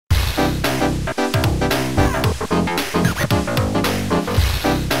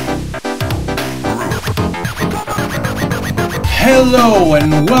Hello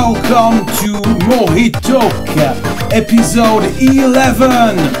and welcome to MOJITALK, episode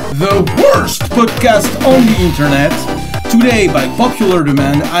 11, the worst podcast on the internet. Today, by popular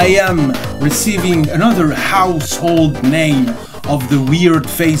demand, I am receiving another household name of the weird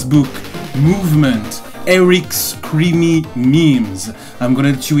Facebook movement, Eric's Creamy Memes. I'm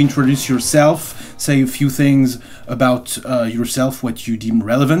gonna let you introduce yourself, say a few things about yourself, what you deem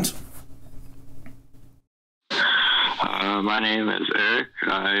relevant. My name is Eric.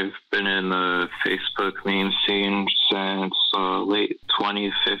 I've been in the Facebook meme scene since late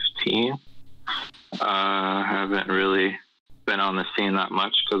 2015. Haven't really been on the scene that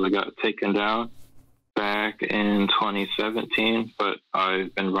much because I got taken down back in 2017, but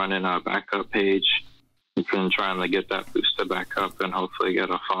I've been running a backup page. I've been trying to get that boosted back up and hopefully get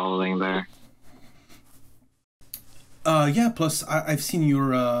a following there. Yeah, plus I've seen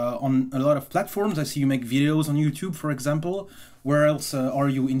you're on a lot of platforms. I see you make videos on YouTube, for example. Where else are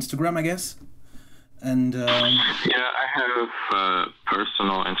you? Instagram, I guess? And yeah, I have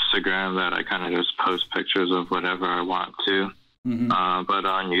personal Instagram that I kind of just post pictures of whatever I want to. But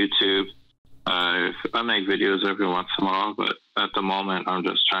on YouTube, I make videos every once in a while, but at the moment, I'm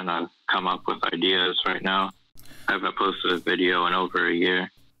just trying to come up with ideas right now. I haven't posted a video in over a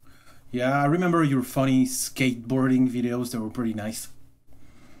year. Yeah, I remember your funny skateboarding videos. They were pretty nice.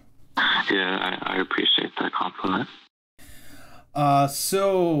 Yeah, I appreciate that compliment.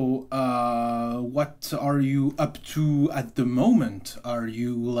 So, what are you up to at the moment? Are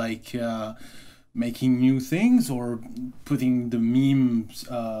you, like, making new things or putting the memes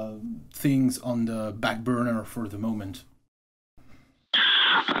things on the back burner for the moment?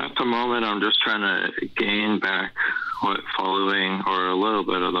 At the moment, I'm just trying to gain back what following or a little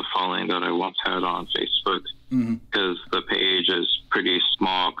bit of the following that I once had on Facebook, because the page is pretty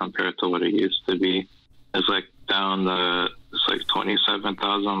small compared to what it used to be. It's like it's like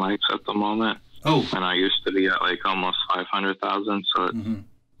 27,000 likes at the moment. Oh, and I used to be at like almost 500,000, so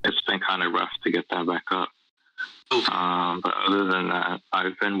it's been kind of rough to get that back up. But other than that,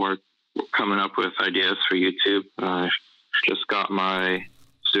 I've been coming up with ideas for YouTube. I just got my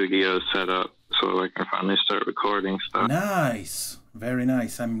studio set up so I can finally start recording stuff. Nice. Very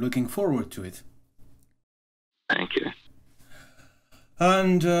nice. I'm looking forward to it. Thank you.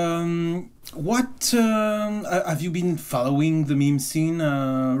 And what have you been following the meme scene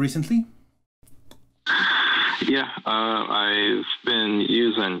recently? Yeah, I've been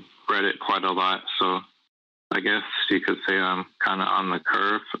using Reddit quite a lot, so I guess you could say I'm kind of on the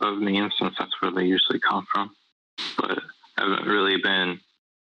curve of memes since that's where they usually come from. But I haven't really been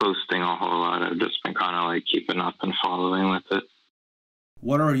posting a whole lot. I've just been kind of like keeping up and following with it.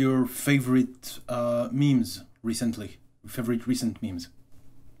 What are your favorite memes recently? Favorite recent memes?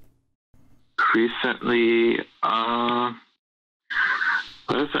 Recently, there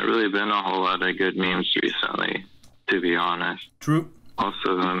hasn't really been a whole lot of good memes recently, to be honest. True. Most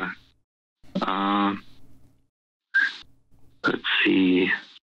of them. Let's see.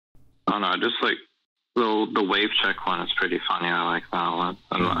 I don't know, just like the wave check one is pretty funny. I like that one.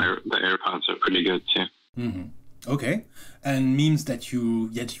 And the AirPods are pretty good too. Okay. And memes that you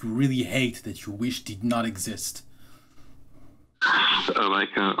really hate, that you wish did not exist? Like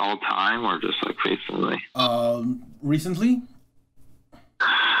all time or just like recently? Recently?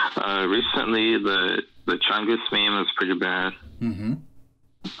 Recently, the Chungus meme is pretty bad. And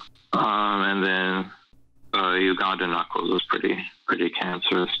then Uganda Knuckles was pretty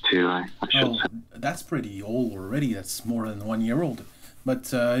cancerous too. I should say. That's pretty old already. That's more than 1 year old.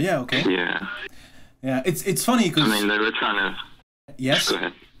 But yeah, okay. Yeah. Yeah, it's funny because I mean, they were trying to. Yes. Go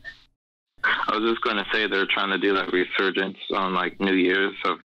ahead. I was just going to say they're trying to do that resurgence on like New Year's.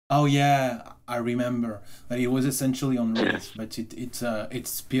 So. Oh yeah, I remember. But it was essentially on Reddit, but it's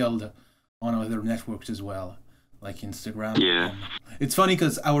spilled on other networks as well, like Instagram. Yeah. It's funny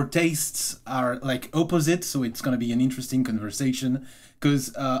because our tastes are like opposite, so it's gonna be an interesting conversation.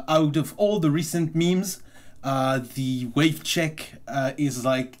 Because out of all the recent memes, the wave check is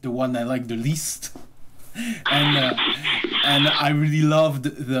like the one I like the least. And I really loved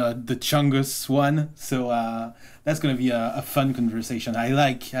the Chungus one, so that's gonna be a fun conversation. I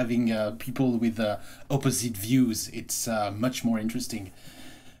like having people with opposite views. It's much more interesting.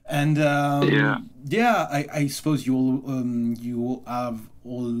 And yeah, I suppose you have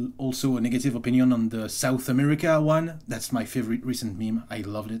also a negative opinion on the South America one. That's my favorite recent meme. I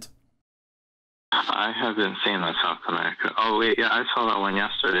loved it. I haven't seen that South America. Oh wait, yeah, I saw that one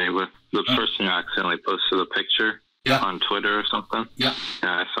yesterday with the person who accidentally posted a picture on Twitter or something. Yeah,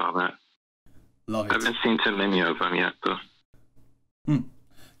 I saw that. Love it. I haven't seen too many of them yet, though.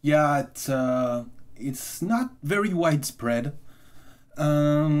 Yeah, it's not very widespread.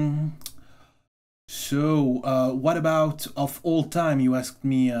 So, what about of all time? You asked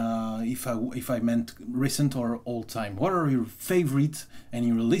me if I meant recent or all time. What are your favorite and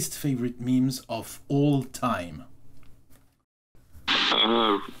your least favorite memes of all time?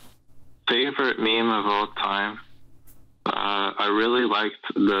 Favorite meme of all time? I really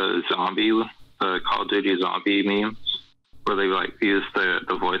liked the Call of Duty zombie memes, where they like use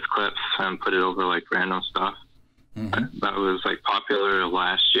the voice clips and put it over like random stuff. Mm-hmm. That was like popular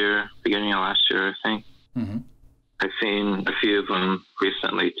last year, beginning of last year, I think. Mm-hmm. I've seen a few of them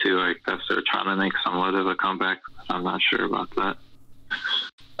recently too. I guess they're trying to make somewhat of a comeback. I'm not sure about that.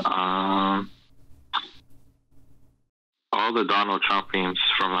 All the Donald Trump memes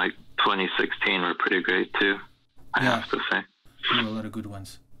from like 2016 were pretty great too. I have to say. There were a lot of good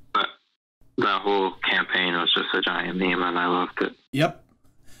ones. But that whole campaign was just a giant meme, and I loved it. Yep.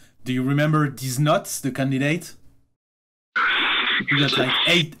 Do you remember These Nuts, the candidate? He got like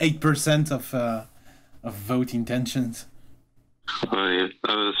 8% of vote intentions. Oh yeah,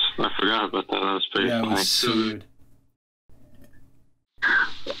 I forgot about that. That was pretty funny. Yeah, it was so good.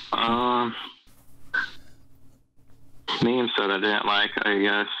 Memes that I didn't like, I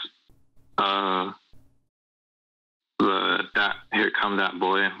guess. That Here Come That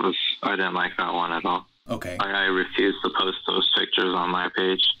Boy I didn't like that one at all. Okay. I refused to post those pictures on my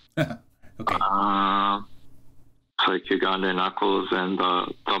page. Okay. It's like Uganda Knuckles, and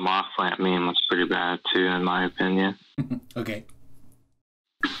the moth lamp meme was pretty bad too, in my opinion. Okay.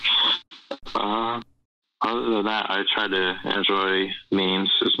 Other than that, I try to enjoy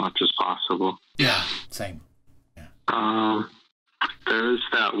memes as much as possible. Yeah, same. Yeah. There's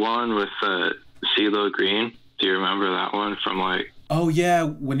that one with CeeLo Green. Do you remember that one from like? Oh yeah,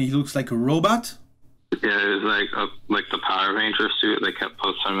 when he looks like a robot. Yeah, it was like the Power Ranger suit. They kept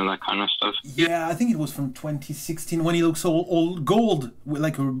posting and that kind of stuff. Yeah, I think it was from 2016 when he looks all gold,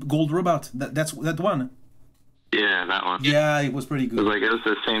 like a gold robot. That's that one. Yeah, that one. Yeah, it was pretty good. It was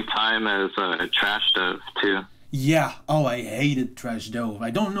the same time as Trash Dove too. Yeah. Oh, I hated Trash Dove.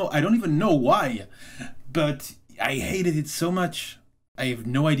 I don't even know why, but I hated it so much. I have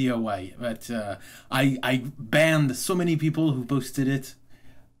no idea why, but I banned so many people who posted it.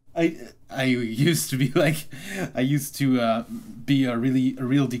 I used to be like, I used to be a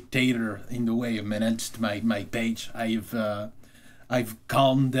real dictator in the way I managed my page. I've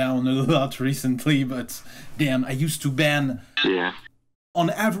calmed down a lot recently, but damn, I used to ban on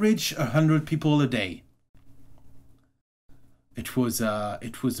average 100 people a day. It was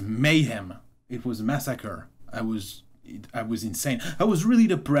mayhem. It was a massacre. I was insane. I was really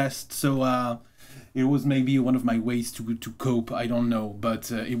depressed, so it was maybe one of my ways to cope. I don't know,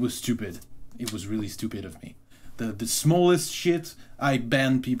 but it was stupid. It was really stupid of me. The smallest shit, I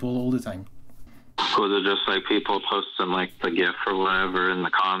ban people all the time. Was it just like people posting like the GIF or whatever in the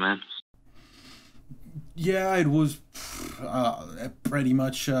comments? Yeah, it was pretty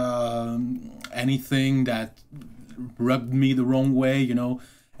much anything that rubbed me the wrong way, you know,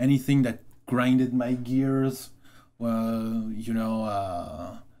 anything that grinded my gears. You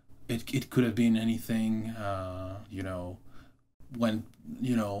know, it could have been anything, you know, when,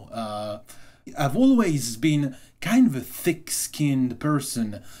 you know, I've always been kind of a thick-skinned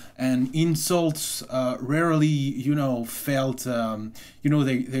person, and insults rarely, you know, felt, you know,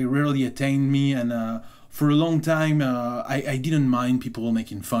 they rarely attained me, and for a long time, I didn't mind people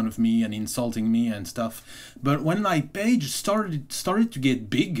making fun of me and insulting me and stuff. But when my page started to get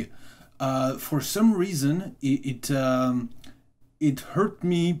big, for some reason, it hurt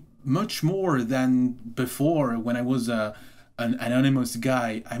me much more than before when I was an anonymous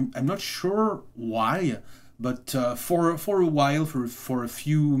guy. I'm not sure why, but for a while, for a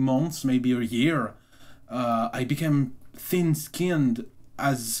few months, maybe a year, I became thin-skinned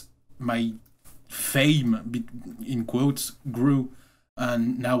as my fame, in quotes, grew,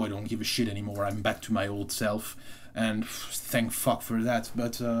 and now I don't give a shit anymore. I'm back to my old self, and thank fuck for that.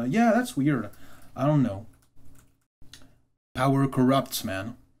 But yeah, that's weird. I don't know. Power corrupts,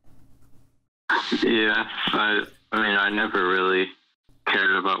 man. Yeah, I mean, I never really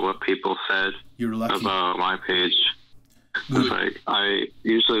cared about what people said. You're lucky. About my page. Like, I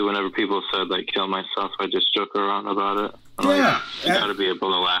usually, whenever people said like kill myself, I just joke around about it. Yeah, like, you gotta be able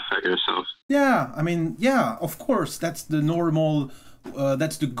to laugh at yourself. Yeah, I mean, yeah, of course, that's the normal,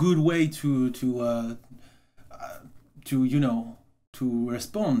 that's the good way to you know, to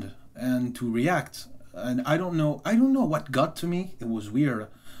respond and to react. And I don't know what got to me. It was weird,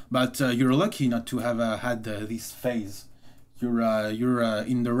 but you're lucky not to have had this phase. You're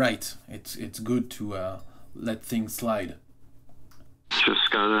in the right. It's good to let things slide.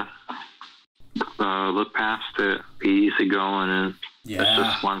 Just gotta look past it, be easy going, and Yeah. It's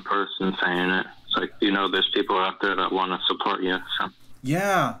just one person saying it. It's like, there's people out there that want to support you. So.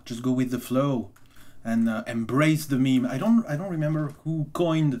 Yeah, just go with the flow and embrace the meme. I don't remember who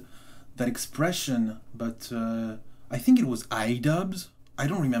coined that expression, but I think it was iDubbbz. I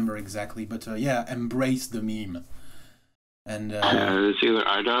don't remember exactly, but yeah, embrace the meme. And yeah, it was either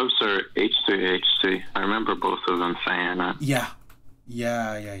iDubbbz or H3H3. I remember both of them saying that. Yeah.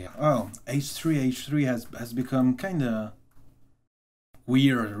 Oh, H3H3 has become kind of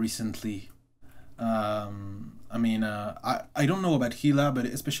weird recently. I mean, I don't know about Hila, but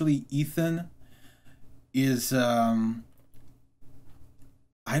especially Ethan is I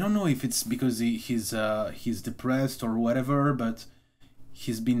don't know if it's because he's depressed or whatever, but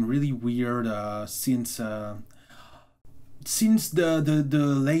he's been really weird since the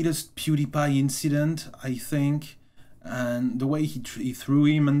latest PewDiePie incident, I think, and the way he threw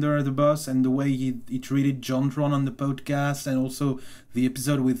him under the bus, and the way he treated Jontron on the podcast, and also the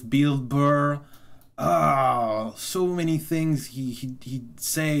episode with Bill Burr. So many things he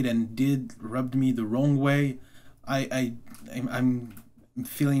said and did rubbed me the wrong way. I'm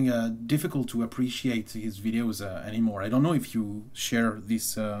feeling difficult to appreciate his videos anymore. I don't know if you share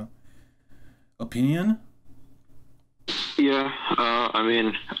this opinion. Yeah, I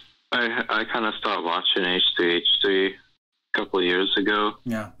mean, I kind of stopped watching H3H3 a couple of years ago.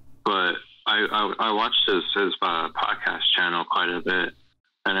 Yeah. But I watched his podcast channel quite a bit,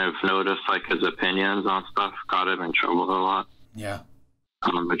 and I've noticed like his opinions on stuff got him in trouble a lot. Yeah.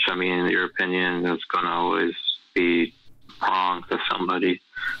 Which, I mean, your opinion is gonna always be wrong to somebody.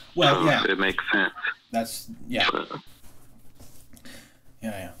 Well, so yeah, it makes sense. That's yeah. But,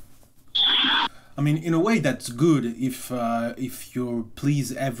 yeah. I mean, in a way, that's good. If you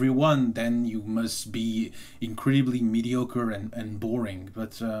please everyone, then you must be incredibly mediocre and boring.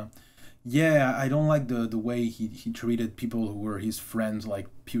 But yeah, I don't like the way he treated people who were his friends, like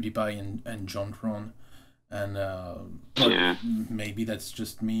PewDiePie and Jontron. And yeah. Maybe that's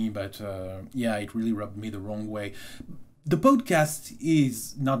just me, but yeah, it really rubbed me the wrong way. The podcast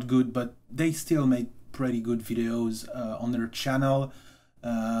is not good, but they still make pretty good videos on their channel.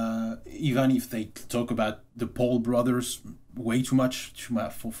 Even if they talk about the Paul brothers way too much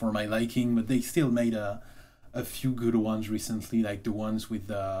for my liking, but they still made a few good ones recently, like the ones with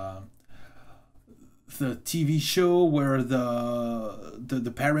the TV show where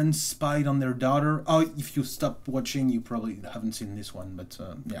the parents spied on their daughter. Oh, if you stop watching, you probably haven't seen this one, but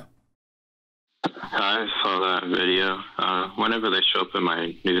yeah. I saw that video. Whenever they show up in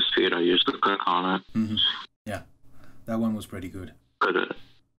my newsfeed, I usually click on it. Mm-hmm. Yeah, that one was pretty good. But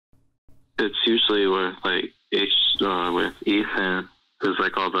it's usually with like with Ethan, because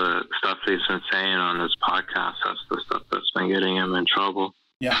like all the stuff he's been saying on his podcast, that's the stuff that's been getting him in trouble.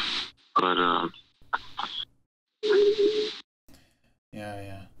 Yeah. But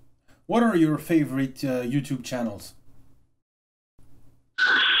yeah. What are your favorite YouTube channels?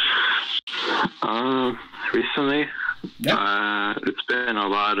 Recently, yeah. It's been a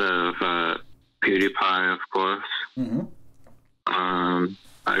lot of PewDiePie, of course. Mm-hmm.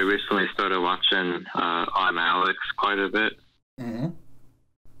 I recently started watching On Alex quite a bit. Mm-hmm.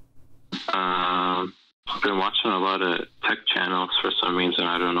 I've been watching a lot of tech channels for some reason.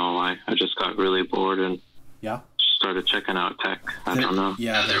 I don't know why. I just got really bored and started checking out tech. I don't know.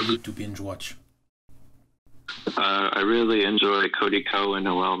 Yeah, they're good to binge watch. I really enjoy Cody Ko and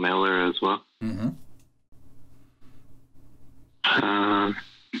Noel Miller as well. Mm-hmm.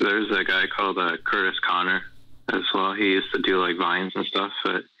 There's a guy called Curtis Connor as well. He used to do like vines and stuff,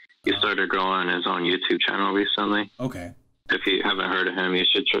 but he started growing his own YouTube channel recently. Okay. If you haven't heard of him, you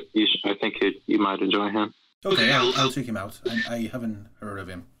should. I think you might enjoy him. Okay, I'll check him out. I haven't heard of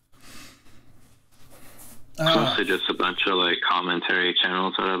him. Mostly just a bunch of like commentary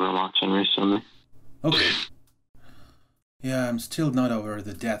channels that I've been watching recently. Okay. Yeah, I'm still not over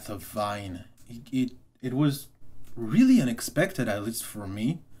the death of Vine. It was really unexpected, at least for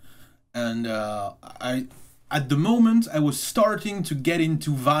me. And at the moment I was starting to get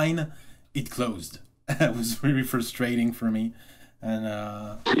into Vine, it closed. It was really frustrating for me. And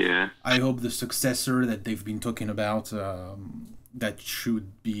yeah, I hope the successor that they've been talking about, that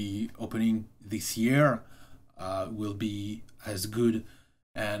should be opening this year, will be as good.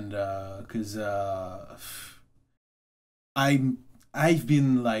 And because I've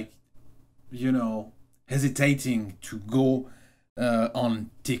been like, hesitating to go on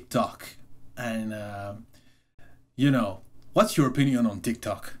TikTok. And what's your opinion on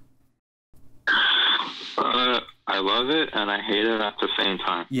TikTok? I love it and I hate it at the same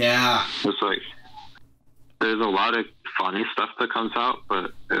time. Yeah. It's like there's a lot of funny stuff that comes out,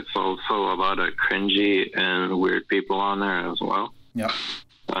 but it's also a lot of cringy and weird people on there as well. Yeah.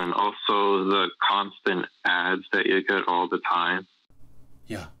 And also the constant ads that you get all the time.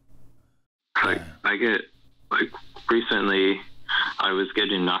 Yeah. Like, I get, like, recently I was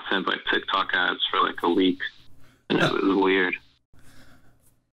getting nothing but TikTok ads for like a week, and it was weird.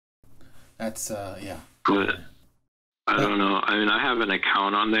 That's, yeah. But I don't know. I mean, I have an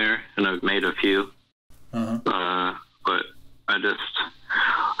account on there, and I've made a few. But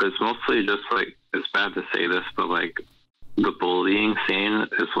it's mostly just like, it's bad to say this, but like, the bullying scene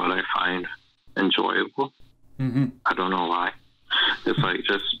is what I find enjoyable. I don't know why. It's like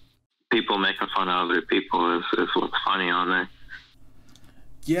just people making fun of other people is what's funny on there.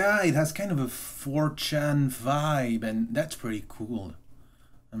 Yeah, it has kind of a 4chan vibe, and that's pretty cool.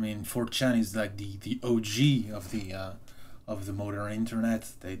 I mean, 4chan is like the OG of the modern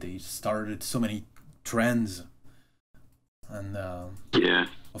internet. They started so many trends, and yeah,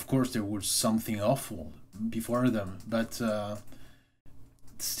 of course there was something awful before them, but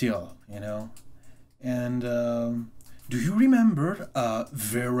still, you know. And do you remember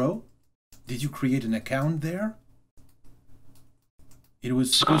Vero? Did you create an account there? It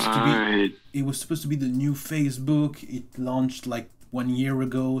was supposed to be. It was supposed to be the new Facebook. It launched like 1 year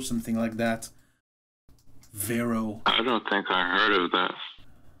ago, something like that. Vero. I don't think I heard of that.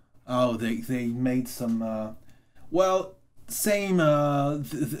 Oh, they made some. Well, same.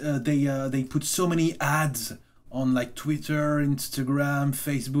 They put so many ads on like Twitter, Instagram,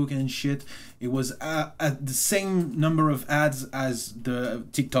 Facebook, and shit. It was at the same number of ads as the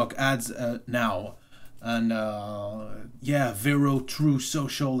TikTok ads now. And yeah, Vero True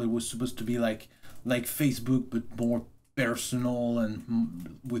Social. It was supposed to be like Facebook, but more personal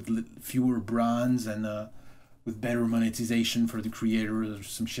and with fewer brands and with better monetization for the creators or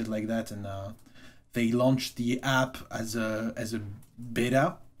some shit like that. And they launched the app as a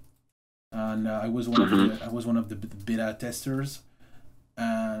beta, and I was one of the beta testers,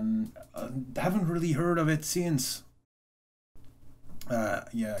 and haven't really heard of it since.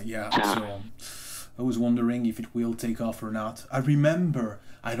 Yeah. So I was wondering if it will take off or not. I remember,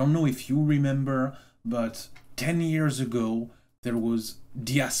 I don't know if you remember, but 10 years ago, there was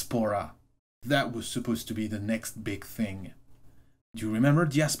Diaspora. That was supposed to be the next big thing. Do you remember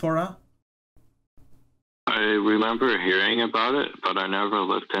Diaspora? I remember hearing about it, but I never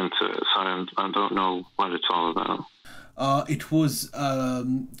looked into it, so I don't know what it's all about. It was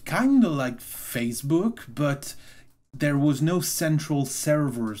kind of like Facebook, but there was no central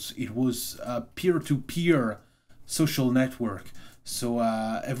servers. It was a peer-to-peer social network. So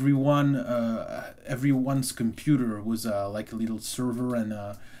everyone's computer was like a little server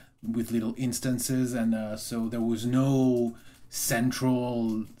and with little instances, and so there was no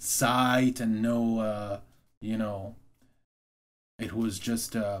central site and no you know, it was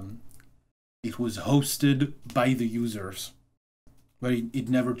just it was hosted by the users, but it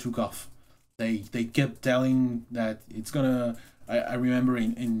never took off. They kept telling that it's gonna. I remember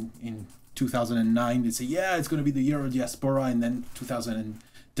in 2009 they say, yeah, it's gonna be the year of Diaspora, and then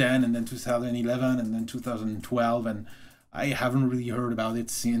 2010, and then 2011, and then 2012, and I haven't really heard about it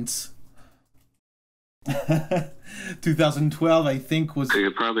since. 2012, I think, was. So you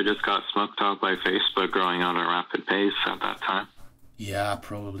probably just got smoked out by Facebook growing at a rapid pace at that time. Yeah,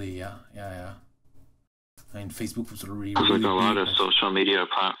 probably. Yeah. I mean, Facebook was really. It's like really a lot big. of social media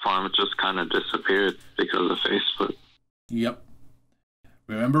platforms just kind of disappeared because of Facebook. Yep.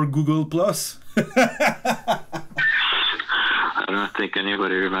 Remember Google Plus? I don't think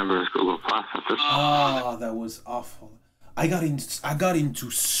anybody remembers Google Plus at this point. Oh, that was awful. I got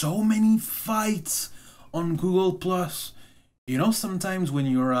into so many fights on Google Plus. You know, sometimes when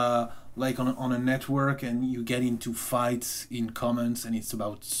you're like on a network and you get into fights in comments and it's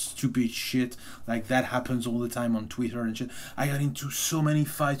about stupid shit, like that happens all the time on Twitter and shit. I got into so many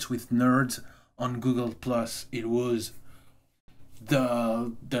fights with nerds on Google Plus. It was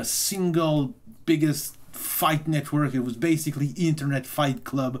the single biggest fight network. It was basically Internet Fight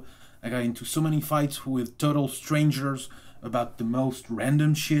Club. I got into so many fights with total strangers about the most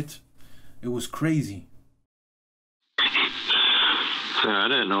random shit. It was crazy. So I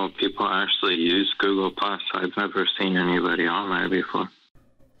didn't know people actually use Google Plus. I've never seen anybody on there before.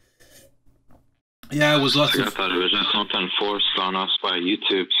 Yeah, it was lots I thought it was just something forced on us by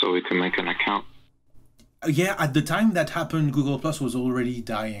YouTube so we can make an account. Yeah, at the time that happened, Google Plus was already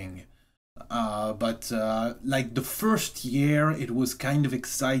dying. But like the first year, it was kind of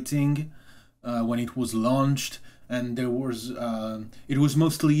exciting when it was launched. And there was, it was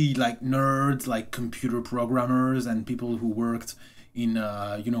mostly like nerds, like computer programmers and people who worked in,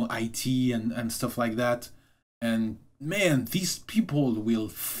 you know, IT and stuff like that. And man, these people will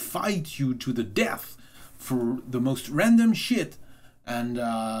fight you to the death for the most random shit. and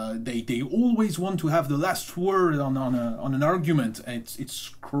they always want to have the last word on an argument, and it's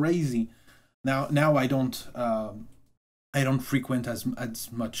crazy. Now I don't frequent as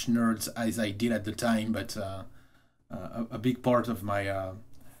much nerds as I did at the time, but a big part of my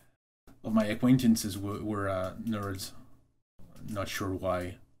acquaintances were nerds. Not sure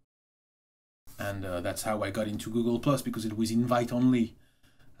why. And that's how I got into Google Plus, because it was invite only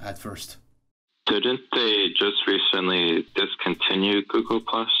at first. Didn't they just recently discontinue Google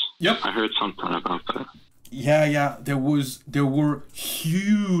Plus? Yep. I heard something about that. Yeah. There were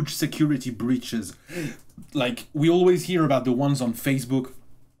huge security breaches. Like, we always hear about the ones on Facebook,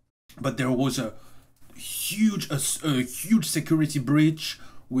 but there was a huge security breach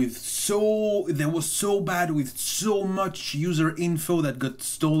that was so bad, with so much user info that got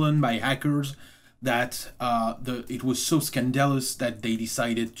stolen by hackers, that it was so scandalous that they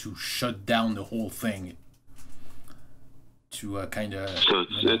decided to shut down the whole thing. To kind of. So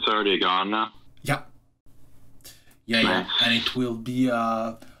it's already gone now? Yeah. Yeah. And it will be.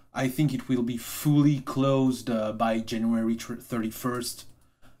 I think it will be fully closed by January 31st.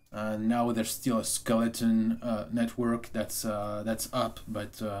 Now there's still a skeleton network that's up,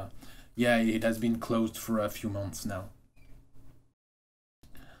 but yeah, it has been closed for a few months now.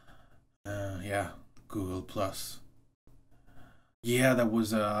 Yeah, Google Plus. Yeah, that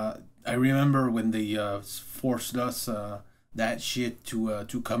was. I remember when they forced us that shit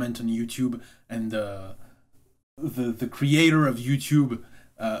to comment on YouTube, and the creator of YouTube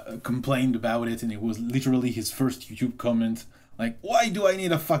complained about it, and it was literally his first YouTube comment. Like, why do I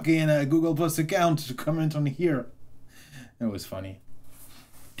need a fucking Google Plus account to comment on here? It was funny.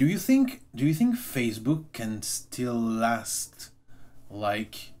 Do you think Facebook can still last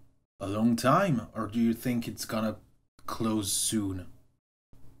like a long time, or do you think it's gonna close soon?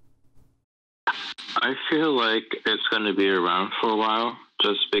 I feel like it's going to be around for a while,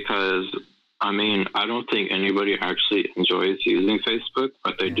 just because, I mean, I don't think anybody actually enjoys using Facebook,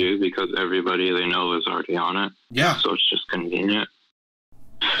 but they do because everybody they know is already on it. Yeah. So it's just convenient.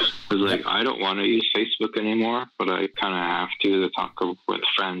 Because, like, I don't want to use Facebook anymore, but I kind of have to talk with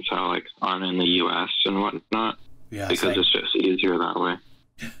friends how, like, I'm in the U.S. and whatnot. Yeah. Because it's just easier that way.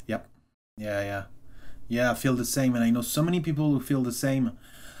 Yep. Yeah. Yeah, I feel the same, and I know so many people who feel the same.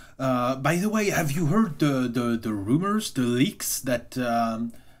 By the way, have you heard the rumors, the leaks that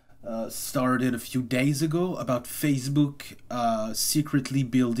started a few days ago about Facebook secretly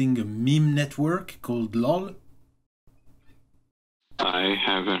building a meme network called LOL? I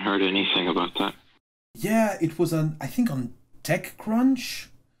haven't heard anything about that. Yeah, it was I think on TechCrunch.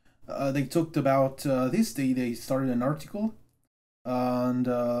 They talked about this. They started an article, and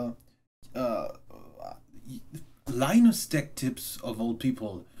Linus Tech Tips, of all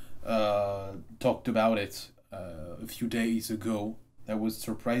people, talked about it a few days ago. That was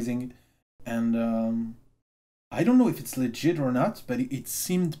surprising, and I don't know if it's legit or not, but it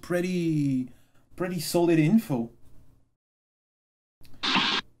seemed pretty solid info.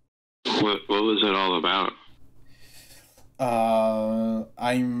 What was it all about?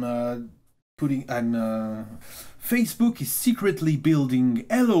 Facebook is secretly building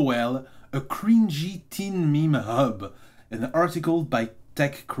LOL, a cringy teen meme hub. An article by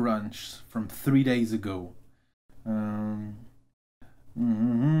TechCrunch from 3 days ago.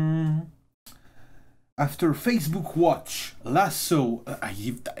 After Facebook Watch, Lasso, I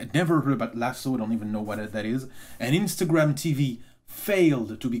never heard about Lasso, I don't even know what that is, and Instagram TV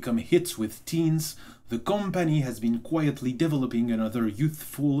failed to become hits with teens, the company has been quietly developing another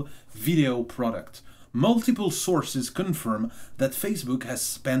youthful video product. Multiple sources confirm that Facebook has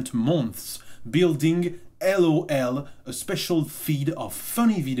spent months building LOL, a special feed of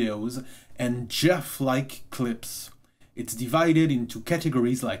funny videos and GIF-like clips. It's divided into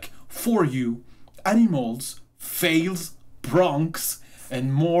categories like For You, Animals, Fails, Pranks,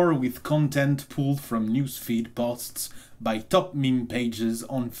 and more, with content pulled from newsfeed posts by top meme pages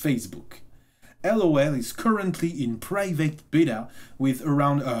on Facebook. LOL is currently in private beta with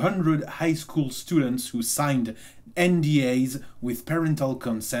around 100 high school students who signed NDAs with parental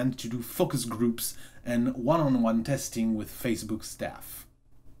consent to do focus groups and one-on-one testing with Facebook staff.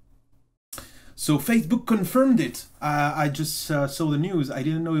 So Facebook confirmed it. I just saw the news. I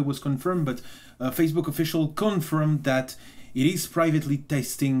didn't know it was confirmed, but Facebook official confirmed that it is privately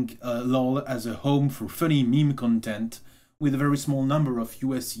testing LOL as a home for funny meme content with a very small number of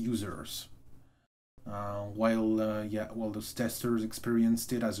US users. While those testers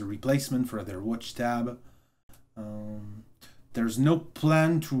experienced it as a replacement for their Watch tab. There's no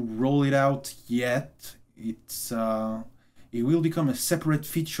plan to roll it out yet. It will become a separate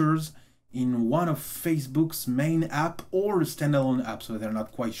feature in one of Facebook's main app or a standalone app, so they're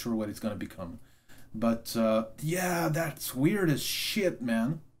not quite sure what it's gonna become. But yeah, that's weird as shit,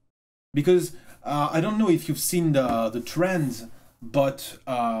 man. Because I don't know if you've seen the trends, but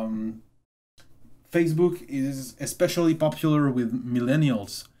Facebook is especially popular with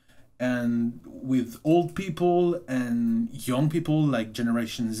millennials and with old people and young people like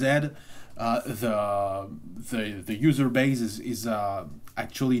Generation Z. The user base is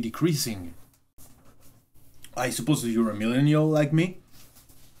actually decreasing. I suppose you're a millennial like me.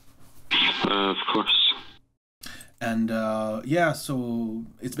 Of course. And yeah, so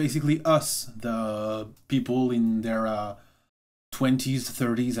it's basically us, the people in their 20s,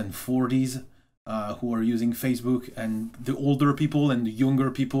 30s, and 40s who are using Facebook, and the older people and the younger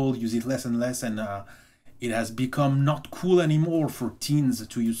people use it less and less, and it has become not cool anymore for teens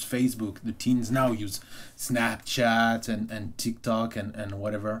to use Facebook. The teens now use Snapchat and TikTok and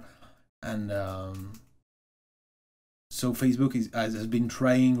whatever. And so Facebook has been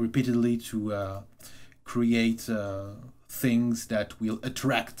trying repeatedly to create things that will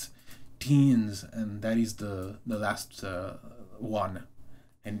attract teens, and that is the last one.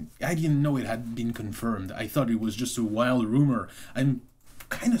 And I didn't know it had been confirmed. I thought it was just a wild rumor. I'm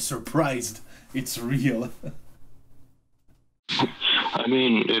kind of surprised it's real. I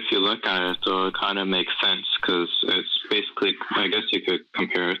mean, if you look at it, though, it kind of makes sense because it's basically, I guess you could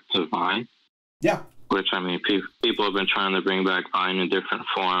compare it to Vine. Yeah. Which, I mean, people have been trying to bring back Vine in different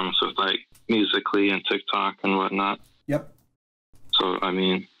forms with, like, Musically and TikTok and whatnot. Yep. So, I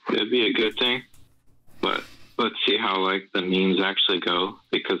mean, it'd be a good thing, but let's see how, like, the memes actually go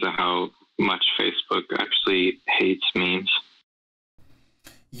because of how much Facebook actually hates memes.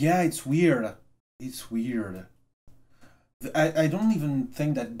 Yeah, it's weird. It's weird. I don't even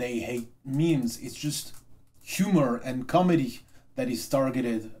think that they hate memes. It's just humor and comedy that is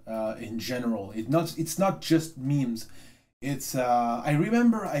targeted in general. It's not just memes. It's I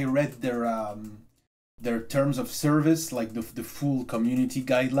remember I read their terms of service, like the full community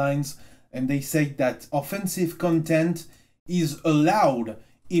guidelines, and they say that offensive content is allowed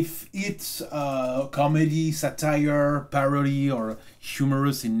if it's comedy, satire, parody, or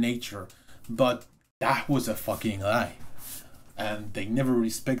humorous in nature. But that was a fucking lie. And they never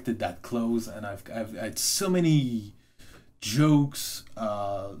respected that clause, and I've had so many jokes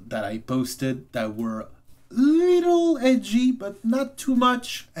that I posted that were little edgy, but not too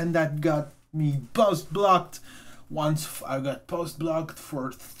much, and that got me post-blocked. Once I got post-blocked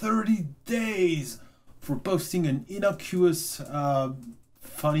for 30 days for posting an innocuous,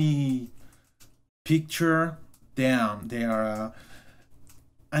 funny picture. Damn, they are...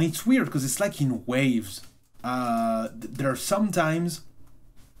 and it's weird, because it's like in waves. There are some times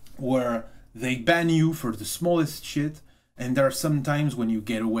where they ban you for the smallest shit, and there are some times when you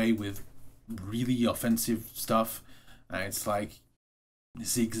get away with really offensive stuff, and it's like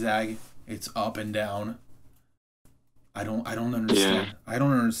zigzag, it's up and down. I don't understand. Yeah. I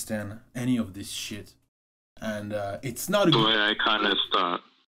don't understand any of this shit, and it's not a the way I kind of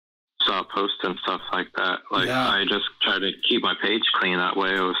stop posting stuff like that. Like, yeah. I just try to keep my page clean, that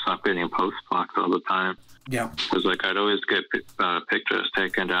way I would stop getting post blocked all the time. Yeah, because like I'd always get pictures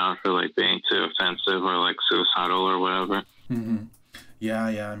taken down for like being too offensive or like suicidal or whatever. Mm-hmm.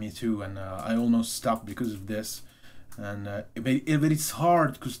 Yeah, me too. And I almost stopped because of this. And but it's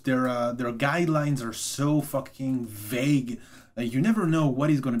hard because their guidelines are so fucking vague. Like, you never know what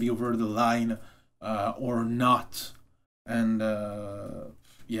is going to be over the line or not. And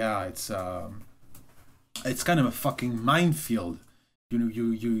yeah, it's kind of a fucking minefield.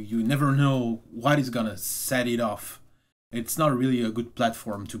 You never know what is gonna set it off. It's not really a good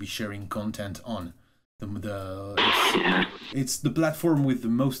platform to be sharing content on. It's the platform with the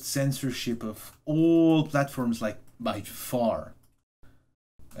most censorship of all platforms, like by far.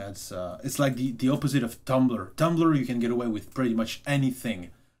 It's like the opposite of Tumblr. Tumblr, you can get away with pretty much anything.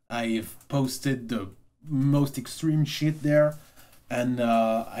 I've posted the most extreme shit there, and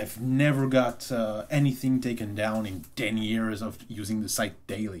I've never got anything taken down in 10 years of using the site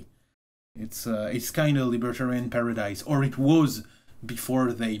daily. It's kind of libertarian paradise, or it was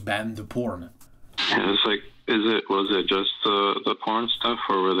before they banned the porn. Yeah, it's like, was it just the porn stuff,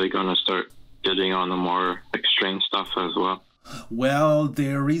 or were they gonna start getting on the more extreme stuff as well? Well,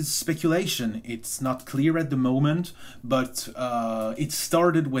 there is speculation. It's not clear at the moment, but it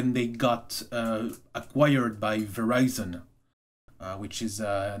started when they got acquired by Verizon. Which is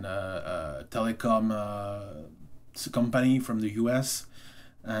a telecom company from the US,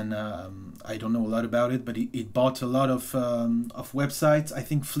 and I don't know a lot about it, but it bought a lot of websites, I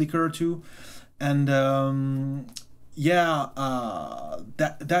think Flickr too, and yeah,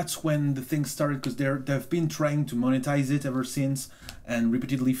 that's when the thing started, because they've been trying to monetize it ever since and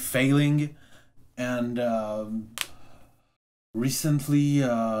repeatedly failing. And recently,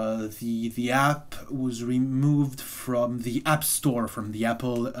 the app was removed from the App Store, from the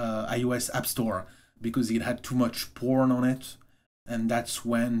Apple iOS App Store, because it had too much porn on it, and that's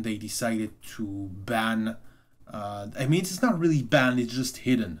when they decided to ban. I mean, it's not really banned; it's just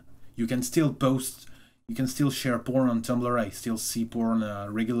hidden. You can still post. You can still share porn on Tumblr. I still see porn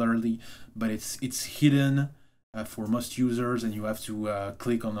regularly, but it's hidden for most users, and you have to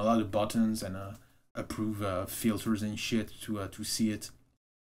click on a lot of buttons and approve filters and shit to see it.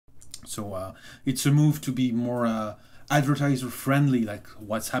 So it's a move to be more advertiser friendly, like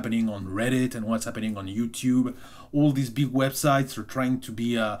what's happening on Reddit and what's happening on YouTube. All these big websites are trying to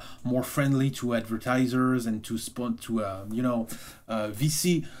be more friendly to advertisers and to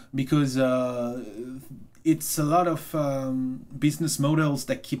VC, because it's a lot of business models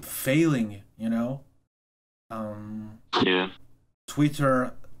that keep failing. Yeah.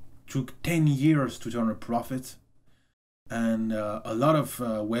 Twitter took 10 years to turn a profit, and a lot of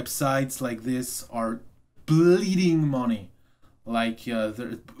websites like this are bleeding money. Like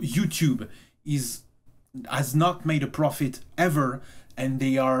YouTube has not made a profit ever, and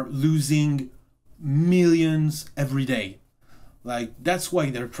they are losing millions every day. Like, that's why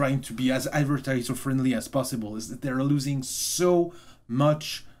they're trying to be as advertiser friendly as possible, is that they're losing so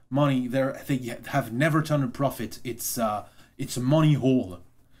much money. They have never turned a profit. It's a money hole.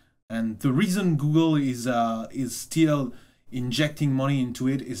 And the reason Google is still injecting money into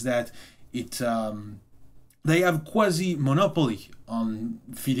it is that they have quasi monopoly on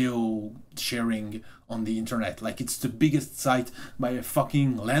video sharing on the internet. Like, it's the biggest site by a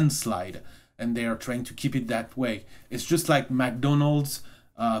fucking landslide, and they are trying to keep it that way. It's just like McDonald's.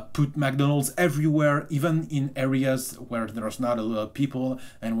 Put McDonald's everywhere, even in areas where there's not a lot of people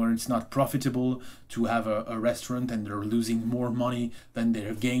and where it's not profitable to have a restaurant, and they're losing more money than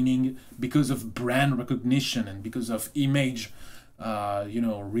they're gaining because of brand recognition and because of image,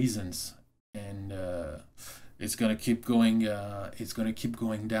 reasons. And it's gonna keep going. It's gonna keep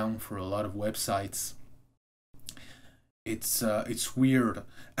going down for a lot of websites. It's weird,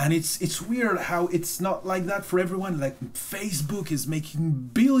 and it's weird how it's not like that for everyone. Like, Facebook is making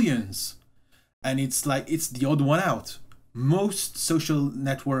billions, and it's like it's the odd one out. Most social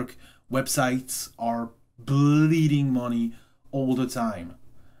network websites are bleeding money all the time,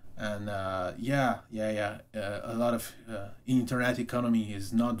 and a lot of internet economy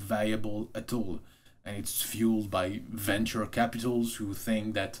is not viable at all, and it's fueled by venture capitals who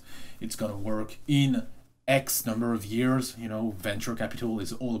think that it's gonna work in X number of years. Venture capital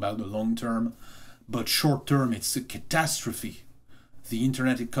is all about the long term, but short term it's a catastrophe. The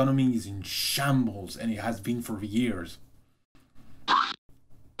internet economy is in shambles, and it has been for years.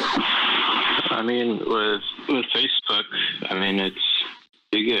 I mean, with Facebook, I mean,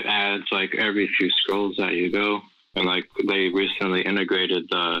 you get ads like every few scrolls that you go, and like they recently integrated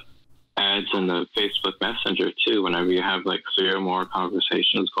the ads in the Facebook Messenger too, whenever you have like 3 or more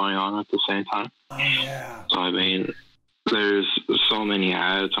conversations going on at the same time. Oh yeah. So I mean, there's so many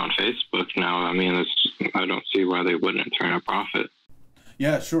ads on Facebook now. I mean, I don't see why they wouldn't turn a profit.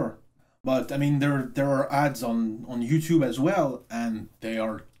 Yeah, sure. But I mean, there are ads on YouTube as well, and they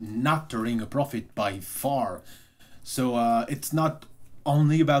are not turning a profit by far. So it's not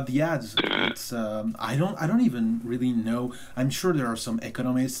only about the ads. It's I don't even really know. I'm sure there are some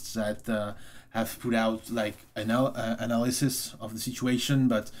economists that have put out like analysis of the situation,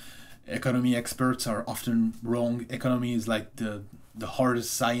 but economy experts are often wrong. Economy is like the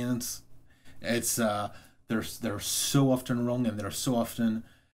hardest science. It's they're so often wrong, and they're so often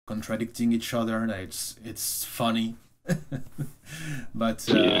contradicting each other that it's funny. But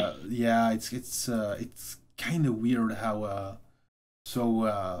it's kind of weird how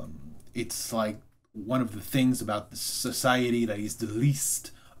it's like one of the things about the society that is the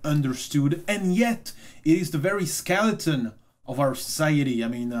least understood, and yet it is the very skeleton of our society. I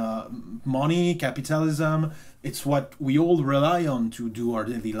mean, money, capitalism, it's what we all rely on to do our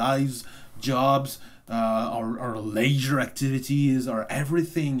daily lives, jobs, our leisure activities, our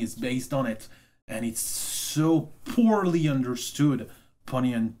everything is based on it, and it's so poorly understood, pun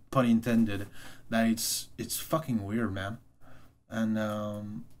intended, that it's fucking weird, man. And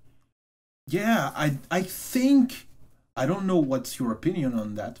I think, I don't know what's your opinion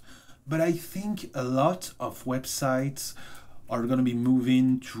on that, but I think a lot of websites are going to be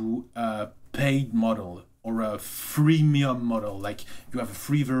moving to a paid model or a freemium model. Like, you have a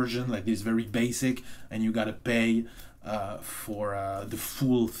free version, like this very basic, and you got to pay for the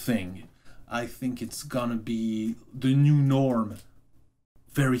full thing. I think it's gonna be the new norm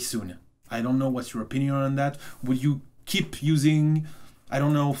very soon. I don't know what's your opinion on that. Would you keep using, I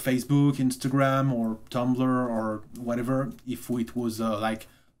don't know, Facebook, Instagram, or Tumblr, or whatever, if it was like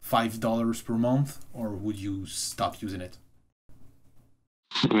 $5 per month, or would you stop using it?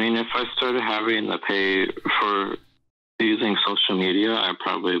 I mean, if I started having to pay for using social media, I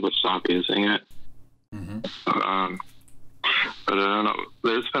probably would stop using it. But I don't know.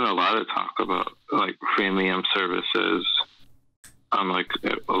 There's been a lot of talk about like freemium services on like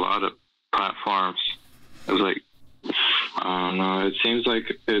a lot of platforms. It's like, I don't know. It seems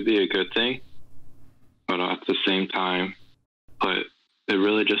like it'd be a good thing, but at the same time, but it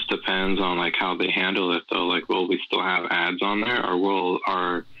really just depends on like how they handle it though. Like, will we still have ads on there, or will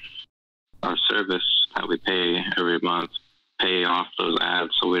our service that we pay every month pay off those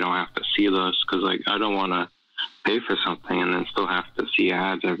ads so we don't have to see those? Because like, I don't want to pay for something and then still have to see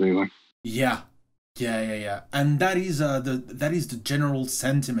ads everywhere. Yeah. And that is the general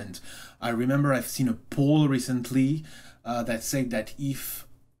sentiment. I remember I've seen a poll recently that said that if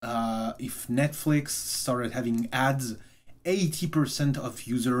Netflix started having ads, 80% of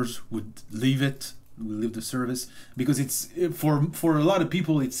users would leave the service, because it's for a lot of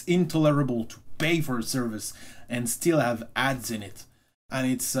people it's intolerable to pay for a service and still have ads in it, and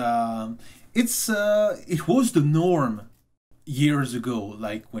it was the norm years ago,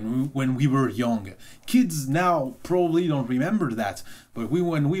 like when we were young. Kids now probably don't remember that, but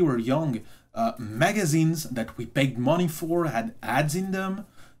when we were young, magazines that we paid money for had ads in them.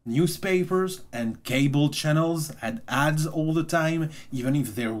 Newspapers and cable channels had ads all the time, even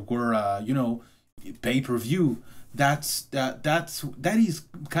if there were pay-per-view. That is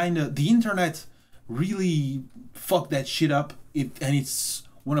kind of, the internet really fucked that shit up. And it's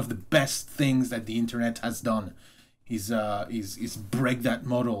one of the best things that the internet has done is break that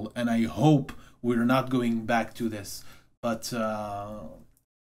model, and I hope we're not going back to this. But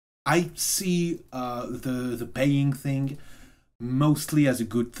I see the paying thing mostly as a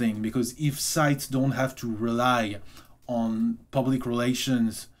good thing, because if sites don't have to rely on public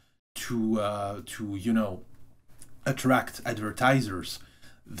relations to attract advertisers,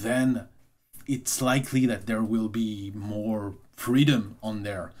 then it's likely that there will be more freedom on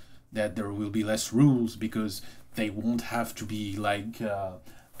there, that there will be less rules, because they won't have to be like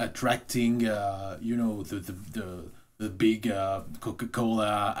attracting the big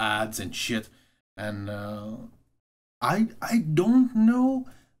Coca-Cola ads and shit. And I don't know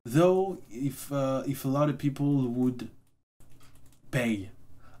though if a lot of people would pay,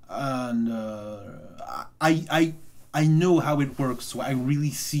 and I know how it works, so I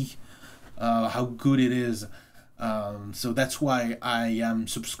really see how good it is. So that's why I am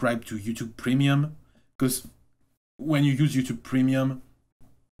subscribed to YouTube Premium, because when you use YouTube Premium,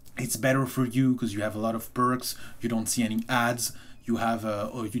 it's better for you because you have a lot of perks. You don't see any ads. You have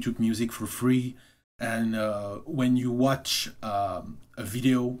YouTube Music for free. And when you watch a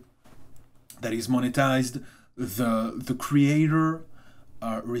video that is monetized, the creator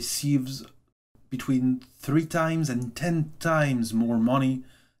receives between 3 times and 10 times more money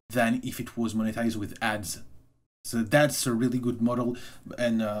than if it was monetized with ads. So that's a really good model.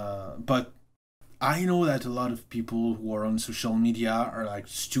 And but I know that a lot of people who are on social media are like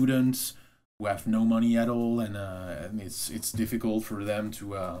students who have no money at all, and it's difficult for them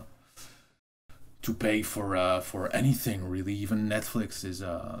to pay for anything really. Even Netflix is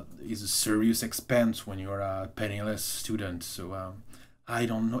a serious expense when you're a penniless student. So I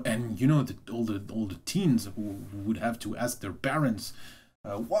don't know, and you know all the teens who would have to ask their parents,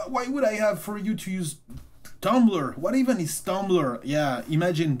 why would I have for you to use Tumblr? What even is Tumblr? Yeah,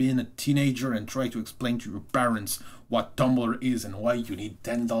 imagine being a teenager and try to explain to your parents what Tumblr is and why you need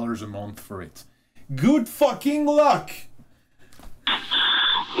 $10 a month for it. Good fucking luck!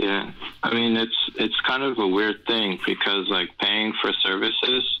 Yeah, I mean, it's kind of a weird thing, because like paying for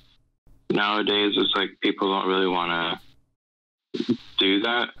services nowadays is like people don't really want to do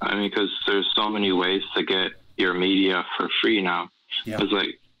that. I mean, because there's so many ways to get your media for free now. Yeah. It's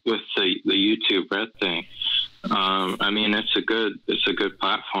like with the YouTube Red thing. I mean, it's a good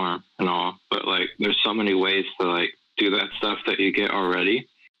platform and all, but like there's so many ways to like do that stuff that you get already,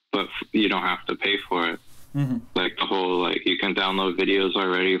 but you don't have to pay for it. Mm-hmm. Like the whole, like you can download videos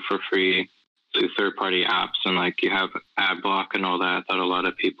already for free through third-party apps, and like you have ad block and all that a lot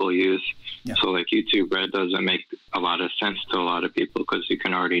of people use. Yeah. So like YouTube Red doesn't make a lot of sense to a lot of people because you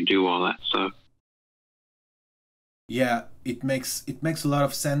can already do all that stuff. Yeah, it makes a lot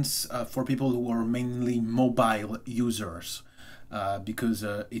of sense for people who are mainly mobile users. because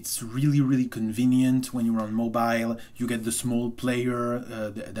it's really convenient when you're on mobile. You get the small player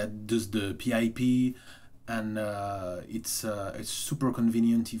that does the PIP, and it's super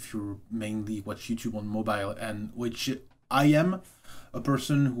convenient if you mainly watch YouTube on mobile, and which I am a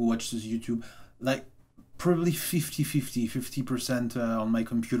person who watches YouTube like probably 50% on my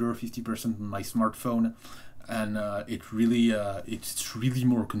computer, 50% on my smartphone, and it's really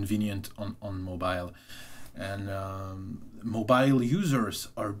more convenient on mobile. And mobile users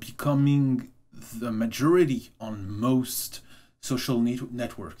are becoming the majority on most social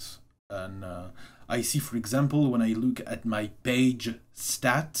networks. And I see, for example, when I look at my page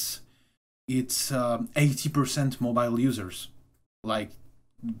stats, it's 80% mobile users. Like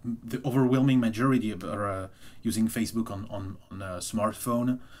the overwhelming majority are using Facebook on a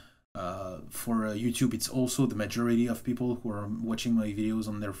smartphone. For YouTube, it's also the majority of people who are watching my videos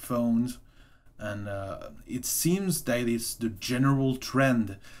on their phones. And it seems that it's the general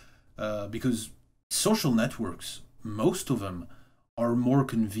trend, because social networks, most of them, are more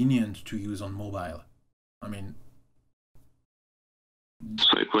convenient to use on mobile. I mean,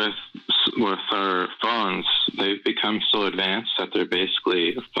 it's like with our phones, they've become so advanced that they're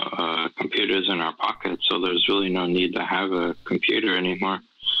basically computers in our pockets. So there's really no need to have a computer anymore.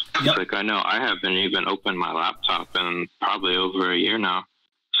 Yep. It's like I know I haven't even opened my laptop in probably over a year now.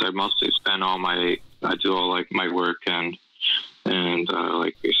 So I mostly spend I do all like my work and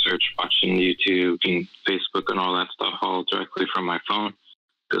like research, watching YouTube and Facebook and all that stuff all directly from my phone,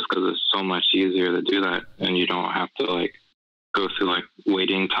 just because it's so much easier to do that, and you don't have to like go through like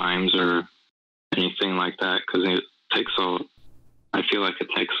waiting times or anything like that, because I feel like it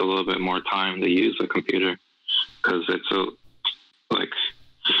takes a little bit more time to use a computer, because I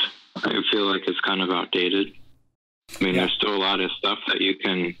feel like it's kind of outdated. I mean, there's still a lot of stuff that you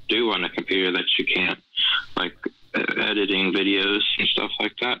can do on a computer that you can't, like editing videos and stuff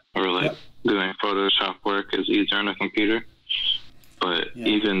like that, or like doing Photoshop work is easier on a computer. But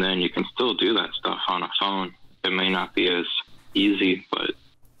even then, you can still do that stuff on a phone. It may not be as easy, but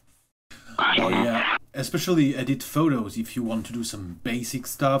I don't know. Yeah, especially edit photos if you want to do some basic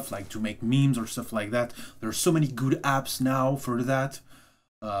stuff, like to make memes or stuff like that. There are so many good apps now for that.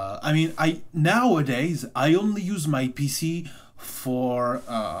 I mean, nowadays I only use my PC for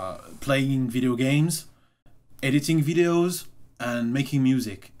playing video games, editing videos, and making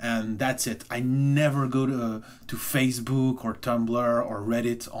music, and that's it. I never go to Facebook or Tumblr or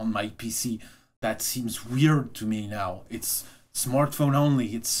Reddit on my PC. That seems weird to me now. It's smartphone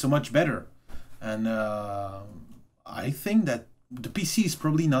only. It's so much better, and I think that the PC is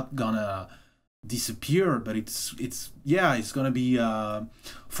probably not gonna disappear, but it's gonna be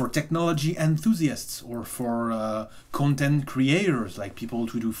for technology enthusiasts or for content creators, like people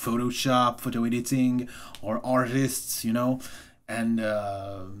who do Photoshop, photo editing, or artists, you know, and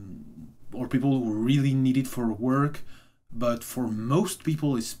or people who really need it for work. But for most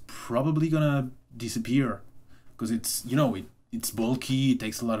people, it's probably gonna disappear, because it's, you know, it's bulky, it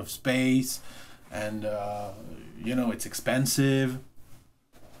takes a lot of space, and you know, it's expensive.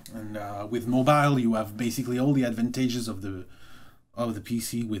 And with mobile, you have basically all the advantages of the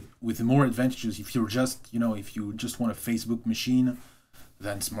PC with more advantages. If you're just, you know, if you just want a Facebook machine,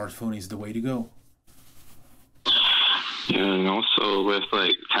 then smartphone is the way to go. Yeah, and also with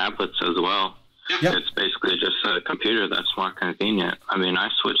like tablets as well. Yep. It's basically just a computer that's more convenient. I mean, I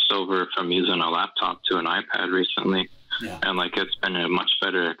switched over from using a laptop to an iPad recently. Yeah. And like it's been a much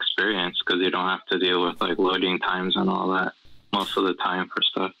better experience, because you don't have to deal with like loading times and all that most of the time for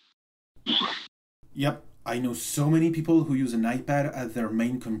stuff. Yep, I know so many people who use an iPad as their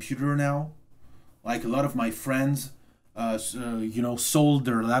main computer now. Like a lot of my friends, you know, sold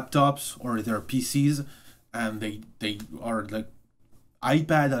their laptops or their PCs, and they are like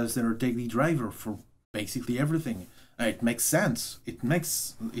iPad as their daily driver for basically everything. It makes sense. It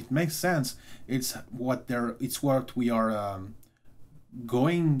makes sense. It's what we are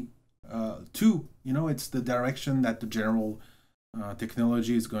going to. You know, it's the direction that the general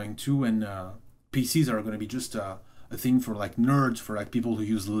technology is going to, and PCs are going to be just a thing for like nerds, for like people who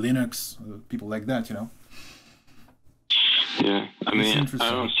use Linux, people like that, you know. Yeah, I mean,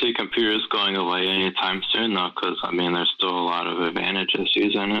 I don't see computers going away anytime soon, though, because I mean, there's still a lot of advantages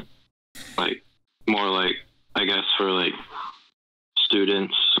using it. Like more like, I guess, for like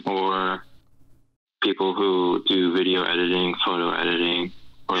students or people who do video editing, photo editing,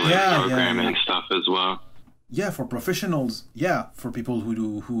 or like programming stuff as well. Yeah, for professionals. Yeah, for people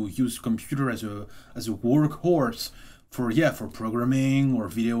who use computer as a workhorse for programming or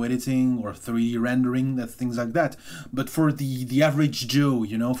video editing or 3D rendering, that things like that. But for the average Joe,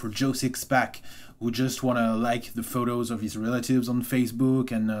 you know, for Joe Sixpack, who just want to like the photos of his relatives on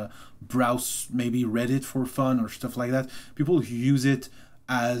Facebook and browse maybe Reddit for fun or stuff like that, people who use it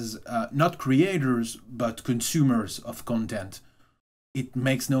as not creators but consumers of content, it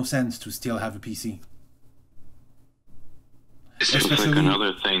makes no sense to still have a PC. It seems like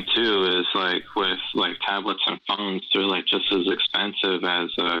another thing too is like with like tablets and phones, they're like just as expensive as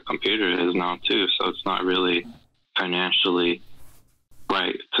a computer is now too. So it's not really financially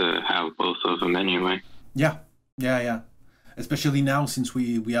right to have both of them anyway. Yeah. Especially now, since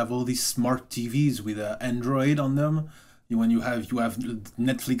we have all these smart TVs with Android on them. When you have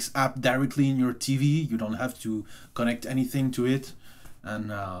Netflix app directly in your TV, you don't have to connect anything to it,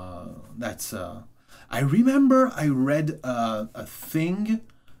 and that's. I remember I read a thing.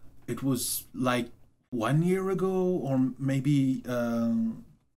 It was like 1 year ago, or maybe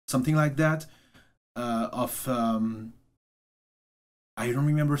something like that. Of I don't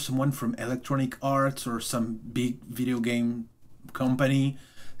remember, someone from Electronic Arts or some big video game company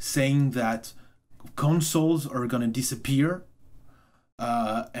saying that consoles are gonna disappear,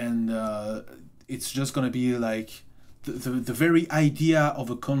 and it's just gonna be like the very idea of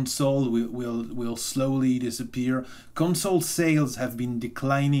a console will slowly disappear. Console sales have been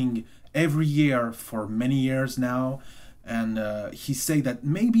declining every year for many years now, and he say that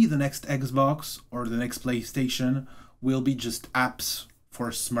maybe the next Xbox or the next PlayStation will be just apps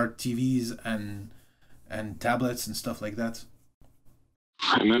for smart TVs and tablets and stuff like that.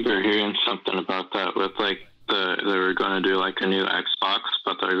 I remember hearing something about that with like they were going to do like a new Xbox,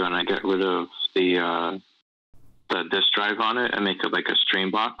 but they're going to get rid of the disk drive on it and make it like a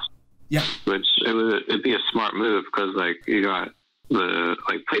stream box. Yeah, which it'd be a smart move because like you got the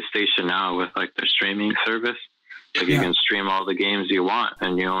like PlayStation Now with like the streaming service. Like you can stream all the games you want,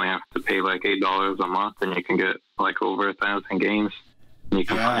 and you only have to pay like $8 a month, and you can get like over 1,000 games. And you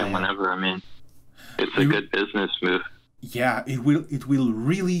can play them whenever. I mean, it's a good business move. Yeah, it will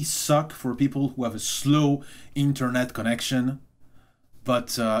really suck for people who have a slow internet connection,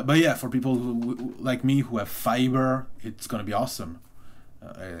 but yeah, for people like me who have fiber, it's gonna be awesome.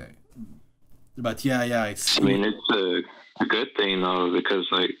 But yeah, it's. I mean, it's a good thing though, because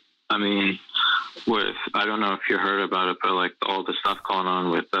like I mean, with I don't know if you heard about it, but like all the stuff going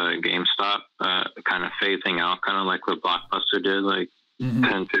on with GameStop, kind of phasing out, kind of like what Blockbuster did, like.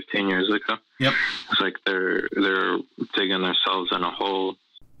 10, 15 years ago. Yep. It's like they're digging themselves in a hole.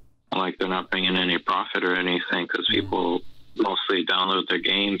 Like they're not bringing any profit or anything because people mostly download their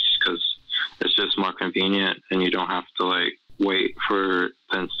games because it's just more convenient and you don't have to like wait to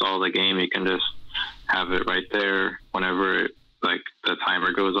install the game. You can just have it right there whenever like the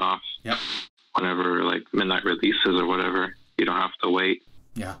timer goes off. Yep. Whenever like midnight releases or whatever, you don't have to wait.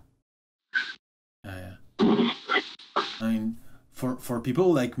 Yeah. I mean, for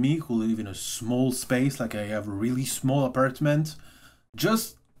people like me who live in a small space, like I have a really small apartment,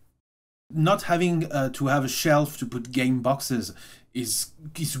 just not having to have a shelf to put game boxes is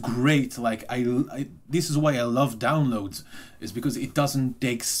great. Like I this is why I love downloads, is because it doesn't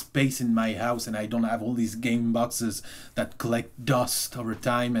take space in my house and I don't have all these game boxes that collect dust over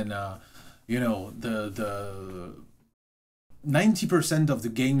time, and you know, the 90% of the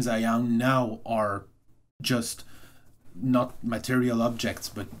games I own now are just not material objects,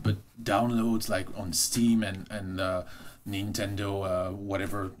 but downloads like on Steam and Nintendo,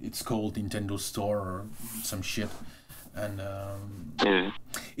 whatever it's called, Nintendo Store or some shit. And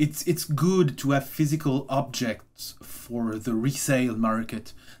it's good to have physical objects for the resale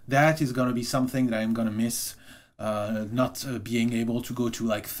market. That is gonna be something that I'm gonna miss. Not being able to go to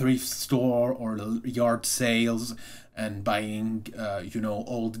like thrift store or yard sales and buying you know,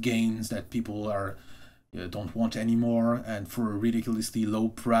 old games that people don't want anymore and for a ridiculously low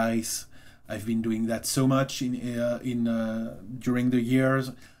price. I've been doing that so much in during the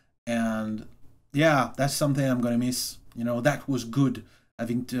years, and yeah, that's something I'm gonna miss. You know, that was good,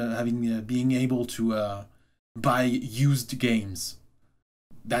 being able to buy used games.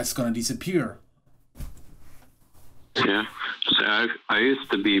 That's gonna disappear. Yeah, so I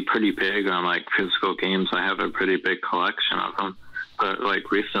used to be pretty big on like physical games. I have a pretty big collection of them. But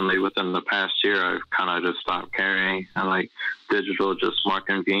like recently, within the past year, I've kind of just stopped caring, and like digital just more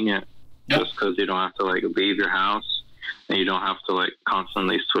convenient, just because you don't have to like leave your house, and you don't have to like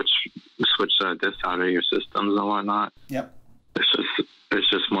constantly switch disks out of your systems and whatnot. Yep. It's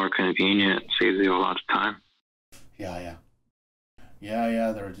just more convenient. It saves you a lot of time. Yeah.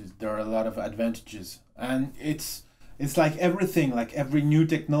 There are a lot of advantages, and it's like everything. Like every new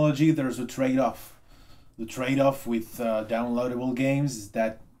technology, there's a trade-off. the trade-off with downloadable games is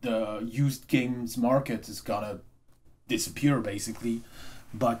that the used games market is gonna disappear basically,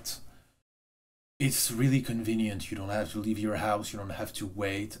 but it's really convenient. You don't have to leave your house, you don't have to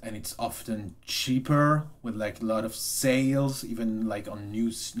wait, and it's often cheaper with like a lot of sales, even like on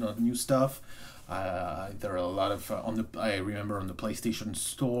new stuff. There are a lot of I remember on the PlayStation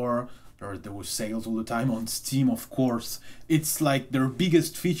Store there were sales all the time. On Steam, of course, it's like their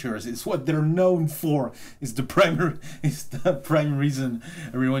biggest features. It's what they're known for. It's the prime reason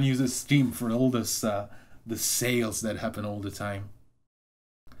everyone uses Steam, for all this the sales that happen all the time.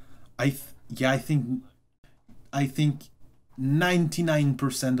 I think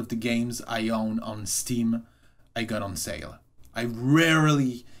 99% of the games I own on Steam I got on sale. I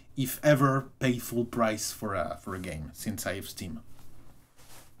rarely, if ever, pay full price for a game since I have Steam.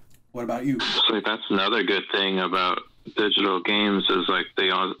 What about you? So that's another good thing about digital games is like they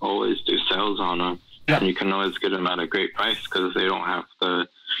always do sales on them, yeah. And you can always get them at a great price because they don't have to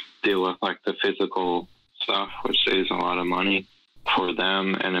deal with like the physical stuff, which saves a lot of money for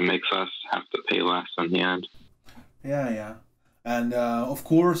them, and it makes us have to pay less in the end. Yeah, and of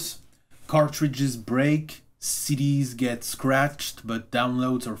course, cartridges break, CDs get scratched, but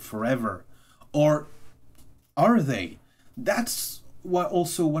downloads are forever. Or are they? That's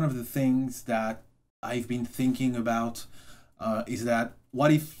also one of the things that I've been thinking about, is that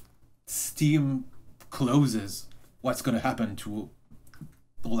what if Steam closes? What's going to happen to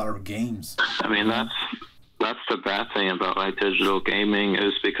all our games? I mean, that's the bad thing about like digital gaming,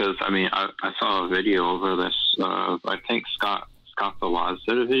 is because I mean I saw a video over this. I think Scott the Waz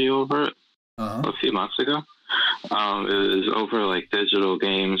did a video over it a few months ago. It was over like digital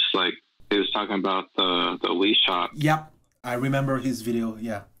games. Like he was talking about the Wii Shop. Yep. I remember his video,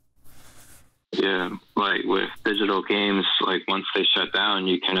 yeah. Yeah, like with digital games, like once they shut down,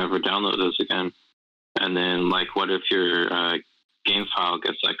 you can never download those again. And then, like, what if your game file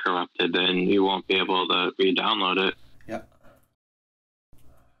gets like corrupted? Then you won't be able to re-download it.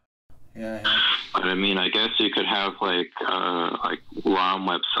 Yeah. But I mean, I guess you could have like ROM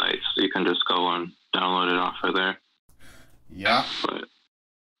websites. You can just go and download it off of there. Yeah. But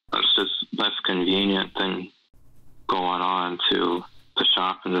that's just less convenient than going on to the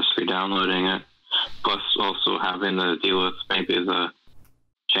shop and just re-downloading it, plus also having to deal with maybe the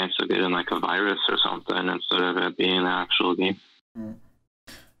chance of getting like a virus or something instead of it being an actual game.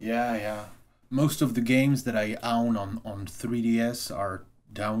 Yeah. Most of the games that I own on 3DS are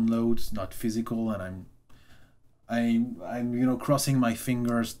downloads, not physical, and I'm crossing my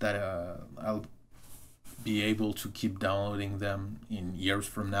fingers that I'll be able to keep downloading them in years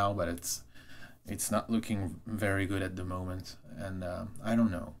from now, but it's not looking very good at the moment, and I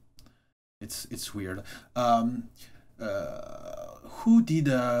don't know. It's weird. Who did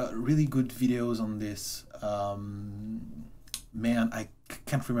really good videos on this? Man, I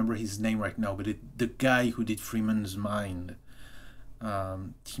can't remember his name right now, but the guy who did Freeman's Mind.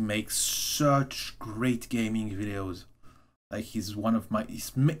 He makes such great gaming videos. Like he's one of my.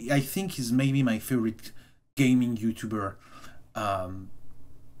 I think he's maybe my favorite gaming YouTuber.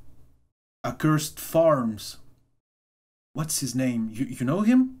 Accursed Farms. What's his name? You know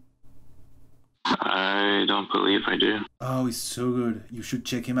him? I don't believe I do. Oh, he's so good. You should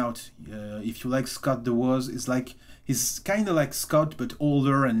check him out. If you like Scott the Waz, he's kind of like Scott but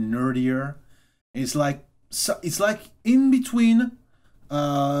older and nerdier. It's like in between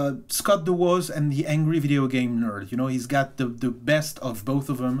Scott the Waz and the angry video game nerd. You know, he's got the best of both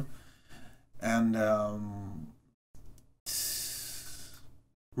of them. And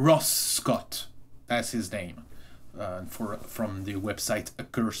Ross Scott, that's his name, from the website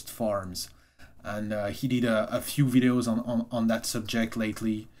Accursed Farms, and he did a few videos on that subject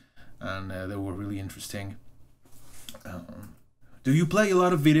lately, and they were really interesting. Do you play a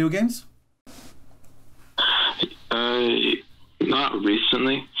lot of video games? Not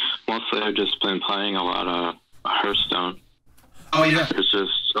recently. Mostly I've just been playing a lot of Hearthstone. Oh yeah. There's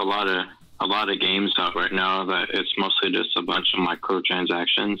just a lot of games out right now that it's mostly just a bunch of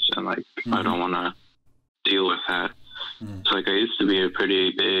microtransactions, and like I don't want to deal with that. It's like I used to be a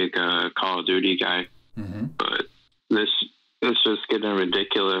pretty big Call of Duty guy, but it's just getting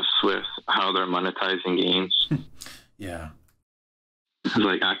ridiculous with how they're monetizing games. Yeah. It's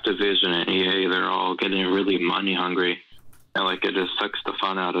like Activision and EA, they're all getting really money hungry, and like it just sucks the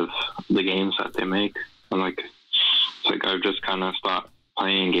fun out of the games that they make. And like it's like I've just kind of stopped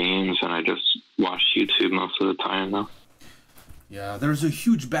playing games, and I just watch YouTube most of the time now. Yeah, there's a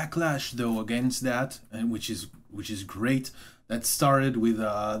huge backlash though against that, and which is great. That started with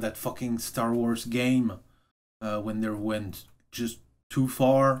that fucking Star Wars game when they went just too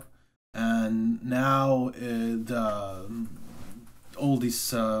far, and now all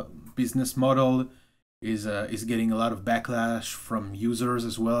this business model is getting a lot of backlash from users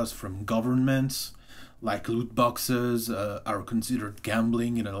as well as from governments. Like loot boxes are considered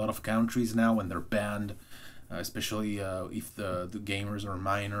gambling in a lot of countries now, and they're banned, especially if the gamers are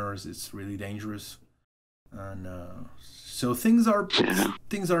minors. It's really dangerous, and so things are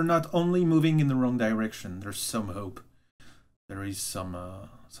not only moving in the wrong direction. There's some hope. There is some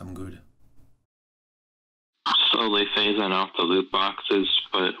good. Slowly phasing out the loot boxes,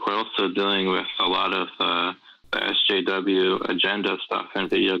 but we're also dealing with a lot of the SJW agenda stuff in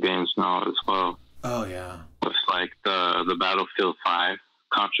video games now as well. Oh yeah. With like the Battlefield 5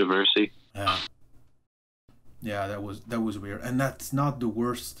 controversy. Yeah. Yeah, that was weird, and that's not the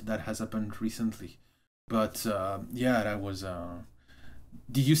worst that has happened recently. But yeah, that was.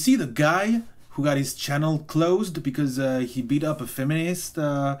 Did you see the guy who got his channel closed because he beat up a feminist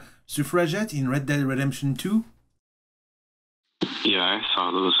suffragette in Red Dead Redemption 2? Yeah, I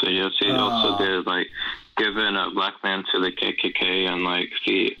saw those videos. He also did like giving a black man to the KKK and like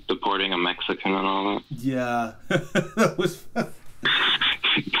deporting a Mexican and all that. Yeah, that was.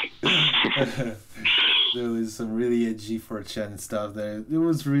 There was some really edgy 4chan stuff there. It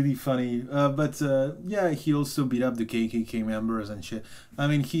was really funny. But yeah, he also beat up the KKK members and shit. I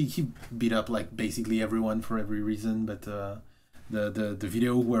mean, he beat up like basically everyone for every reason. But the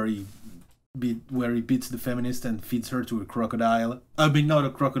video where he beats the feminist and feeds her to a crocodile. I mean, not a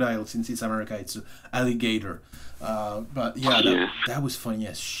crocodile since it's America. It's an alligator. But yeah, that was funny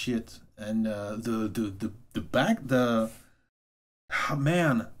as shit. And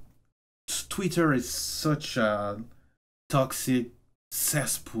man. Twitter is such a toxic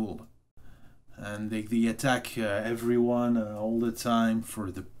cesspool, and they attack everyone all the time for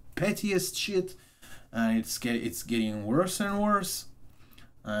the pettiest shit, and it's getting worse and worse.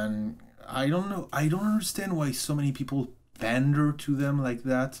 And I don't know, I don't understand why so many people pander to them like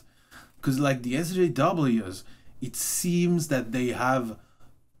that, because like the SJWs, it seems that they have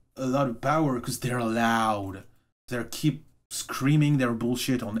a lot of power because they're loud. They keep screaming their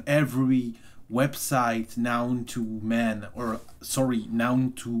bullshit on every website known to man, or sorry,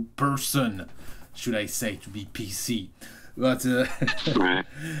 known to person, should I say, to be PC. But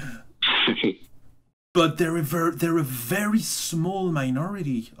but they're a very small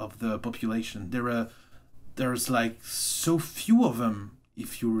minority of the population. There's like so few of them.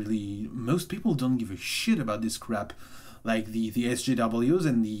 If you really, most people don't give a shit about this crap. Like the SJWs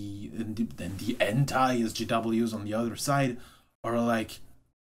and the anti-SJWs on the other side are like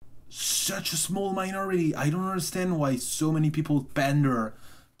such a small minority. I don't understand why so many people pander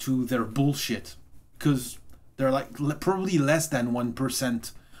to their bullshit, because they're like probably less than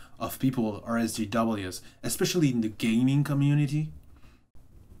 1% of people are SJWs, especially in the gaming community.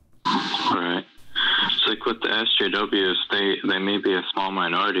 Right. It's like with the SJWs, they may be a small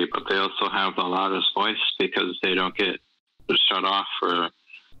minority, but they also have the loudest voice because they don't get shut off for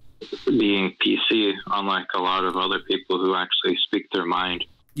being PC, unlike a lot of other people who actually speak their mind.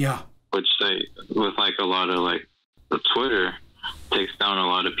 Yeah. Which they, with like a lot of like the Twitter, takes down a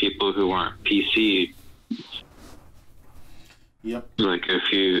lot of people who aren't PC. Yep. Like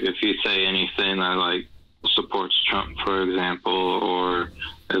if you say anything that like supports Trump, for example, or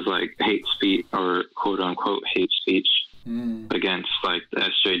is like hate speech or quote unquote hate speech against like the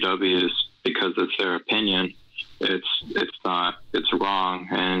SJWs because it's their opinion, it's wrong,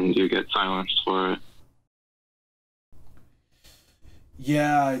 and you get silenced for it.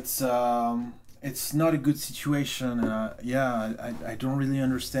 Yeah, it's not a good situation. Yeah, I don't really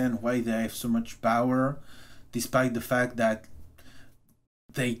understand why they have so much power, despite the fact that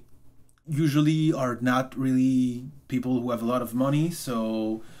they usually are not really people who have a lot of money,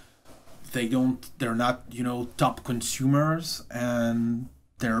 so they're not, you know, top consumers, and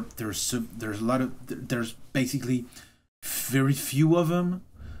there's basically very few of them.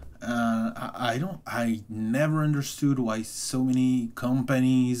 I never understood why so many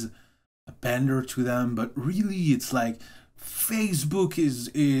companies pander to them, but really it's like Facebook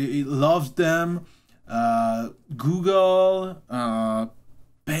it loves them, Google,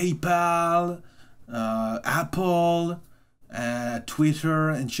 PayPal, Apple, Twitter,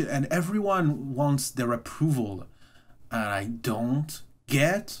 and shit, and everyone wants their approval, and I don't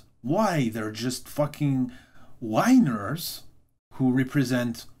get why. They're just fucking whiners who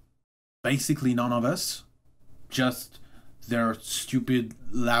represent basically none of us, just their stupid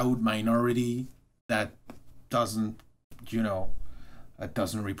loud minority that doesn't, you know, that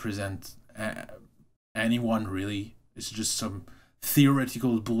doesn't represent anyone really. It's just some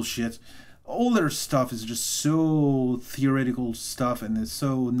theoretical bullshit. all their stuff is just so theoretical stuff, and it's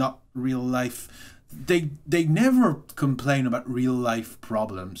so not real life. They never complain about real life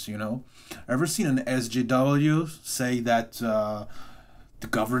problems, you know. Ever seen an SJW say that the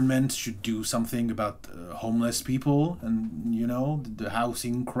government should do something about homeless people and, you know, the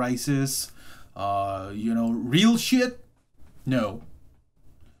housing crisis? You know, real shit? No.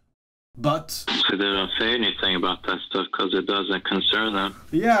 But so they don't say anything about that stuff because it doesn't concern them.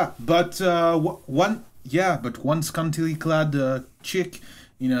 Yeah, but one scantily clad chick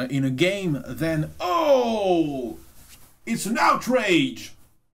in a game, then it's an outrage.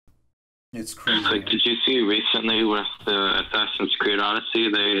 It's crazy. Like, did you see recently with the Assassin's Creed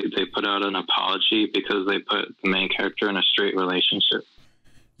Odyssey, they put out an apology because they put the main character in a straight relationship?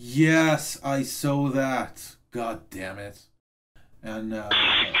 Yes, I saw that. God damn it. And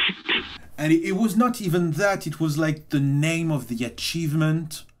it was not even that. It was like the name of the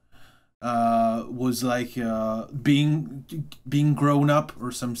achievement was like being grown up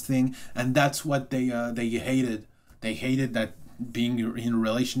or something, and that's what they hated. They hated that being in a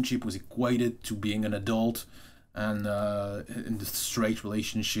relationship was equated to being an adult, and the straight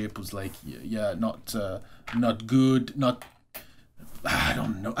relationship was like not good. Not, I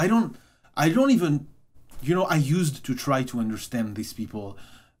don't know. I don't even. You know, I used to try to understand these people,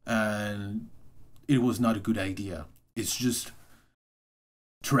 and it was not a good idea. It's just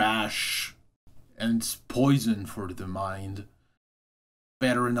trash, and it's poison for the mind.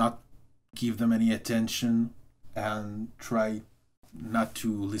 Better not give them any attention, and try not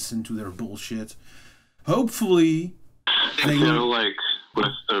to listen to their bullshit. Hopefully, I feel like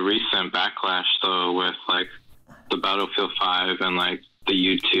with the recent backlash, though, with like the Battlefield 5 and like the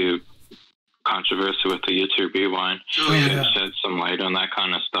YouTube controversy with the YouTube rewind, it shed some light on that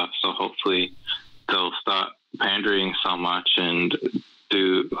kind of stuff. So hopefully they'll stop pandering so much and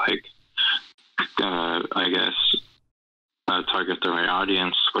do like I guess target the right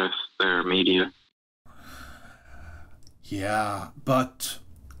audience with their media. Yeah, but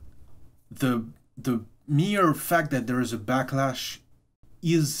the mere fact that there is a backlash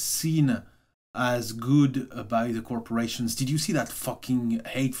is seen as good by the corporations. Did you see that fucking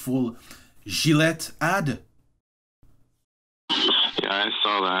hateful Gillette ad? Yeah, I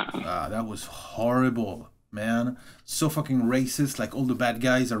saw that. That was horrible, man. So fucking racist. Like, all the bad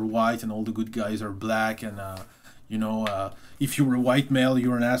guys are white and all the good guys are black, and you know, if you were a white male,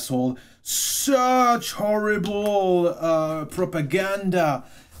 you're an asshole. Such horrible propaganda.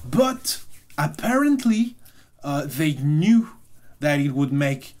 But apparently they knew that it would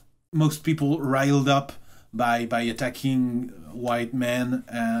make most people riled up by attacking white men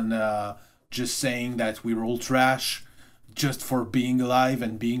and just saying that we're all trash just for being alive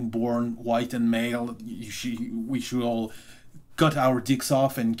and being born white and male. We should all cut our dicks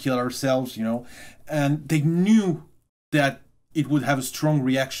off and kill ourselves, you know. And they knew that it would have a strong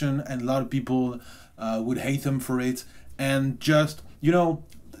reaction, and a lot of people would hate them for it. And just, you know,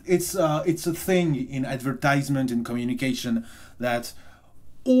 it's a thing in advertisement and communication that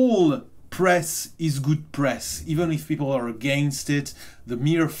all press is good press, even if people are against it. The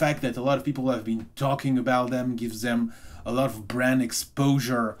mere fact that a lot of people have been talking about them gives them a lot of brand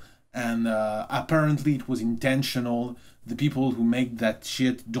exposure, and apparently it was intentional. The people who make that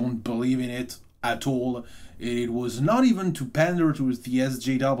shit don't believe in it at all. It was not even to pander to the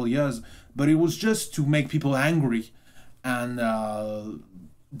SJWs, but it was just to make people angry, and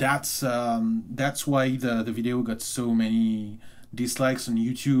that's why the video got so many dislikes on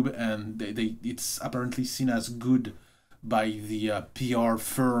YouTube, and it's apparently seen as good by the PR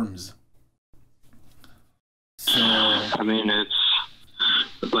firms. So I mean, it's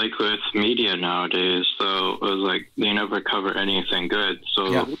like with media nowadays, so it was like they never cover anything good.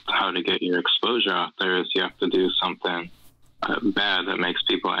 So how to get your exposure out there is you have to do something bad that makes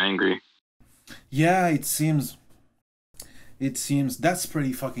people angry. Yeah, it seems that's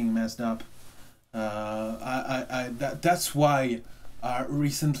pretty fucking messed up. That's why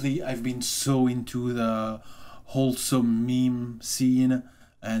recently I've been so into the wholesome meme scene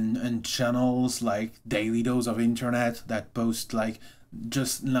and channels like Daily Dose of Internet that post like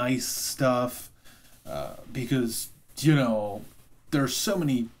just nice stuff, because, you know, there's so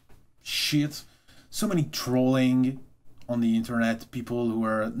many shit, so many trolling on the internet, people who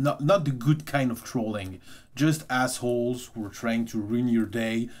are not the good kind of trolling, just assholes who are trying to ruin your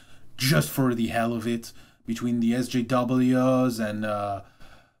day just for the hell of it, between the SJWs and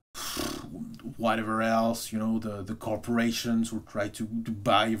whatever else, you know, the corporations who try to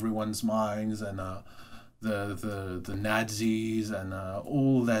buy everyone's minds, and the Nazis and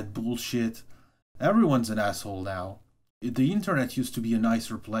all that bullshit. Everyone's an asshole now. The internet used to be a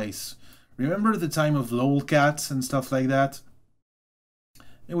nicer place. Remember the time of lolcats and stuff like that?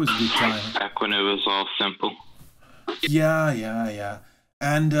 It was a good time. Back when it was all simple. Yeah.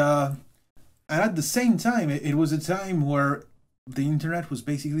 And at the same time, it was a time where the internet was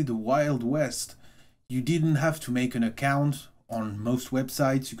basically the Wild West. You didn't have to make an account on most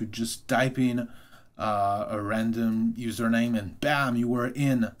websites. You could just type in a random username and bam, you were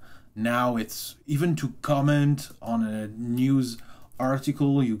in. Now it's even to comment on a news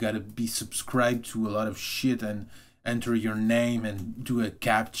article, you gotta be subscribed to a lot of shit and enter your name and do a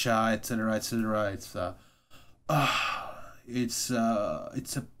captcha, etc., etc. It's a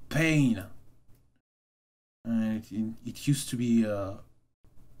pain. It used to be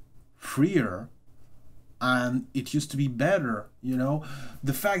freer, and it used to be better. You know,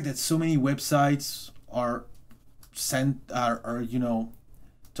 the fact that so many websites are you know,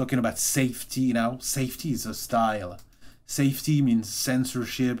 talking about safety now. Safety is a style. Safety means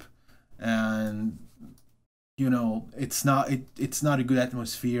censorship, and you know, it's not a good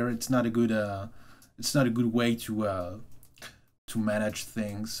atmosphere. It's not a good way to manage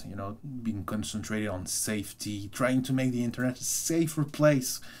things. You know, being concentrated on safety, trying to make the internet a safer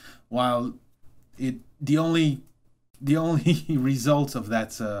place, while the only result of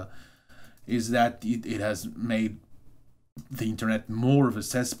that is that it has made the internet more of a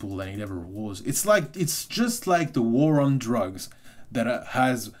cesspool than it ever was. It's just like the war on drugs that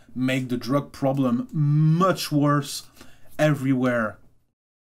has made the drug problem much worse everywhere.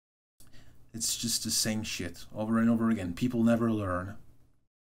 It's just the same shit over and over again. People never learn.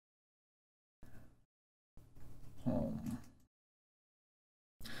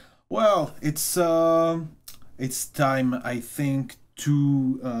 Well, it's time, I think,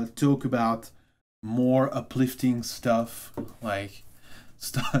 to talk about more uplifting stuff, like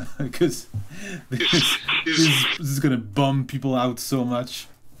stuff, because this is gonna bum people out so much.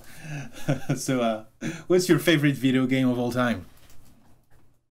 So, what's your favorite video game of all time?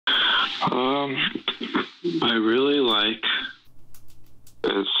 I really like.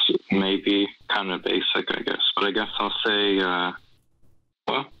 It's maybe kind of basic, I guess, but I guess I'll say.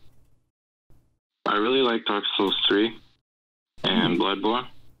 Well, I really like Dark Souls 3 and Bloodborne.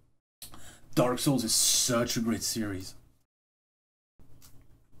 Dark Souls is such a great series.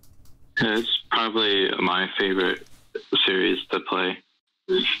 It's probably my favorite series to play.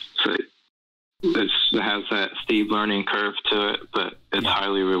 So it has that steep learning curve to it, but it's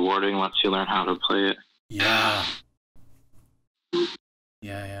highly rewarding once you learn how to play it. Yeah.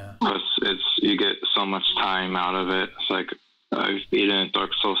 Plus, you get so much time out of it. It's like I've beaten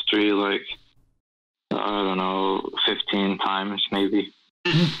Dark Souls 3 like, I don't know, 15 times maybe.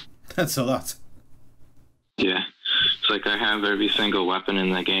 That's a lot. Yeah. It's like I have every single weapon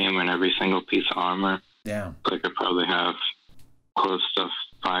in the game and every single piece of armor. Yeah. It's like I probably have close to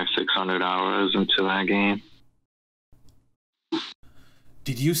 500-600 hours into that game.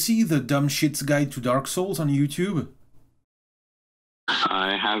 Did you see the Dumb Shit's Guide to Dark Souls on YouTube?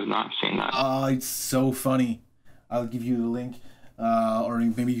 I have not seen that. It's so funny. I'll give you the link. Or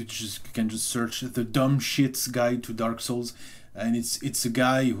maybe you can just search the Dumb Shit's Guide to Dark Souls. And it's a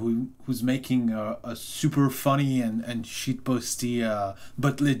guy who's making a super funny and shitposty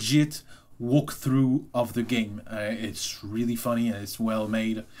but legit walkthrough of the game. It's really funny and it's well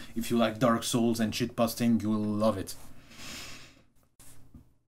made. If you like Dark Souls and shitposting, you will love it.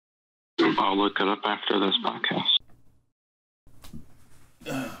 I'll look it up after this podcast.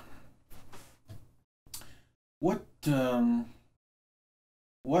 What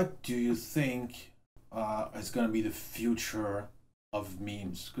do you think is going to be the future of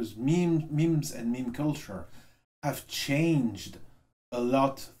memes? Because memes and meme culture have changed a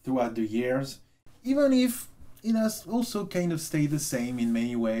lot throughout the years, even if it has also kind of stayed the same in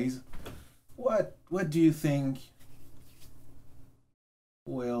many ways. What do you think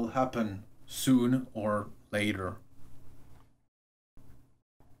will happen soon or later?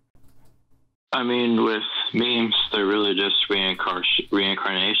 I mean, with memes, they're really just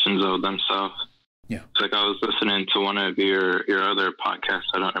reincarnations of themselves. Yeah. It's like I was listening to one of your other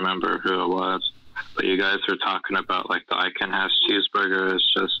podcasts. I don't remember who it was, but you guys were talking about like the I Can Have Cheeseburger is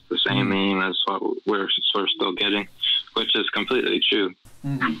just the same meme as what we're still getting, which is completely true.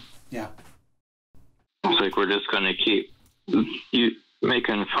 Mm-hmm. Yeah. It's like we're just going to keep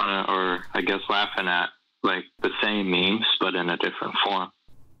making fun of, or I guess laughing at, like the same memes, but in a different form.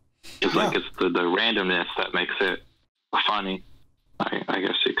 It's like it's the randomness that makes it funny. I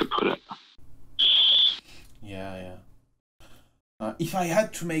guess you could put it. Yeah. If I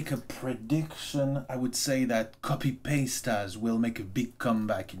had to make a prediction, I would say that copy-pastas will make a big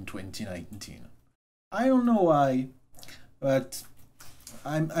comeback in 2019. I don't know why, but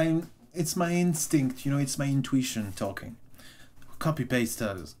I'm it's my instinct, you know, it's my intuition talking. Copy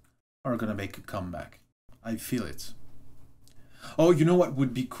pastas are gonna make a comeback. I feel it. Oh, you know what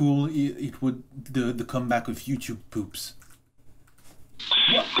would be cool? It would the comeback of YouTube poops.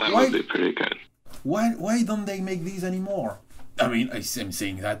 That would be pretty good. Why don't they make these anymore? I mean, I'm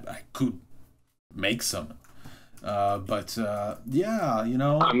saying that I could make some, but yeah, you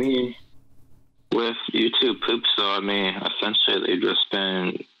know. I mean, with YouTube poops, though, I mean, essentially they've just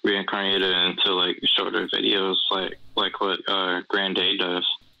been reincarnated into like shorter videos, like what Grande does.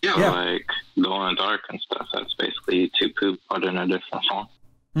 Yeah. Like Glow in the Dark and stuff. That's basically YouTube poop, but in a different form.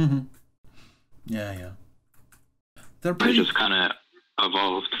 Mm-hmm. Yeah. They just kind of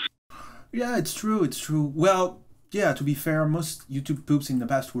evolved. Yeah, it's true. It's true. Well, yeah. To be fair, most YouTube poops in the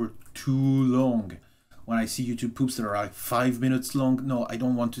past were too long. When I see YouTube poops that are like 5 minutes long, no, I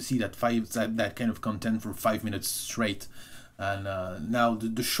don't want to see that kind of content for 5 minutes straight. And now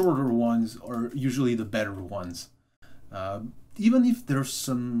the shorter ones are usually the better ones. Even if there's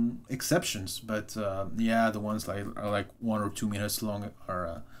some exceptions, but yeah, the ones are like 1 or 2 minutes long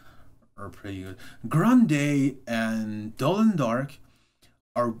are pretty good. Grande and Dull and Dark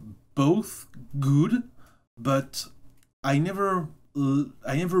are both good, but I never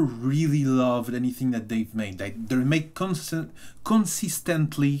really loved anything that they've made. They make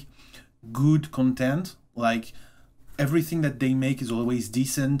consistently good content. Like everything that they make is always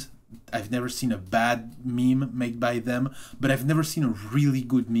decent. I've never seen a bad meme made by them, but I've never seen a really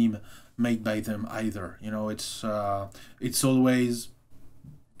good meme made by them either. You know, it's always,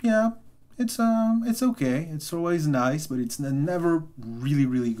 yeah, it's okay. It's always nice, but it's never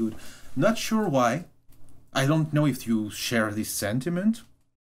really good. Not sure why. I don't know if you share this sentiment.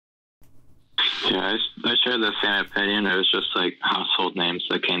 Yeah, I share the same opinion. It was just like household names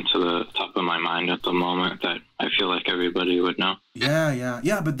that came to the top of my mind at the moment that I feel like everybody would know.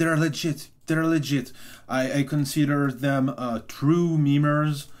 Yeah, but they're legit. I consider them true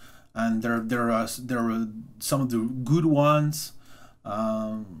memers, and they're some of the good ones.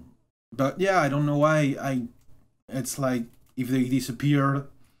 But yeah, I don't know why. It's like if they disappear,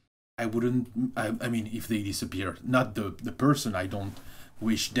 I wouldn't. I mean, if they disappear, not the person. I don't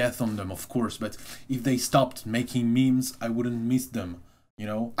wish death on them, of course, but if they stopped making memes, I wouldn't miss them. You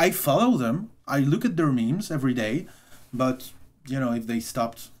know, I follow them, I look at their memes every day, but you know, if they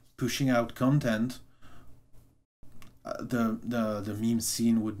stopped pushing out content, the meme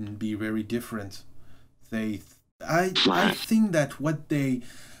scene wouldn't be very different. I think that what they're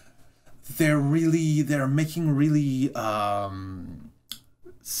making really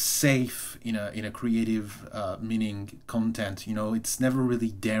safe in a creative meaning content. You know, it's never really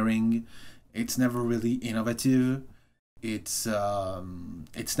daring, it's never really innovative, it's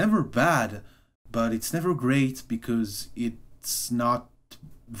never bad, but it's never great because it's not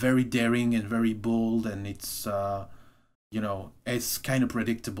very daring and very bold, and it's you know, it's kind of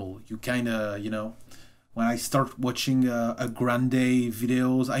predictable. You kind of, you know, when I start watching a Grande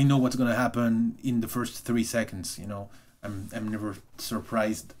videos, I know what's gonna happen in the first 3 seconds. You know, I'm never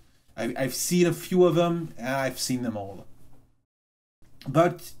surprised. I've seen a few of them, and I've seen them all.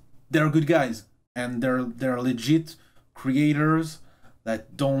 But they're good guys, and they're legit creators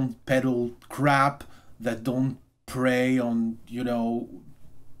that don't peddle crap, that don't prey on, you know,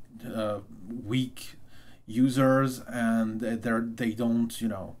 weak users, and they don't, you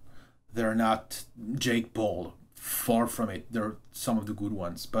know, they're not Jake Paul. Far from it. They're some of the good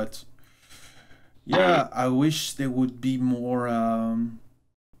ones, but yeah, I wish they would be more,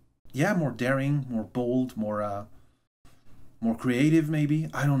 more daring, more bold, more creative. Maybe,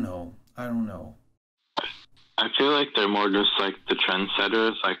 I don't know. I feel like they're more just like the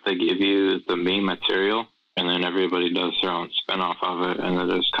trendsetters. Like they give you the meme material, and then everybody does their own spin-off of it, and it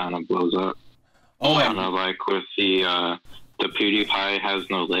just kind of blows up. Oh, kind of like with the PewDiePie has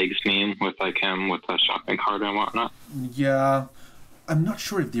no legs meme with like him with a shopping cart and whatnot. Yeah, I'm not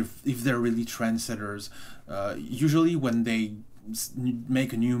sure if they're really trendsetters. Usually when they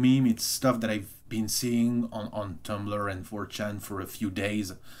make a new meme, it's stuff that I've been seeing on Tumblr and 4chan for a few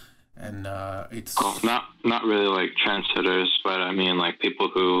days, and it's not really like trendsetters, but I mean like people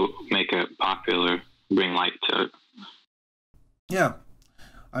who make it popular, bring light to it. Yeah,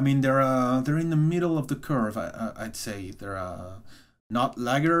 I mean they're in the middle of the curve. I'd say they're not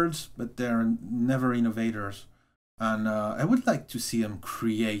laggards, but they're never innovators. And I would like to see them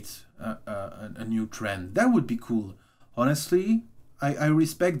create a new trend. That would be cool. Honestly, I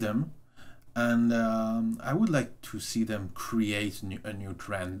respect them, and I would like to see them create a new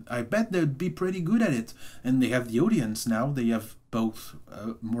trend. I bet they'd be pretty good at it, and they have the audience now. They have both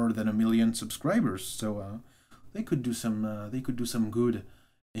more than 1 million subscribers, so they could do some good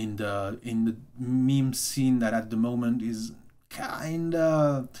in the meme scene that at the moment is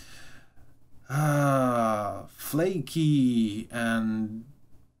kinda flaky and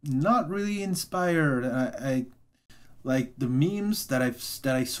not really inspired. I like the memes that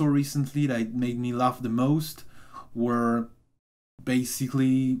I saw recently that made me laugh the most were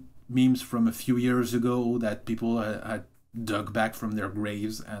basically memes from a few years ago that people had dug back from their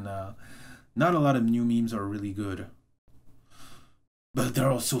graves, and not a lot of new memes are really good. But there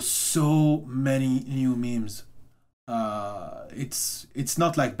are also so many new memes. It's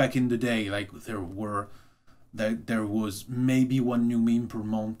not like back in the day, like there was maybe one new meme per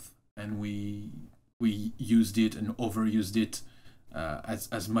month, and we used it and overused it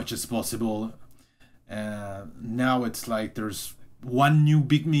as much as possible. Now it's like there's one new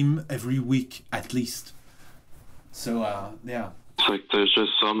big meme every week at least. So yeah. It's like there's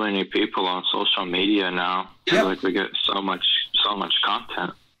just so many people on social media now. Yeah. Like we get so much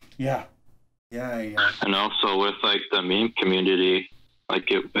content. Yeah. And also with like the meme community,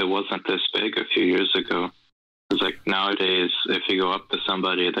 like it wasn't this big a few years ago. It's like nowadays, if you go up to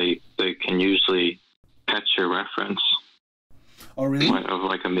somebody, they can usually catch your reference. Oh really? Of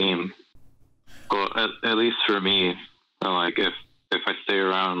like a meme. Well, at least for me, like if I stay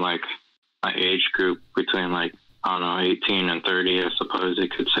around like my age group between like, I don't know, 18 and 30, I suppose you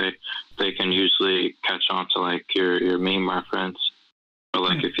could say, they can usually catch on to like your meme reference. But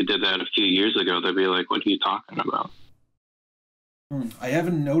like if you did that a few years ago, they'd be like, what are you talking about? I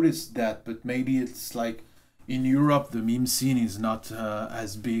haven't noticed that, but maybe it's like in Europe the meme scene is not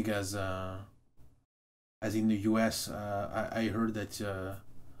as big as in the US. I heard that.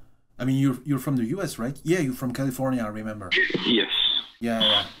 I mean, you're from the US, right? Yeah, you're from California, I remember. Yes.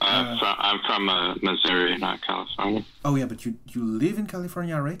 Yeah. I'm from Missouri, not California. Oh yeah, but you live in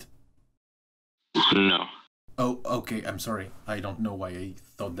California, right? No. Oh, okay. I'm sorry. I don't know why I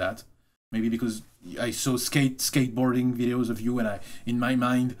thought that. Maybe because I saw skateboarding videos of you, and in my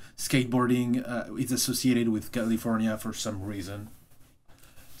mind, skateboarding is associated with California for some reason.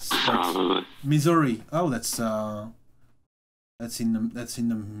 Probably. Missouri. Oh, that's in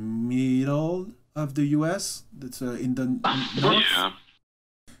the middle of the U.S. That's in the north. Yeah.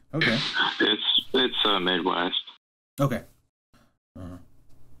 Okay. It's Midwest. Okay.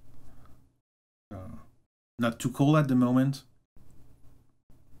 Not too cold at the moment.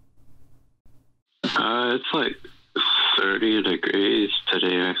 It's like 30 degrees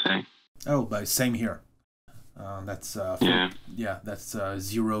today, I think. Oh, but same here. That's that's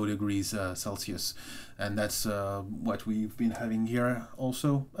 0 degrees Celsius, and that's what we've been having here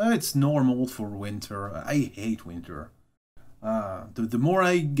also. It's normal for winter. I hate winter. The more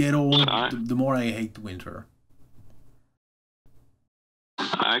I get old, the more I hate winter.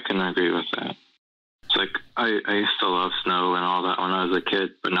 I can agree with that. It's like I used to love snow and all that when I was a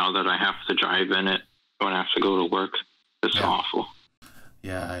kid, but now that I have to drive in it when I have to go to work, it's awful.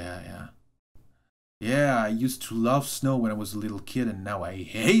 Yeah. Yeah, I used to love snow when I was a little kid, and now I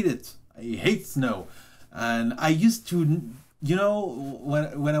hate it. I hate snow. And I used to,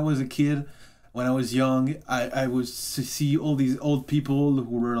 when I was a kid, when I was young, I was to see all these old people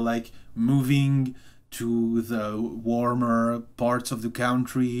who were like moving to the warmer parts of the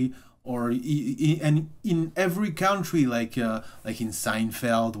country, or in every country, like in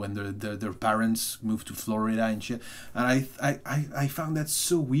Seinfeld, when their parents moved to Florida and shit. And I found that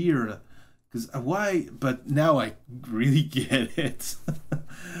so weird. Because why? But now I really get it.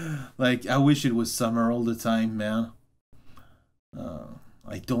 Like, I wish it was summer all the time, man.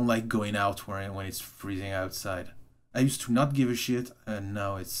 I don't like going out when it's freezing outside. I used to not give a shit, and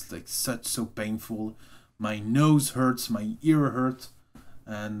now it's like so painful. My nose hurts, my ear hurts,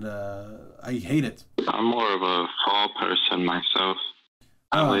 and I hate it. I'm more of a fall person myself.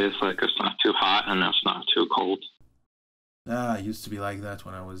 At least, like, it's not too hot and it's not too cold. I used to be like that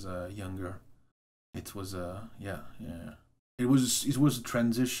when I was younger. It was It was a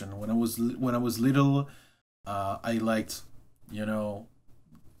transition. When I was little, I liked,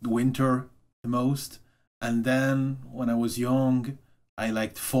 winter the most, and then when I was young, I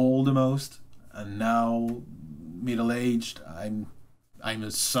liked fall the most, and now middle aged, I'm a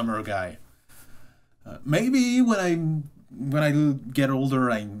summer guy. Maybe when I get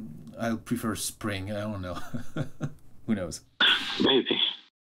older, I'll prefer spring. I don't know. Who knows? Maybe.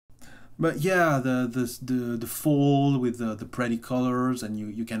 But yeah, the fall with the pretty colors, and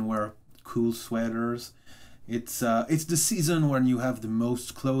you can wear cool sweaters. It's the season when you have the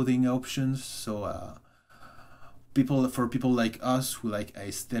most clothing options. So for people like us who like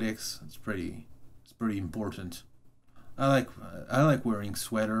aesthetics, it's pretty important. I like wearing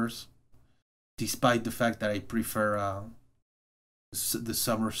sweaters, despite the fact that I prefer the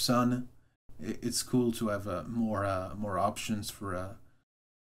summer sun. It's cool to have more options for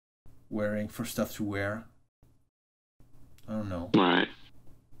for stuff to wear. I don't know. Right.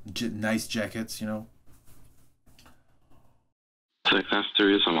 Nice jackets, you know. It's like that's the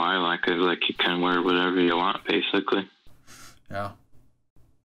reason why I like it. Like you can wear whatever you want, basically. Yeah.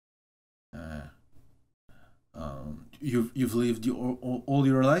 You've lived all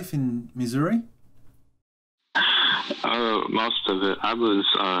your life in Missouri? Most of it. I was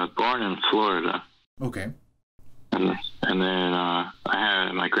born in Florida. Okay. And then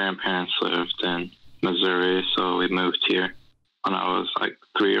my grandparents lived in Missouri, so we moved here when I was like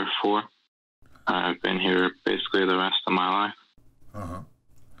 3 or 4. I've been here basically the rest of my life. Uh-huh.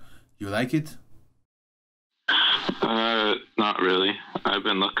 You like it? Not really. I've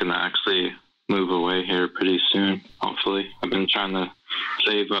been looking to actually move away here pretty soon, hopefully. I've been trying to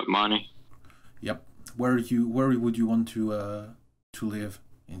save up money. Yep. Where would you want to live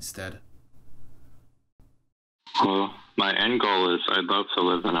instead? Well, my end goal is I'd love to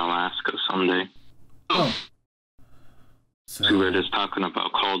live in Alaska someday. Oh. So we're just talking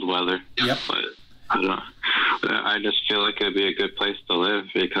about cold weather. Yep. But I just feel like it'd be a good place to live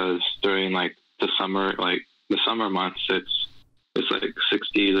because during like the summer months, it's like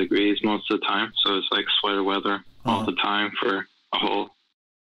 60 degrees most of the time. So it's like sweater weather all the time for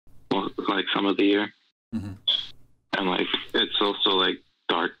like some of the year. Mm-hmm. And like it's also like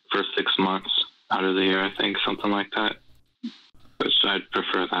dark for 6 months out of the year, I think, something like that. Which I'd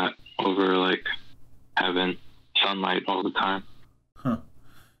prefer that over like having sunlight all the time. Huh.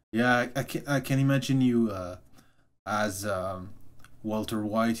 Yeah, I can imagine you as Walter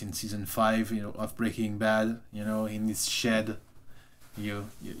White in season 5, of Breaking Bad, in this shed. You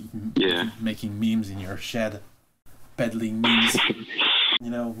making memes in your shed, peddling memes.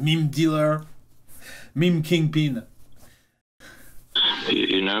 Meme dealer, meme kingpin.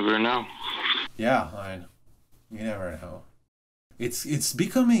 You never know. Yeah, I mean, you never know. It's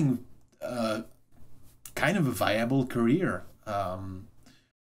becoming kind of a viable career.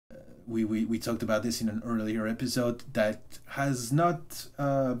 We talked about this in an earlier episode that has not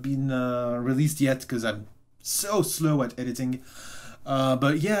been released yet because I'm so slow at editing.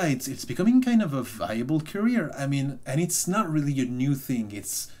 But yeah, it's becoming kind of a viable career. I mean, and it's not really a new thing.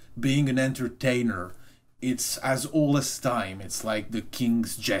 It's being an entertainer. It's as old as time. It's like the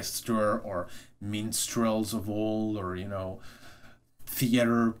king's jester or minstrels of old, or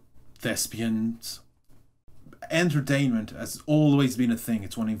theater thespians. Entertainment has always been a thing.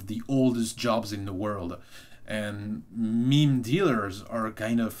 It's one of the oldest jobs in the world, and meme dealers are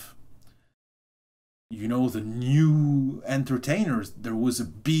kind of the new entertainers. There was a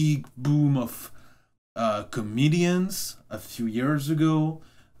big boom of comedians a few years ago,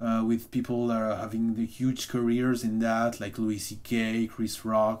 with people that are having the huge careers in that, like Louis C.K., Chris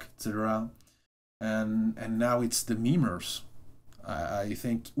Rock, etc. And now it's the memers. I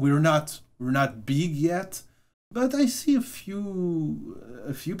think we're not big yet, but I see a few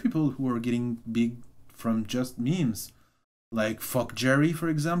people who are getting big from just memes, like Fuck Jerry, for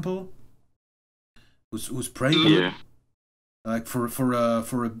example. Who's pretty good. Yeah. Like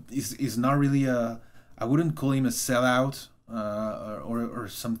is not really I wouldn't call him a sellout, or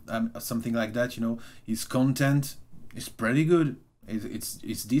something like that. His content is pretty good.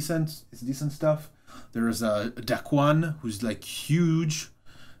 It's decent. It's decent stuff. There's Daquan, who's like huge.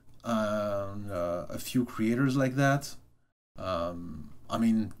 A few creators like that. I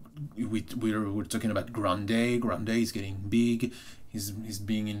mean, we're talking about Grande. Grande is getting big. He's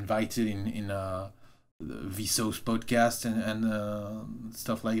being invited in Vsauce podcast and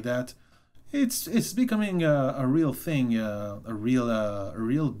stuff like that. It's becoming a real thing, a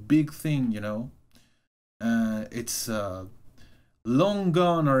real big thing. It's long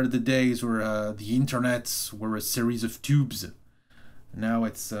gone are the days where the internets were a series of tubes. Now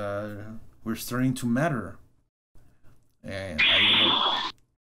it's we're starting to matter, and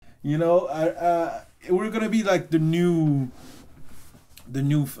we're gonna be like the new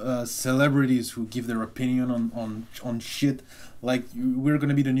celebrities who give their opinion on shit. Like we're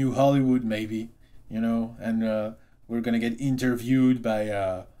gonna be the new Hollywood, maybe, and we're gonna get interviewed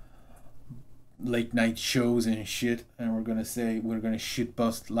by late night shows and shit, and we're gonna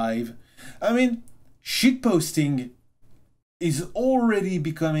shitpost live. I mean, shitposting is already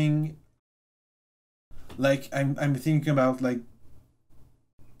becoming, like, I'm thinking about like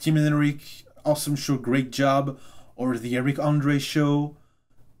Tim and Eric, awesome show, great job, or the Eric Andre show.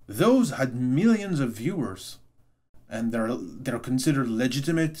 Those had millions of viewers, and they're considered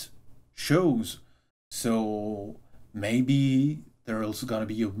legitimate shows. So maybe there's also gonna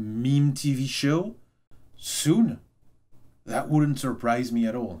be a meme TV show soon. that wouldn't surprise me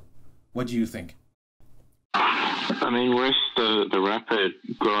at all. What do you think? I mean, with the rapid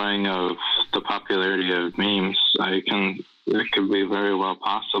growing of the popularity of memes, it could be very well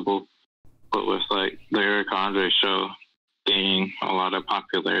possible. But with like the Eric Andre show gaining a lot of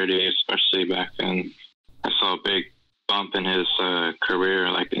popularity, especially back then, I saw a big bump in his career,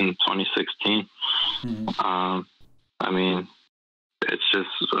 like in 2016. I mean, it's just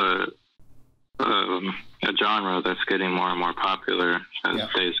a genre that's getting more and more popular as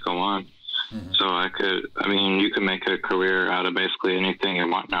days go on. So you could make a career out of basically anything you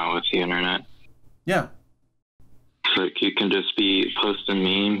want now with the internet. Yeah. So like, you can just be posting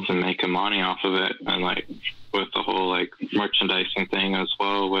memes and making money off of it, and like with the whole like merchandising thing as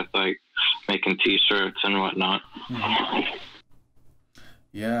well, with like making T-shirts and whatnot.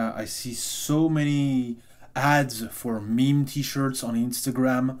 Yeah, I see so many ads for meme T-shirts on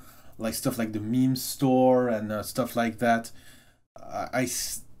Instagram, like stuff like the meme store and stuff like that.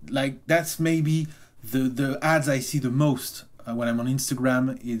 Like that's maybe the ads I see the most when I'm on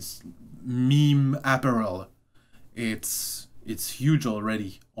Instagram is meme apparel. It's huge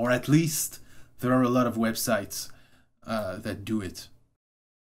already, or at least there are a lot of websites that do it.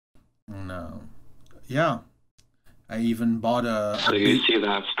 No, yeah, I even bought So you see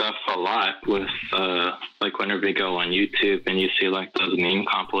that stuff a lot with like whenever you go on YouTube and you see like those meme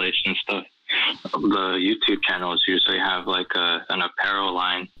compilation stuff. The YouTube channels usually have like an apparel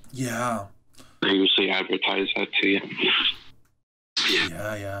line. Yeah. They usually advertise that to you.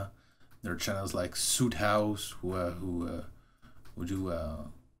 Yeah. There are channels like Suit House who do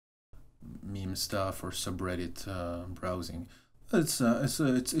meme stuff or subreddit browsing. It's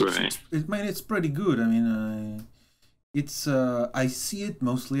pretty good. I mean, I see it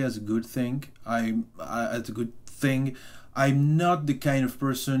mostly as a good thing. As a good thing. I'm not the kind of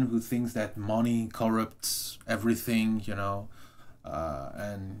person who thinks that money corrupts everything, you know,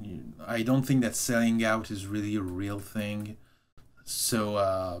 and I don't think that selling out is really a real thing. So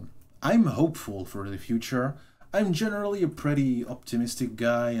I'm hopeful for the future. I'm generally a pretty optimistic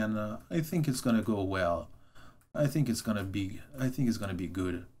guy, and I think it's gonna go well. I think it's gonna be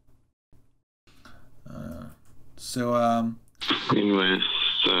good. With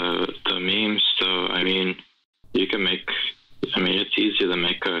the memes, so I mean, it's easy to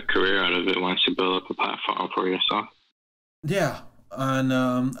make a career out of it once you build up a platform for yourself. Yeah, and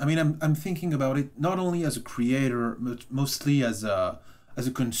I'm thinking about it not only as a creator, but mostly as a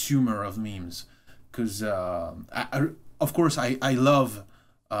consumer of memes, because of course I love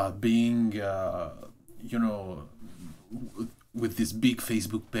being with this big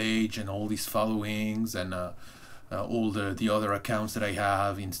Facebook page and all these followings and all the other accounts that I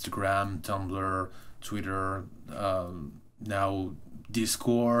have, Instagram, Tumblr, Twitter, now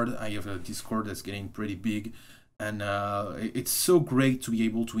Discord. I have a Discord that's getting pretty big, and it's so great to be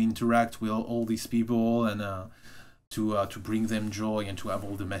able to interact with all these people and to bring them joy and to have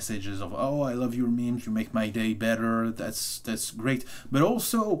all the messages of, oh, I love your memes, you make my day better. That's great. But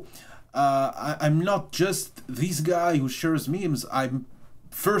also, I'm not just this guy who shares memes. I'm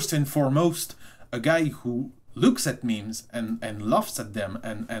first and foremost a guy who looks at memes and laughs at them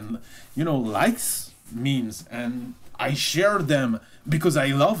and likes memes, and I share them because I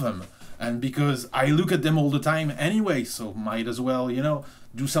love them and because I look at them all the time anyway, so might as well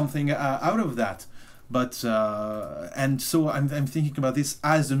do something out of that. But and so I'm thinking about this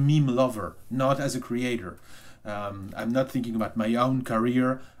as a meme lover, not as a creator. I'm not thinking about my own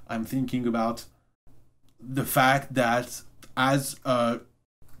career. I'm thinking about the fact that as a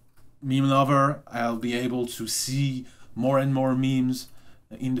meme lover, I'll be able to see more and more memes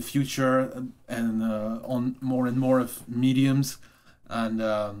in the future and on more and more of mediums. And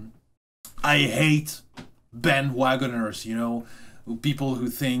I hate bandwagoners, people who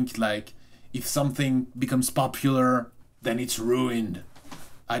think like if something becomes popular, then it's ruined.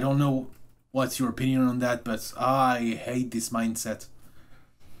 I don't know what's your opinion on that, but I hate this mindset.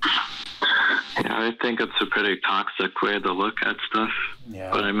 Yeah, I think it's a pretty toxic way to look at stuff. Yeah.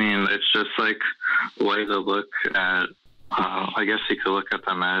 But I mean, it's just like a way to look at, I guess you could look at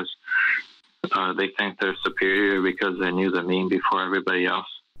them as they think they're superior because they knew the meme before everybody else.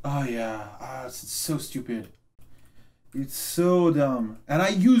 Oh yeah, it's so stupid. It's so dumb. And I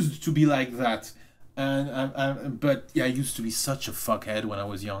used to be like that. But yeah, I used to be such a fuckhead when I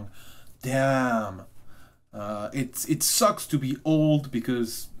was young. Damn. It sucks to be old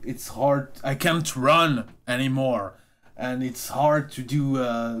because it's hard. I can't run anymore, and it's hard to do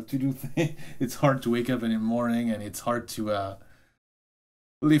it's hard to wake up in the morning, and it's hard to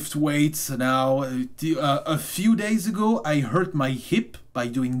lift weights now. A few days ago, I hurt my hip by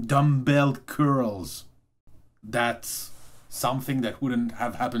doing dumbbell curls. That's something that wouldn't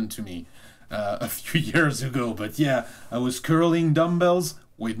have happened to me a few years ago. But yeah, I was curling dumbbells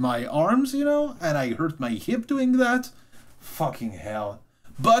with my arms, you know, and I hurt my hip doing that. Fucking hell.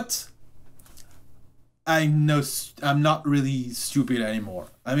 But I'm not really stupid anymore.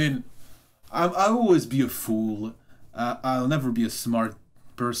 I mean, I'll always be a fool. I'll never be a smart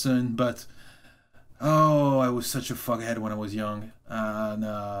person, but oh, I was such a fuckhead when I was young, and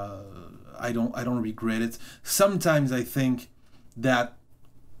I don't regret it. Sometimes I think that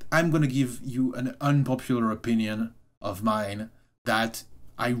I'm gonna give you an unpopular opinion of mine that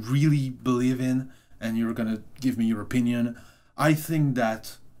I really believe in, and you're gonna give me your opinion. I think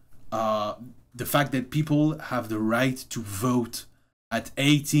that the fact that people have the right to vote at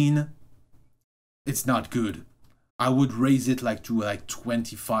 18, it's not good. I would raise it like to like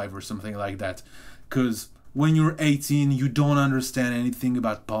 25 or something like that. Because when you're 18, you don't understand anything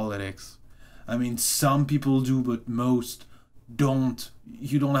about politics. I mean, some people do, but most don't.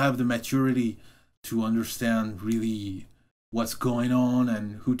 You don't have the maturity to understand really what's going on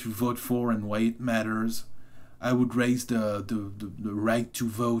and who to vote for and why it matters. I would raise the right to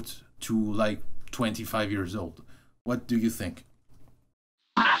vote to like 25 years old. What do you think?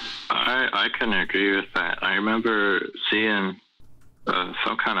 I can agree with that. I remember seeing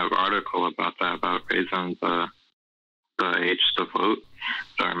some kind of article about that, about raising the age to vote.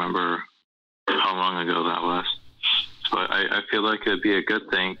 I don't remember how long ago that was. But I feel like it'd be a good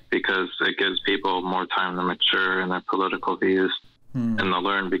thing because it gives people more time to mature in their political views and to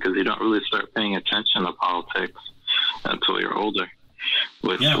learn, because you don't really start paying attention to politics until you're older,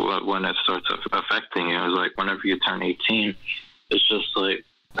 which when it starts affecting you is like whenever you turn 18, it's just like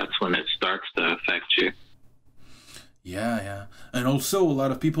that's when it starts to affect you. Yeah. And also a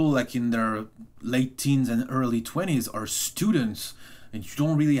lot of people like in their late teens and early 20s are students, and you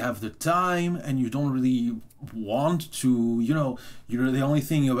don't really have the time and you don't really want to, you know, you're the only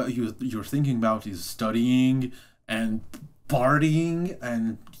thing about you're thinking about is studying and partying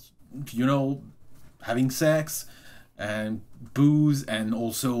and, you know, having sex and booze, and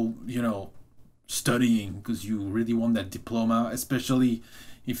also, you know, studying because you really want that diploma, especially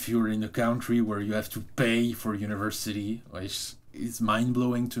if you're in a country where you have to pay for university, which is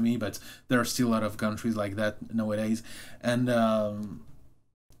mind-blowing to me, but there are still a lot of countries like that nowadays. And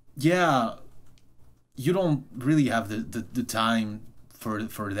yeah, you don't really have the time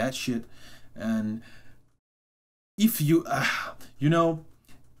for that shit. And if you you know,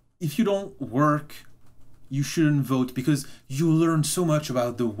 if you don't work, you shouldn't vote, because you learn so much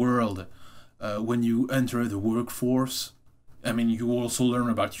about the world when you enter the workforce. I mean, you also learn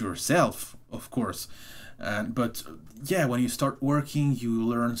about yourself, of course. But yeah, when you start working, you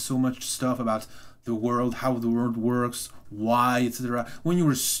learn so much stuff about the world, how the world works, why, etc. When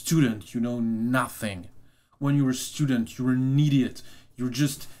you're a student, you know nothing. When you're a student, you're an idiot. You're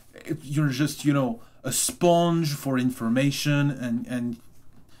just, you know, a sponge for information, and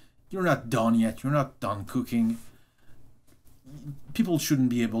you're not done yet. You're not done cooking. People shouldn't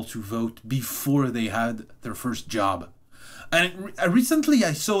be able to vote before they had their first job. And recently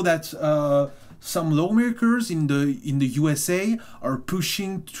I saw that some lawmakers in the USA are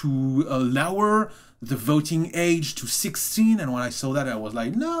pushing to lower the voting age to 16. And when I saw that, I was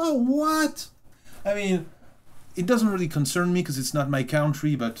like, no, what? I mean, it doesn't really concern me because it's not my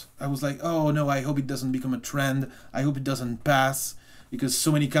country, but I was like, oh no, I hope it doesn't become a trend. I hope it doesn't pass, because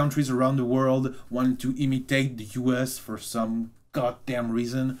so many countries around the world want to imitate the US for some goddamn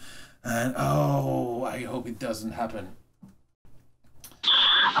reason. And oh, I hope it doesn't happen.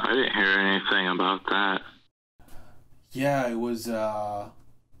 I didn't hear anything about that. Yeah, it was a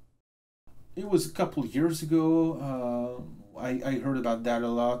couple years ago. I heard about that a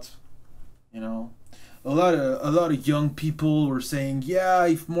lot. You know, a lot of young people were saying, yeah,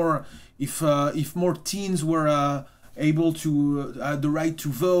 if more teens were able to the right to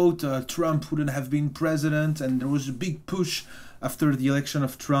vote, Trump wouldn't have been president. And there was a big push after the election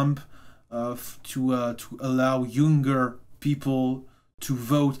of Trump to allow younger people to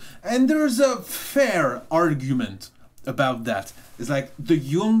vote. And there's a fair argument about that. It's like, the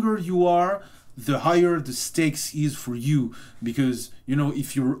younger you are, the higher the stakes is for you, because, you know,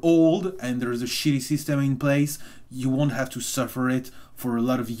 if you're old and there's a shitty system in place, you won't have to suffer it for a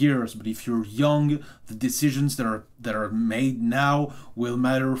lot of years. But if you're young, the decisions that are made now will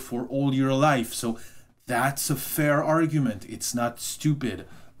matter for all your life. So that's a fair argument. It's not stupid,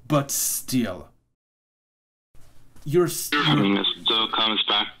 but still, I mean, it still comes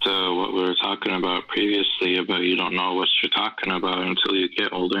back to what we were talking about previously, about you don't know what you're talking about until you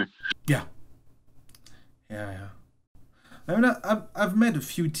get older. Yeah. I mean, I've met a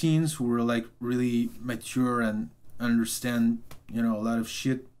few teens who were like really mature and understand, you know, a lot of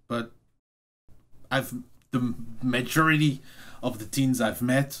shit, but the majority of the teens I've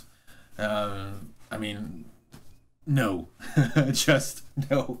met, I mean, no, just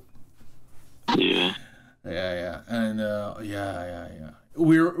no. Yeah. Yeah, and yeah.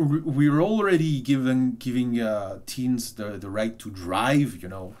 We're already giving teens the right to drive, you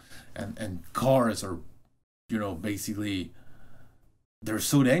know, and cars are, you know, basically they're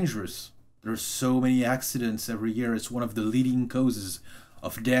so dangerous. There's so many accidents every year. It's one of the leading causes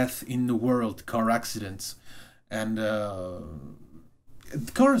of death in the world, car accidents, and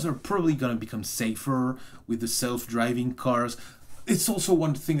cars are probably gonna become safer with the self-driving cars. It's also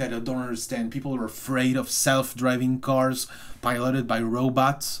one thing that I don't understand. People are afraid of self-driving cars piloted by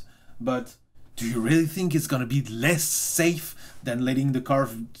robots, but do you really think it's gonna be less safe than letting the car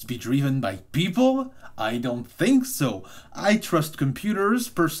be driven by people? I don't think so. I trust computers,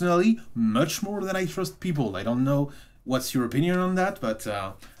 personally, much more than I trust people. I don't know what's your opinion on that, but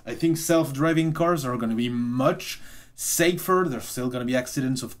I think self-driving cars are gonna be much safer. There's still gonna be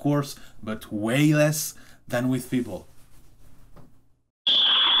accidents, of course, but way less than with people.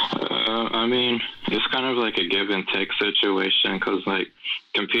 I mean, it's kind of like a give and take situation because, like,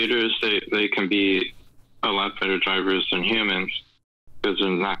 computers, they can be a lot better drivers than humans because they're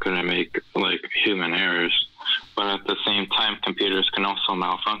not going to make, like, human errors. But at the same time, computers can also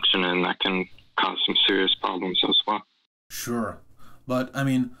malfunction, and that can cause some serious problems as well. Sure. But, I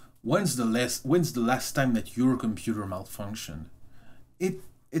mean, when's the last time that your computer malfunctioned?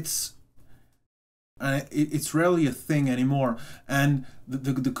 It's rarely a thing anymore, and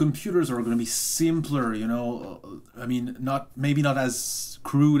the computers are going to be simpler, you know. I mean, maybe not as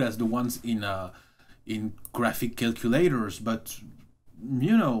crude as the ones in graphic calculators, but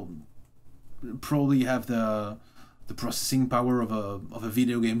you know, probably have the processing power of a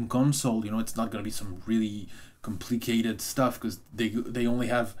video game console. You know, it's not going to be some really complicated stuff because they only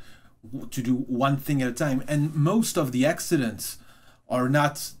have to do one thing at a time, and most of the accidents are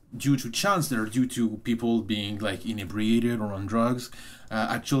not due to chance. They're due to people being like inebriated or on drugs.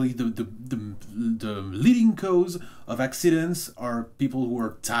 Actually, the leading cause of accidents are people who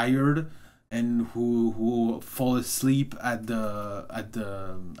are tired and who fall asleep at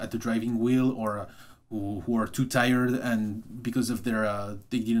the driving wheel, or who are too tired, and because of their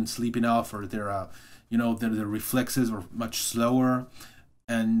they didn't sleep enough, or their their reflexes are much slower.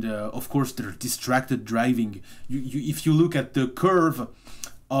 And of course, they're distracted driving. If you look at the curve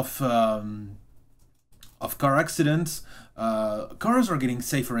of car accidents, cars are getting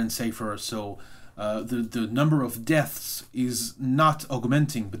safer and safer. So the number of deaths is not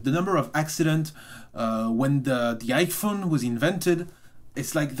augmenting, but the number of accidents, when the iPhone was invented,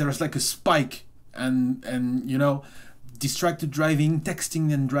 it's like there's like a spike, and you know, distracted driving,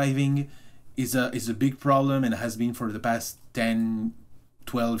 texting and driving is a big problem, and has been for the past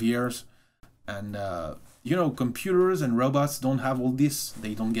 10-12 years. And you know, computers and robots don't have all this.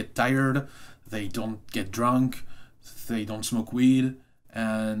 They don't get tired, they don't get drunk, they don't smoke weed.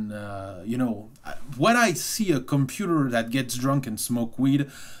 And you know, when I see a computer that gets drunk and smoke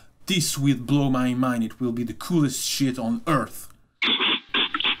weed, this will blow my mind. It will be the coolest shit on earth.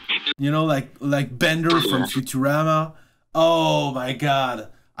 You know, like Bender from Futurama. Oh my god,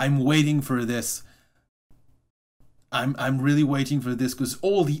 I'm waiting for this. I'm really waiting for this, because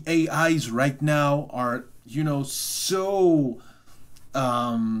all the AIs right now are, you know, so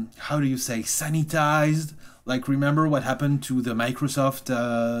how do you say, sanitized. Like, remember what happened to the Microsoft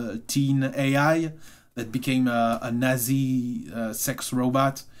teen AI that became a Nazi sex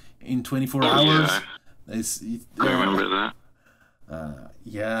robot in 24 hours? Yeah. I remember that.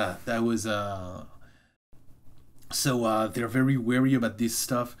 Yeah, that was so they're very wary about this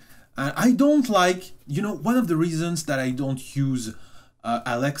stuff. I don't like, you know, one of the reasons that I don't use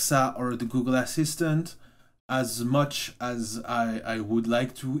Alexa or the Google Assistant as much as I would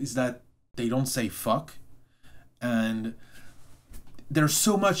like to is that they don't say fuck. And there's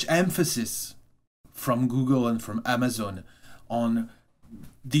so much emphasis from Google and from Amazon on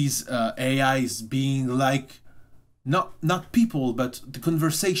these AIs being like, not people, but the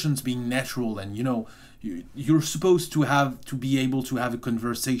conversations being natural. And you know, you're supposed to be able to have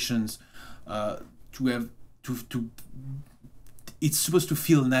conversations, to it's supposed to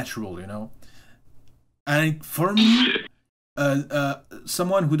feel natural, you know. And for me,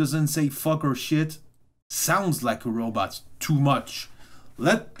 someone who doesn't say fuck or shit sounds like a robot too much.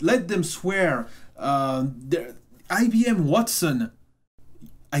 Let them swear. IBM Watson,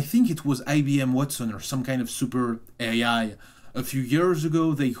 I think it was IBM Watson or some kind of super AI. A few years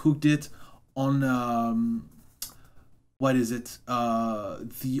ago, they hooked it on what is it?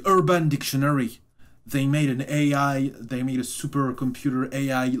 The Urban Dictionary, they made an AI, they made a supercomputer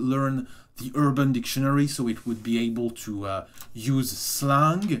AI learn the Urban Dictionary, so it would be able to use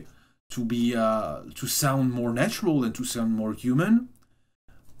slang to be to sound more natural and to sound more human.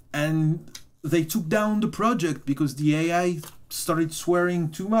 And they took down the project because the AI started swearing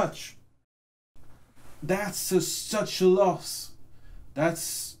too much. That's such a loss.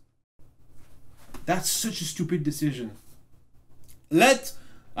 That's such a stupid decision. Let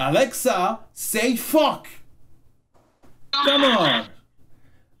Alexa say fuck. Come on.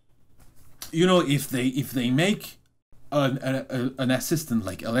 You know, if they make an assistant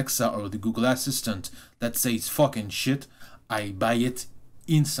like Alexa or the Google Assistant that says fucking shit, I buy it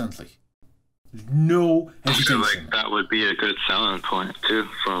instantly. No hesitation. I feel like that would be a good selling point too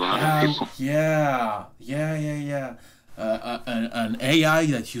for a lot of people. Yeah. An AI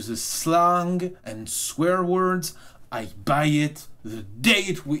that uses slang and swear words, I buy it the day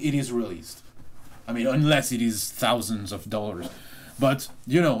it is released. I mean, unless it is thousands of dollars. But,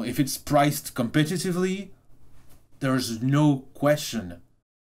 you know, if it's priced competitively, there's no question.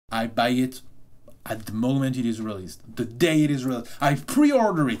 I buy it at the moment it is released. The day it is released. I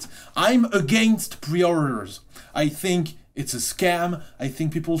pre-order it. I'm against pre-orders. I think it's a scam. I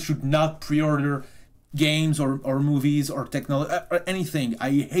think people should not pre-order games or movies or technology or anything. I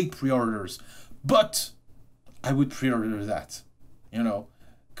hate pre-orders. But I would pre-order that, you know,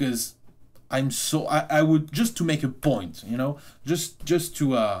 because I would, just to make a point, you know, just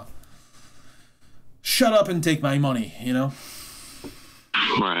to shut up and take my money, you know.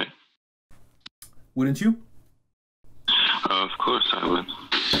 Right. Wouldn't you? Of course I would.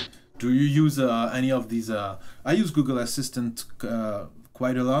 Do you use any of these? I use Google Assistant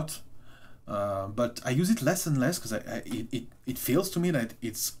quite a lot, but I use it less and less because it feels to me that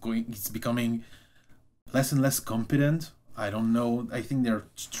it's becoming less and less competent. I don't know. I think they're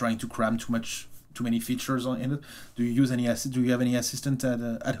trying to cram too many features in it. Do you use any? Do you have any assistant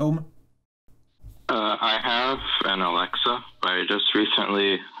at home? I have an Alexa, but I just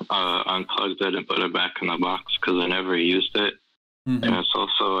recently unplugged it and put it back in the box because I never used it. Mm-hmm. And it's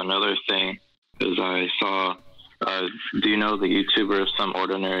also another thing is I saw. Do you know the YouTuber Some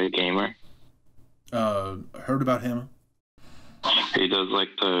Ordinary Gamer? Heard about him. He does like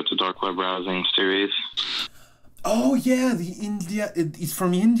the dark web browsing series. Oh yeah, the India. It's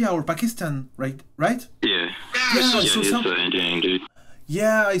from India or Pakistan, right? Right? Yeah. Yeah. He's an Indian dude.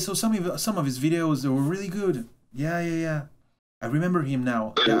 Yeah, I saw some of his videos. They were really good. Yeah. I remember him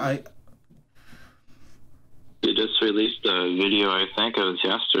now. Yeah, He just released a video, I think it was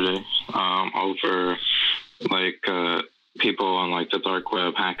yesterday, over like people on like the dark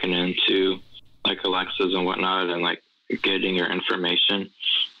web hacking into like Alexas and whatnot and like getting your information.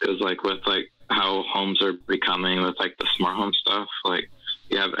 Because like with like how homes are becoming with like the smart home stuff, like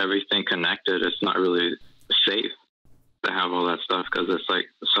you have everything connected. It's not really safe to have all that stuff because it's like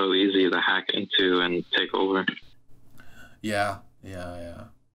so easy to hack into and take over. Yeah.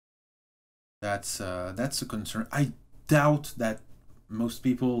 That's a concern. I doubt that most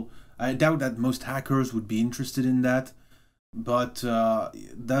hackers would be interested in that, but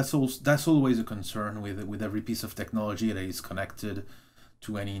that's always a concern with every piece of technology that is connected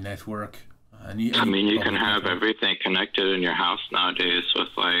to any network. I mean, you can have everything connected in your house nowadays with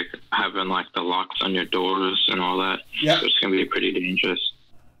like having like the locks on your doors and all that. Yeah. So it's gonna be pretty dangerous.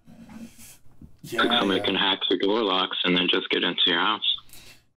 Yeah. Somebody can hack the door locks and then just get into your house.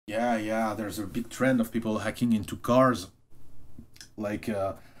 Yeah. There's a big trend of people hacking into cars. Like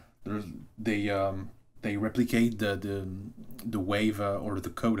they replicate the wave or the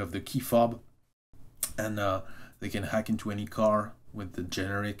code of the key fob, and they can hack into any car with the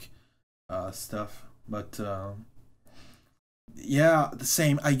generic stuff. But yeah, the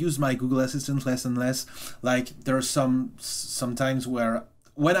same. I use my Google Assistant less and less. Like there are sometimes where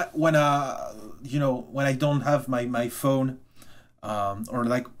when I don't have my phone, or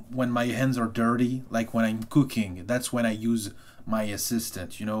like when my hands are dirty, like when I'm cooking, that's when I use my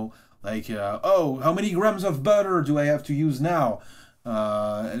assistant. You know, like how many grams of butter do I have to use now?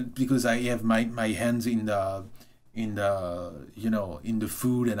 Because I have my hands in the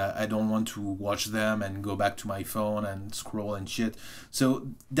food, and I don't want to watch them and go back to my phone and scroll and shit. So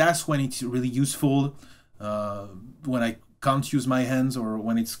that's when it's really useful, when I can't use my hands or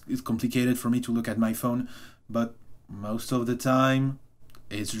when it's complicated for me to look at my phone. But most of the time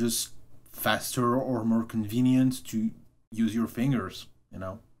it's just faster or more convenient to use your fingers, you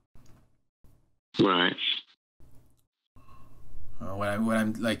know. Right. When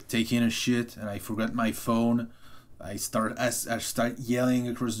I'm like taking a shit and I forgot my phone, I start yelling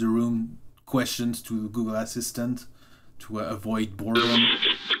across the room questions to Google Assistant to avoid boredom.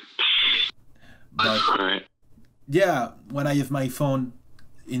 Right. Yeah, when I have my phone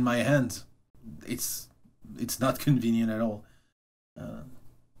in my hand, it's not convenient at all. I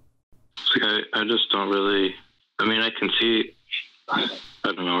just don't really. I mean, I can see. I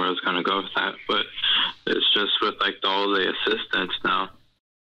don't know where I was gonna go with that, but it's just with like all the assistants now.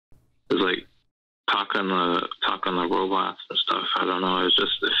 It's like talking the robots and stuff. I don't know. It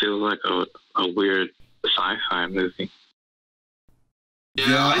feels like a weird sci-fi movie.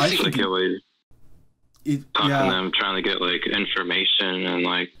 Yeah, I it's think like a way talking yeah. them, trying to get like information and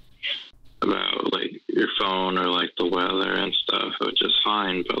like about like your phone or like the weather and stuff, which is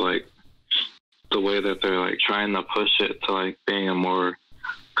fine, but like the way that they're like trying to push it to like being a more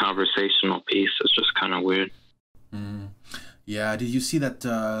conversational piece is just kind of weird. Yeah, did you see that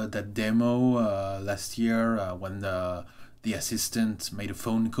demo last year when the assistant made a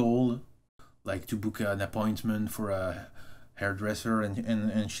phone call, like to book an appointment for a hairdresser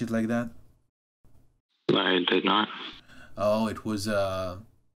and shit like that? I did not. Oh, it was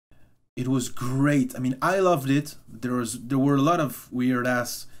great. I mean, I loved it. There were a lot of weird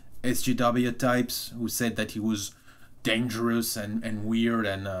ass SGW types who said that he was dangerous and weird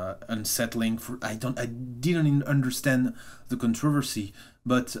and unsettling. I didn't even understand the controversy,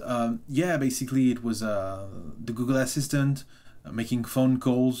 but yeah, basically it was the Google Assistant making phone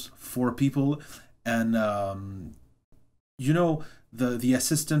calls for people, and you know, the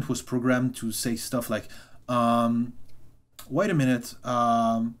assistant was programmed to say stuff like, wait a minute,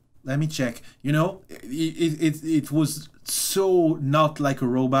 let me check. You know, it was so not like a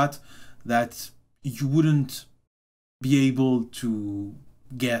robot that you wouldn't be able to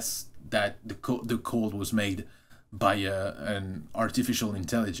guess that the code was made by an artificial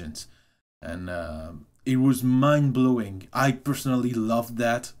intelligence, and it was mind-blowing. I personally loved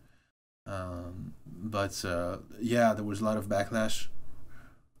that, but yeah, there was a lot of backlash.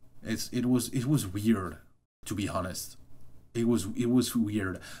 It was weird, to be honest. It was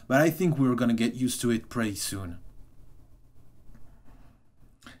weird, but I think we're gonna get used to it pretty soon.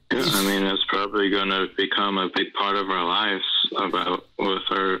 Yeah, I mean, it's probably going to become a big part of our lives with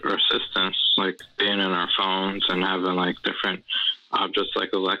our assistants, like being in our phones and having like different objects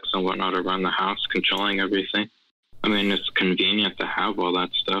like Alexa and whatnot around the house, controlling everything. I mean, it's convenient to have all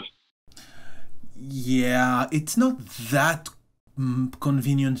that stuff. Yeah, it's not that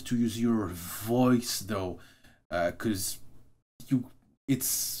convenient to use your voice though, because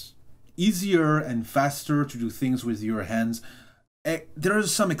it's easier and faster to do things with your hands. There are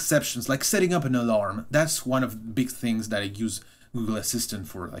some exceptions, like setting up an alarm. That's one of the big things that I use Google Assistant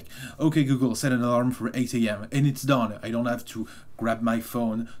for. Like, okay, Google, set an alarm for 8 a.m. and it's done. I don't have to grab my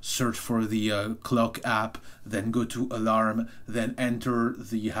phone, search for the clock app, then go to alarm, then enter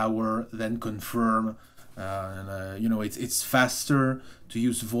the hour, then confirm. You know, it's faster to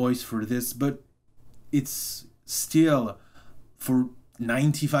use voice for this, but it's still, for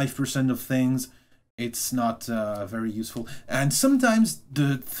 95% of things, it's not very useful. And sometimes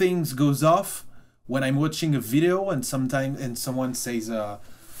the things goes off when I'm watching a video, and someone says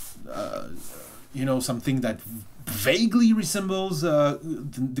you know, something that vaguely resembles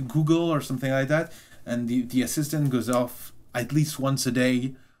the Google or something like that, and the assistant goes off at least once a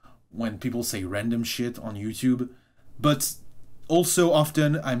day when people say random shit on YouTube. But also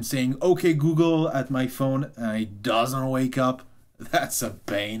often I'm saying okay Google at my phone and it doesn't wake up. That's a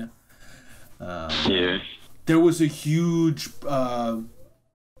pain. Yeah. There was a huge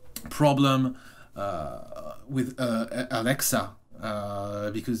problem with Alexa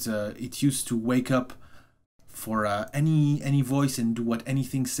because it used to wake up for any voice and do what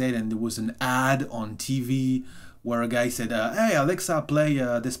anything said, and there was an ad on TV where a guy said, "Hey Alexa, play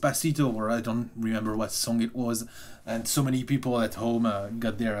Despacito," or I don't remember what song it was, and so many people at home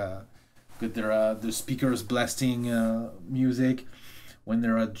got their the speakers blasting music when they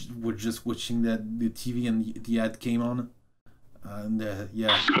were just watching the TV and the ad came on. And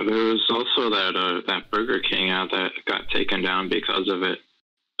yeah. There was also that Burger King ad that got taken down because of it.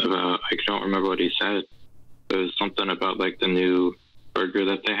 I don't remember what he said. It was something about like the new burger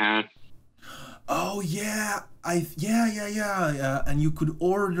that they had. Oh yeah, yeah. And you could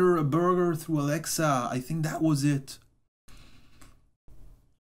order a burger through Alexa. I think that was it.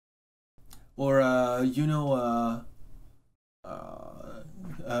 Or you know,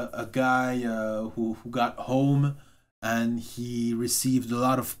 a guy who got home and he received a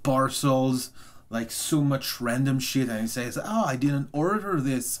lot of parcels, like so much random shit, and he says, "Oh, I didn't order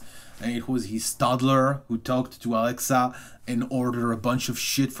this," and it was his toddler who talked to Alexa and ordered a bunch of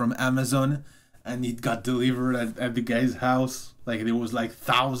shit from Amazon, and it got delivered at the guy's house. Like there was like not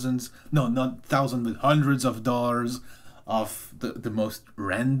thousands, but hundreds of dollars of the most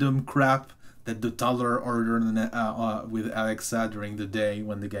random crap that the toddler ordered with Alexa during the day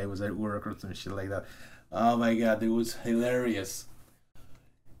when the guy was at work or some shit like that. Oh my god, it was hilarious.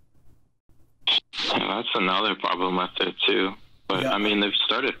 Yeah, that's another problem with it too. But Yeah. I mean, they've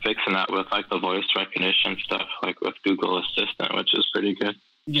started fixing that with like the voice recognition stuff, like with Google Assistant, which is pretty good.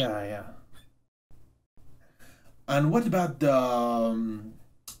 Yeah, yeah. And what about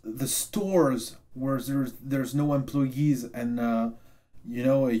the stores where there's no employees and you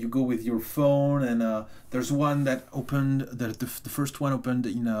know, you go with your phone and there's one that opened the first one opened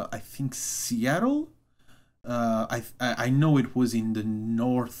in I think Seattle. I know it was in the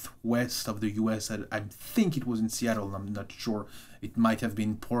northwest of the U.S. I think it was in Seattle. I'm not sure. It might have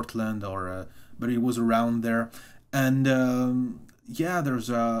been Portland or but it was around there. And yeah, there's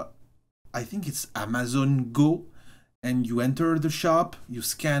I think it's Amazon Go, and you enter the shop, you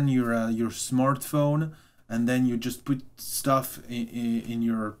scan your smartphone, and then you just put stuff in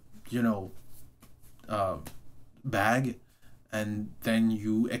your, you know, bag, and then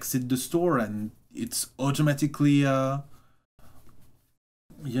you exit the store, and it's automatically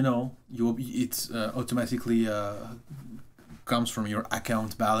you know, it's automatically comes from your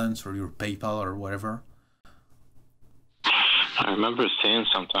account balance or your PayPal or whatever. I remember seeing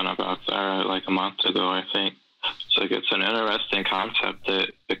something about that like a month ago, I think. It's like it's an interesting concept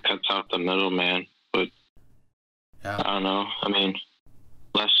that it cuts out the middleman, but Yeah. I don't know. I mean,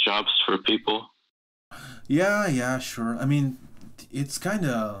 less jobs for people. Yeah, sure. I mean, it's kind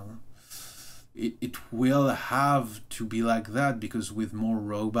of it will have to be like that because with more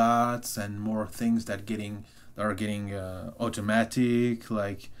robots and more things that are getting automatic,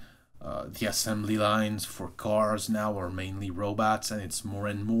 like the assembly lines for cars now are mainly robots, and it's more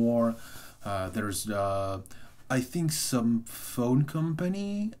and more. There's I think some phone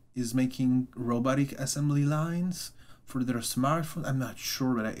company is making robotic assembly lines for their smartphone. I'm not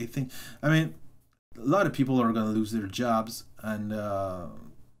sure, but I think, I mean, a lot of people are going to lose their jobs, and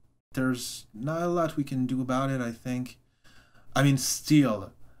there's not a lot we can do about it, I think. I mean,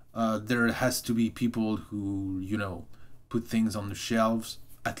 still, there has to be people who, you know, put things on the shelves,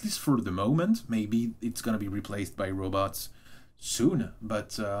 at least for the moment. Maybe it's going to be replaced by robots soon,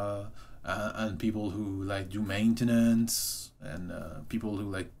 but and people who like do maintenance and people who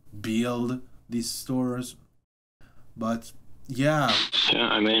like build these stores. But yeah. Yeah,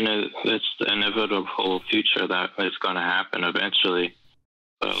 I mean, it's the inevitable future that is going to happen eventually.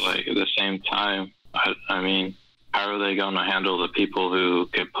 But like at the same time, I mean, how are they going to handle the people who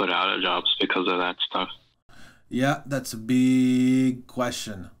get put out of jobs because of that stuff? Yeah, that's a big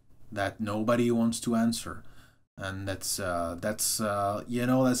question that nobody wants to answer. And that's you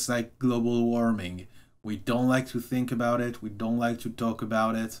know, that's like global warming. We don't like to think about it. We don't like to talk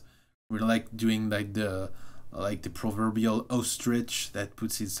about it. We're like doing like the proverbial ostrich that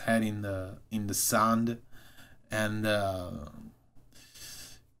puts his head in the sand, and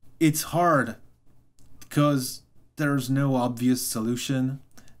it's hard because there's no obvious solution,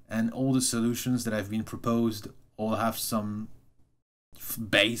 and all the solutions that have been proposed all have some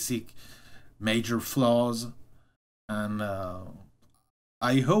basic major flaws. And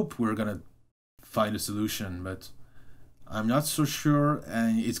I hope we're gonna find a solution, but I'm not so sure,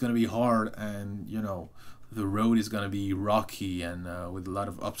 and it's gonna be hard, and you know, the road is gonna be rocky and with a lot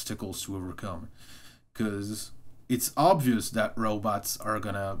of obstacles to overcome, because it's obvious that robots are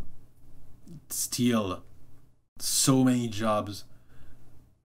gonna steal so many jobs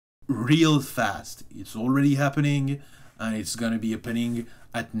real fast. It's already happening, and it's gonna be happening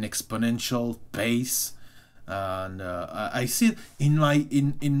at an exponential pace. And I see it in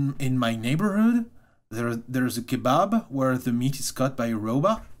my neighborhood. There's a kebab where the meat is cut by a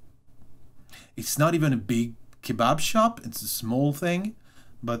robot. It's not even a big kebab shop. It's a small thing,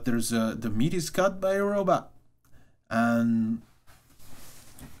 but the meat is cut by a robot. And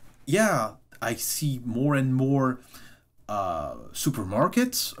yeah, I see more and more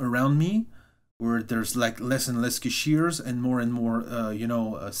supermarkets around me where there's like less and less cashiers and more you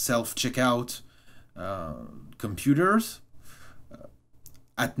know, self-checkout computers.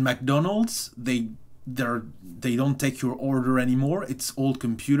 At McDonald's, they don't take your order anymore. It's all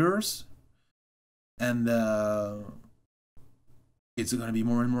computers, and it's gonna be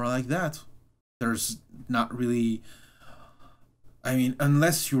more and more like that. There's not really, I mean,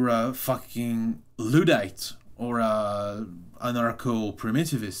 unless you're a fucking Luddite or a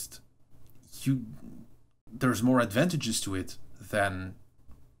anarcho-primitivist, there's more advantages to it than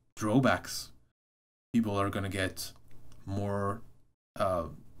drawbacks. People are gonna get more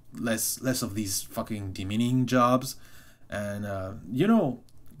less of these fucking demeaning jobs, and you know,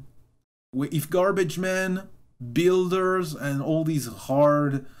 if garbage men, builders, and all these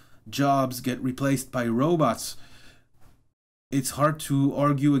hard jobs get replaced by robots, it's hard to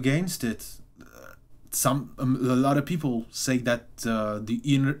argue against it. A lot of people say that the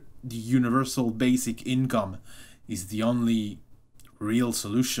universal basic income is the only real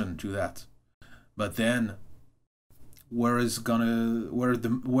solution to that. But then, where is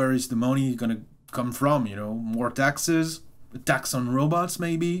the money gonna come from? You know, more taxes, a tax on robots,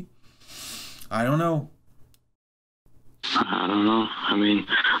 maybe. I don't know. I don't know. I mean,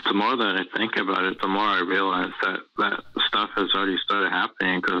 the more that I think about it, the more I realize that stuff has already started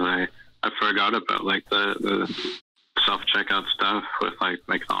happening, because I forgot about like the self-checkout stuff with like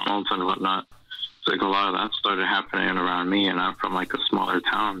McDonald's and whatnot. It's like a lot of that started happening around me, and I'm from like a smaller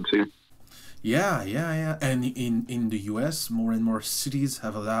town too. Yeah. And in the US, more and more cities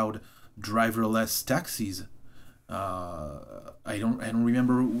have allowed driverless taxis. I don't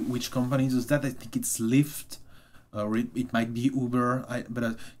remember which company does that. I think it's Lyft, or it might be Uber.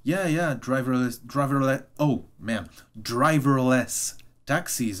 Driverless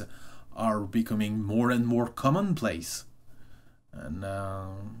taxis are becoming more and more commonplace, and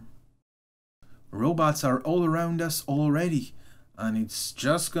robots are all around us already, and it's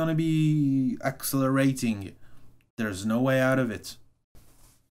just gonna be accelerating. There's no way out of it.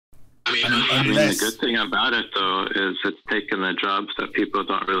 I mean, the good thing about it, though, is it's taking the jobs that people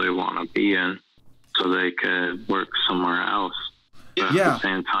don't really want to be in, so they could work somewhere else. But at the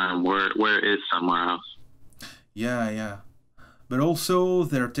same time, where is somewhere else? Yeah. But also,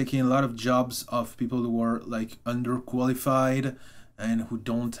 they're taking a lot of jobs of people who are like underqualified and who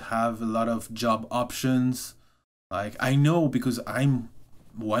don't have a lot of job options. Like, I know, because I'm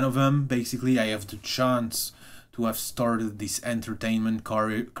one of them. Basically, I have the chance to have started this entertainment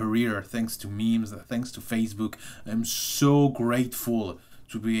career thanks to memes, thanks to Facebook. I'm so grateful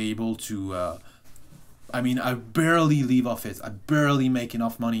to be able to I barely live off it. I barely make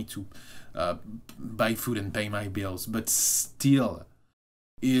enough money to buy food and pay my bills, but still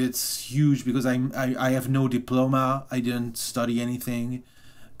it's huge, because I have no diploma. I didn't study anything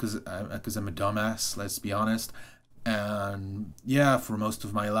because I'm a dumbass, let's be honest. And yeah, for most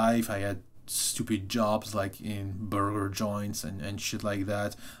of my life I had stupid jobs like in burger joints and shit like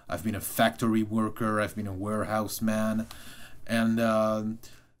that. I've been a factory worker, I've been a warehouse man, and a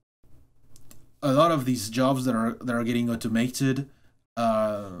lot of these jobs that are getting automated,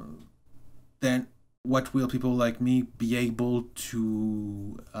 then what will people like me be able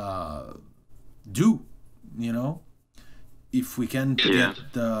to do, you know, if we can get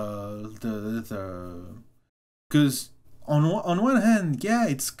the because on one hand, yeah,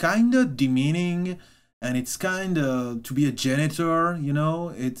 it's kind of demeaning, and it's kind of, to be a janitor, you know,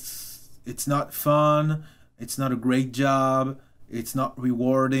 it's not fun, it's not a great job, it's not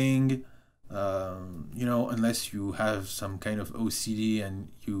rewarding, you know, unless you have some kind of OCD and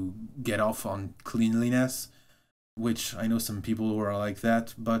you get off on cleanliness, which I know some people who are like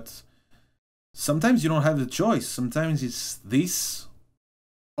that. But sometimes you don't have the choice. Sometimes it's this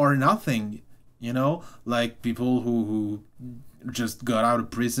or nothing. You know, like people who just got out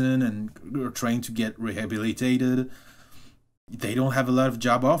of prison and are trying to get rehabilitated, they don't have a lot of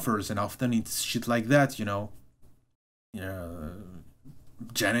job offers, and often it's shit like that, you know.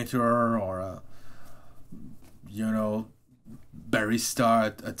 Janitor or you know, barista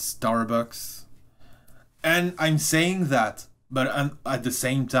at Starbucks. And I'm saying that, but at the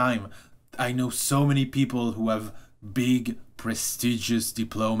same time, I know so many people who have big, prestigious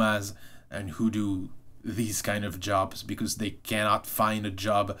diplomas and who do these kind of jobs because they cannot find a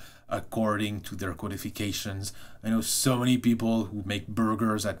job according to their qualifications. I know so many people who make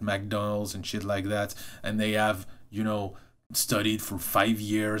burgers at McDonald's and shit like that, and they have, you know, studied for 5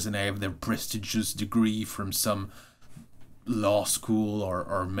 years and they have their prestigious degree from some law school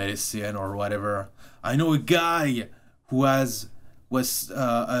or medicine or whatever. I know a guy who was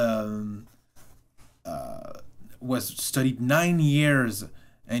studied 9 years,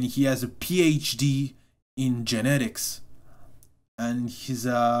 and he has a PhD in genetics, and he's he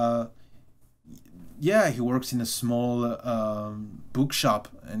works in a small bookshop,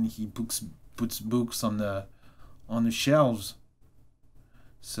 and he puts books on the shelves.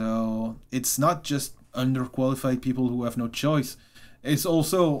 So it's not just underqualified people who have no choice, it's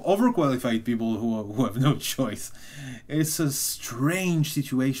also overqualified people who have no choice. It's a strange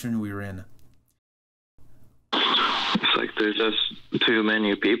situation we're in. It's like there's just too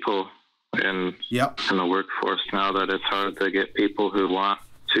many people in the workforce now that it's hard to get people who want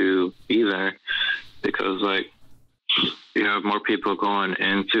to be there, because like you have more people going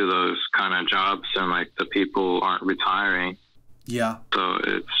into those kind of jobs, and like the people aren't retiring. Yeah. So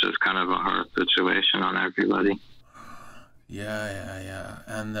it's just kind of a hard situation on everybody. Yeah.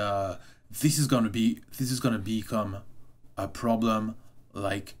 And this is gonna become a problem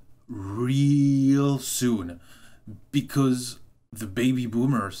like real soon, because the baby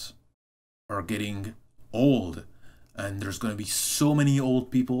boomers are getting old, and there's gonna be so many old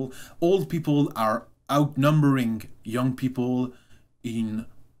people. Old people are outnumbering young people in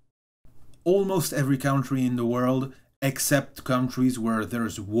almost every country in the world, except countries where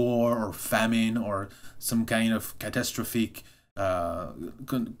there's war or famine or some kind of catastrophic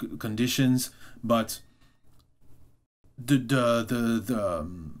conditions. But the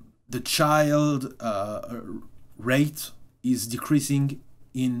child rate is decreasing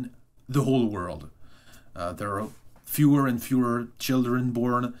in the whole world. There are fewer and fewer children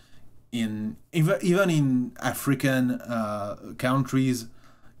born in even in African countries.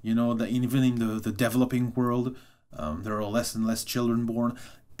 You know, even in the developing world, there are less and less children born,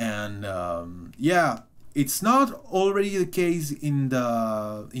 and it's not already the case in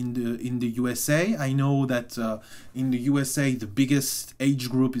the USA. I know that in the USA the biggest age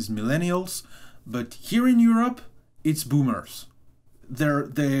group is millennials, but here in Europe it's boomers.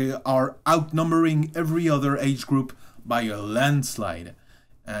 They are outnumbering every other age group by a landslide,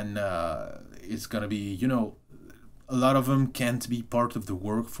 and it's gonna be, you know, a lot of them can't be part of the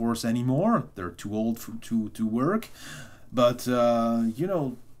workforce anymore. They're too old to work, but you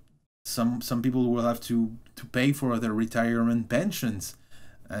know, some people will have to pay for their retirement pensions,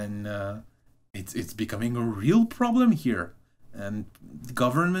 and it's becoming a real problem here. And the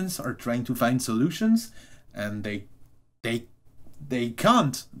governments are trying to find solutions, and they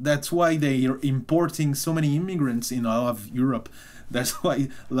can't. That's why they are importing so many immigrants in all of Europe. That's why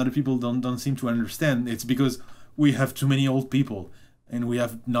a lot of people don't seem to understand. It's because we have too many old people, and we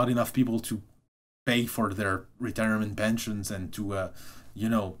have not enough people to pay for their retirement pensions and to you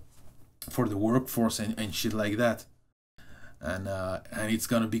know, for the workforce and shit like that. And it's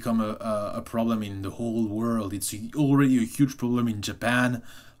gonna become a problem in the whole world. It's already a huge problem in Japan.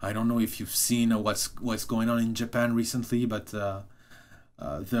 I don't know if you've seen what's going on in Japan recently, but the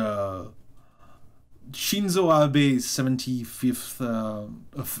Shinzo Abe's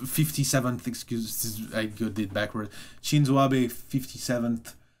 57th, excuse, I got it backward. Shinzo Abe,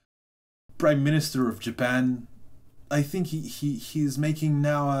 57th Prime Minister of Japan. I think he's making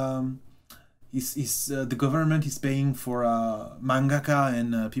now. The government is paying for mangaka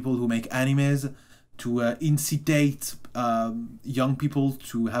and people who make animes to incite young people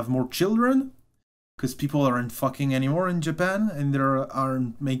to have more children, because people aren't fucking anymore in Japan, and there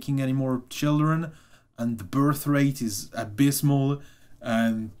aren't making any more children, and the birth rate is abysmal,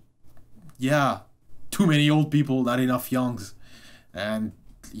 and yeah, too many old people, not enough youngs, and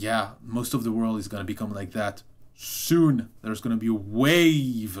yeah, most of the world is gonna become like that soon. There's gonna be a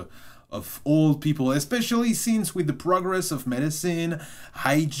wave of old people, especially since with the progress of medicine,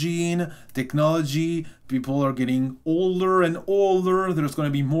 hygiene, technology, people are getting older and older. There's going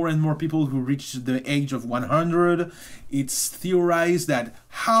to be more and more people who reach the age of 100. It's theorized that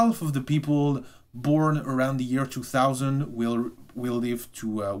half of the people born around the year 2000 will live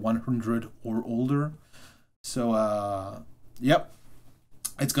to 100 or older. So, yep,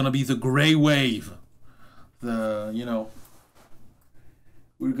 it's going to be the gray wave. You know,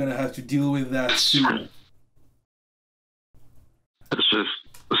 we're gonna have to deal with that soon. It's just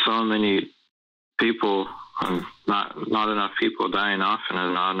so many people, not enough people dying off,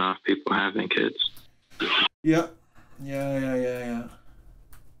 and not enough people having kids. Yeah.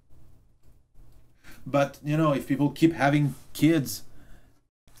 But you know, if people keep having kids,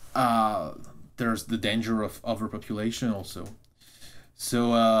 there's the danger of overpopulation also.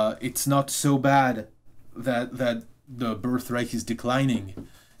 So it's not so bad that the birth rate is declining.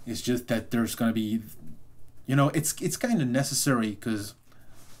 It's just that there's going to be, you know, it's kind of necessary, because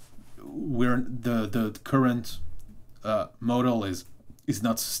the current model is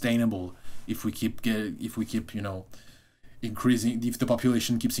not sustainable if we keep you know, increasing. If the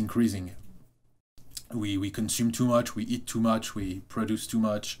population keeps increasing, we consume too much, we eat too much, we produce too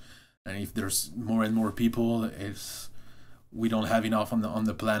much, and if there's more and more people, we don't have enough on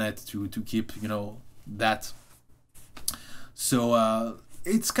the planet to keep, you know, that. So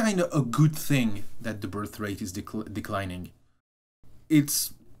it's kind of a good thing that the birth rate is declining.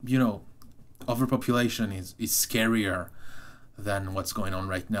 It's, you know, overpopulation is scarier than what's going on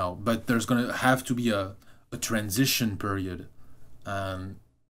right now. But there's going to have to be a transition period. And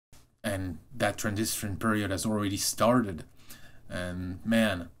that transition period has already started. And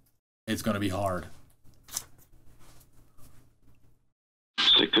man, it's going to be hard.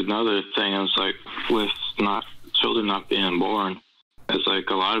 It's like another thing is like with children not being born, it's like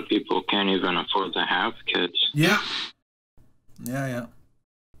a lot of people can't even afford to have kids. Yeah. Yeah.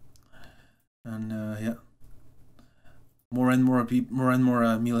 And yeah, more and more people, more and more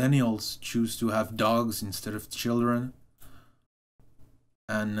millennials choose to have dogs instead of children.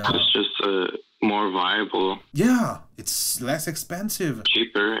 And it's just more viable. Yeah, it's less expensive,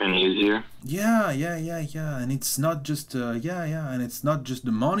 cheaper and easier. Yeah. And it's not just and it's not just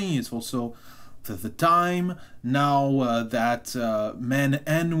the money. It's also the time. Now that men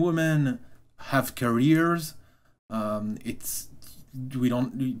and women have careers,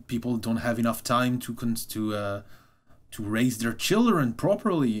 people don't have enough time to raise their children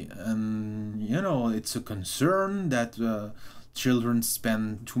properly, and you know, it's a concern that children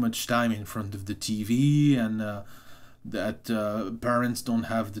spend too much time in front of the TV, and that parents don't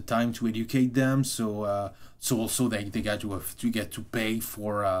have the time to educate them. So also they got to pay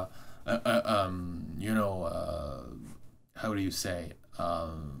for you know, how do you say,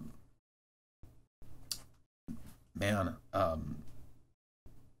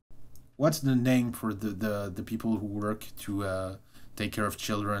 what's the name for the people who work to take care of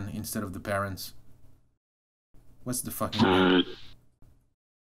children instead of the parents? What's the fucking name?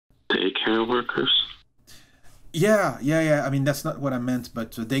 Daycare workers? Yeah. I mean, that's not what I meant,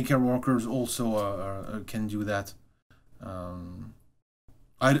 but daycare workers also can do that. I'm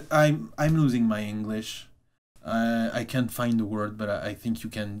losing my English. I can't find the word, but I think you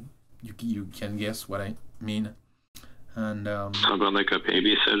can guess what I mean. And how about like a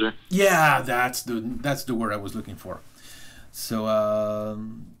babysitter? Yeah, that's the word I was looking for. So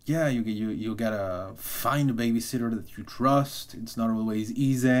yeah, you gotta find a babysitter that you trust. It's not always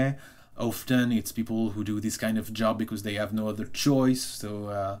easy. Often it's people who do this kind of job because they have no other choice.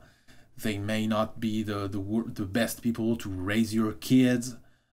 So they may not be the best people to raise your kids,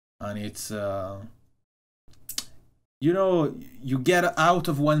 and it's you know, you get out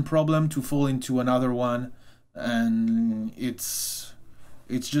of one problem to fall into another one, and it's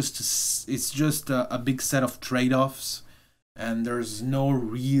just a big set of trade-offs, and there's no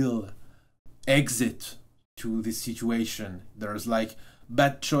real exit to this situation. There's like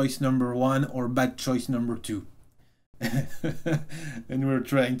bad choice number 1 or bad choice number 2. And we're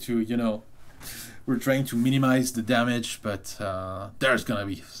trying to minimize the damage, but there's gonna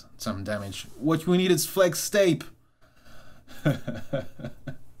be some damage. What we need is flex tape.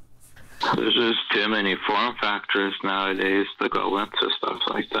 There's just too many form factors nowadays to go into stuff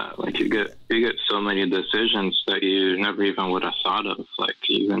like that. Like you get so many decisions that you never even would have thought of, like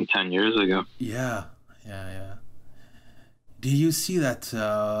even 10 years ago. Yeah. Do you see that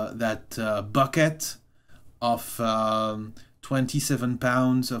bucket of 27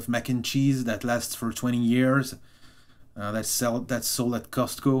 pounds of mac and cheese that lasts for 20 years? That's sold at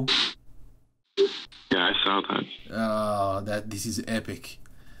Costco. Yeah, I saw that. This is epic.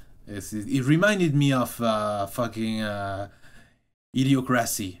 It reminded me of fucking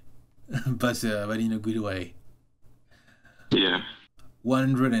Idiocracy, but in a good way. Yeah.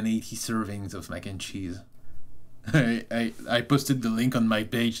 180 servings of mac and cheese. I posted the link on my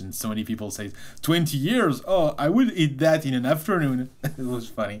page, and so many people say 20 years. Oh, I would eat that in an afternoon. It was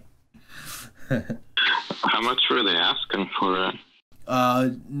funny. How much were they asking for it?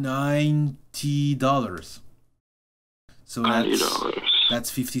 $90. So $90. That's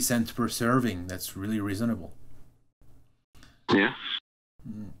 50 cents per serving. That's really reasonable. Yeah.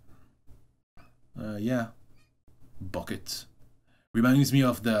 Yeah. Bucket. Reminds me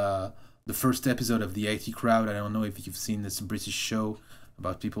of the first episode of the IT Crowd. I don't know if you've seen this British show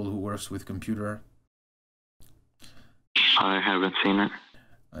about people who works with computer. I haven't seen it.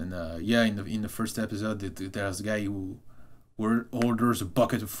 And yeah, in the first episode, there's a guy who orders a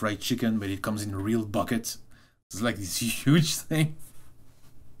bucket of fried chicken, but it comes in a real bucket. It's like this huge thing.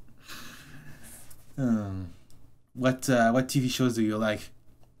 What TV shows do you like,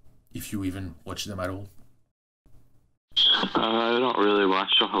 if you even watch them at all? I don't really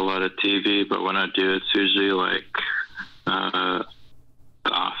watch a whole lot of TV, but when I do, it's usually like The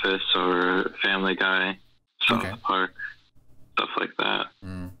Office or Family Guy, South Park, stuff like that.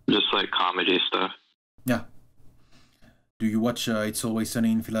 Just like comedy stuff. Yeah. Do you watch It's Always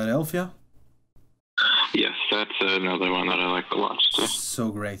Sunny in Philadelphia? Yes, that's another one that I like to watch too.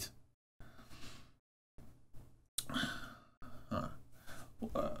 So great.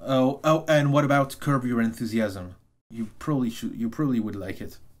 And what about Curb Your Enthusiasm? You probably would like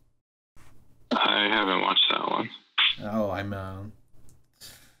it. I haven't watched that one. Oh,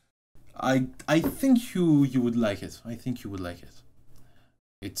 I think you would like it. I think you would like it.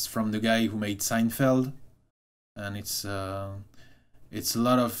 It's from the guy who made Seinfeld, and it's a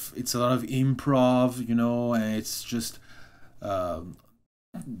lot of improv, you know, and it's just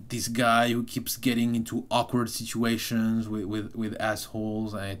this guy who keeps getting into awkward situations with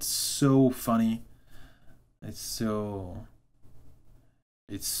assholes, and it's so funny. It's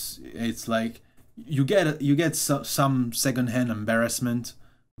like you get some secondhand embarrassment,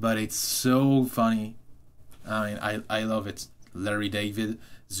 but it's so funny. I mean, I love it. Larry David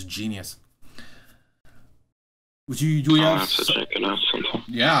is a genius. Do you have to check it out sometime.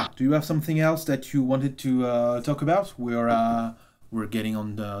 Yeah, do you have something else that you wanted to talk about? We're getting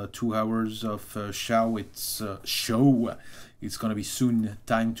on the 2 hours of show. It's gonna be soon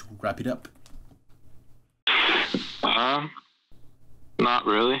time to wrap it up. Not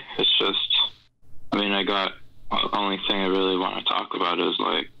really. It's just, I mean, the only thing I really want to talk about is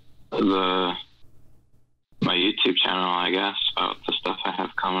like my YouTube channel, I guess, about the stuff I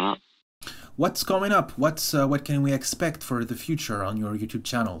have coming up. What's coming up? What can we expect for the future on your YouTube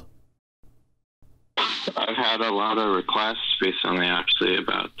channel? I've had a lot of requests recently, actually,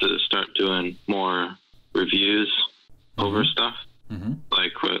 about to start doing more reviews over stuff.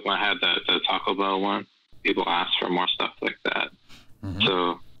 Like when I had the Taco Bell one, people asked for more stuff like that.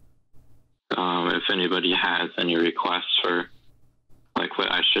 So if anybody has any requests for like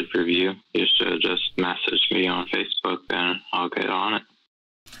what I should review, you should just message me on Facebook and I'll get on it.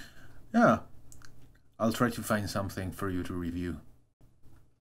 Yeah, I'll try to find something for you to review.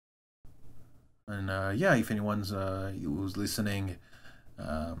 And yeah, if anyone's who's listening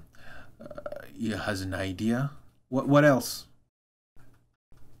has an idea, what else?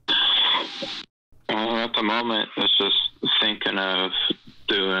 At the moment, it's just thinking of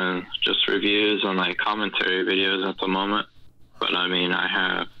doing just reviews and like commentary videos at the moment. But I mean, I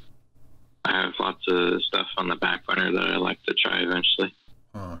have lots of stuff on the back burner that I'd like to try eventually.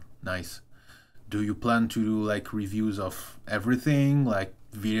 Oh, nice. Do you plan to do like reviews of everything, like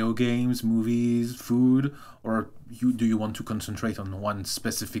video games, movies, food, or do you want to concentrate on one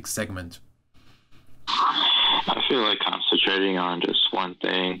specific segment? I feel like concentrating on just one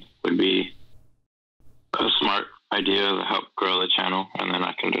thing would be a smart idea to help grow the channel, and then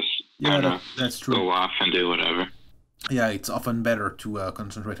I can just that's true. Go off and do whatever. Yeah, it's often better to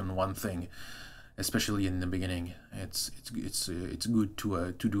concentrate on one thing, especially in the beginning. It's good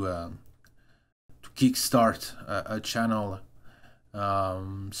to kickstart a channel.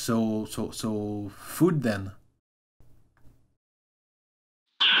 So food then.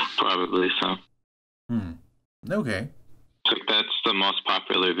 Probably so. Okay. Like that's the most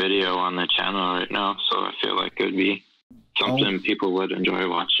popular video on the channel right now, so I feel like it would be something people would enjoy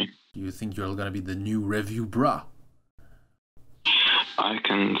watching. You think you're gonna be the new review bra? I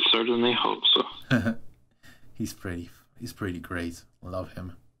can certainly hope so. He's pretty great. Love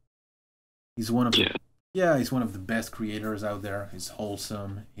him. He's one of he's one of the best creators out there. He's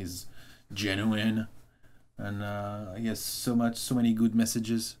wholesome, he's genuine, and he has so many good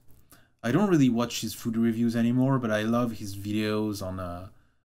messages. I don't really watch his food reviews anymore, but I love his videos on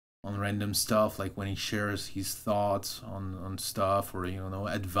random stuff, like when he shares his thoughts on stuff, or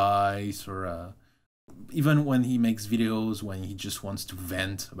advice, or even when he makes videos when he just wants to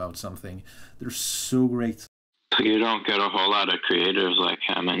vent about something. They're so great. You don't get a whole lot of creators like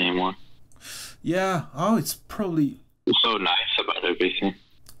him anymore. Yeah. It's probably so nice about everything.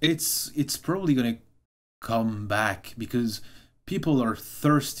 It's probably gonna come back because people are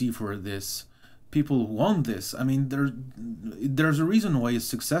thirsty for this. People want this. I mean, there's a reason why it's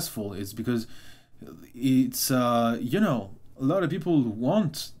successful. It's because it's a lot of people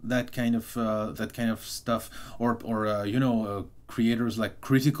want that kind of stuff, or creators like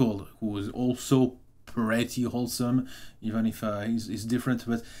Critical, who is also pretty wholesome, even if he's different.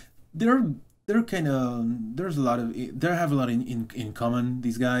 But they're kind of they have a lot in common,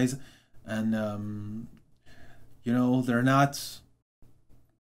 these guys, and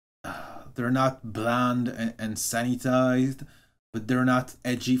they're not bland and sanitized, but they're not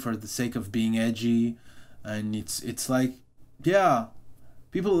edgy for the sake of being edgy, and it's like, yeah,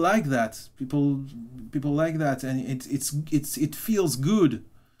 people like that. People like that, and it feels good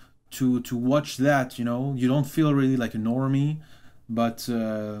to watch that. You don't feel really like a normie, but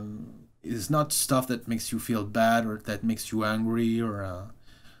it's not stuff that makes you feel bad or that makes you angry, or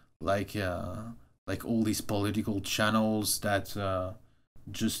like all these political channels that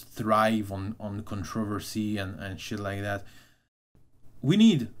just thrive on controversy and shit like that. We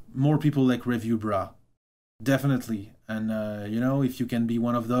need more people like Review Bra, definitely. And if you can be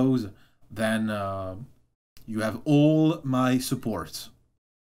one of those, then you have all my support.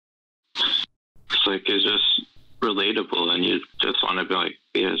 It's like it's just relatable, and you just want to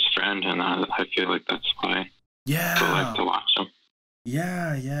be his friend, and I feel like that's why I like to watch him.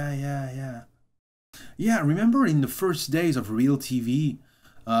 Yeah, remember in the first days of real TV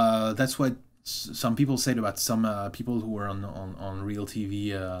That's what some people said about some people who were on real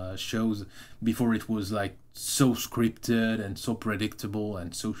TV shows before. It was like so scripted and so predictable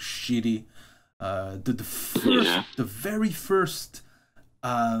and so shitty. The very first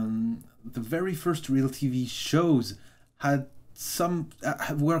real TV shows had some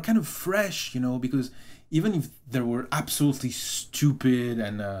were kind of fresh, you know, because even if they were absolutely stupid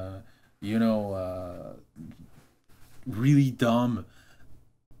and really dumb,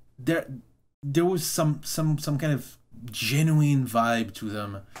 there was some kind of genuine vibe to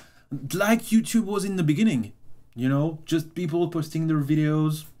them, like YouTube was in the beginning, you know, just people posting their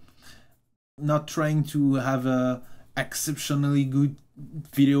videos, not trying to have a exceptionally good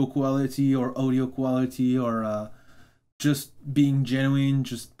video quality or audio quality, or just being genuine,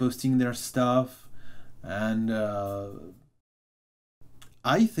 just posting their stuff. And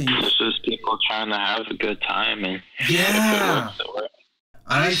I think it's just people trying to have a good time, and yeah, if it works, it works.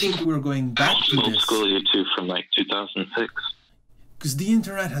 I think we're going back to old this. school YouTube from like 2006. Because the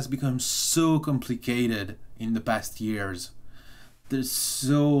internet has become so complicated in the past years. There's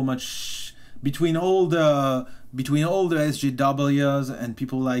so much between all the SJWs and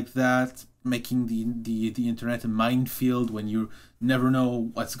people like that, making the internet a minefield when you never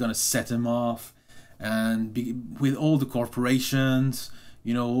know what's gonna set them off, and with all the corporations,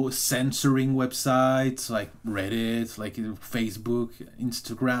 you know, censoring websites like Reddit, like Facebook,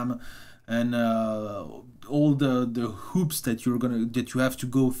 Instagram, and all the hoops that you have to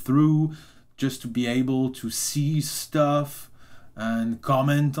go through just to be able to see stuff and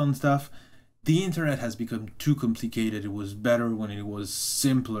comment on stuff. The internet has become too complicated. It was better when it was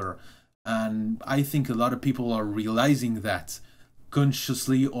simpler, and I think a lot of people are realizing that,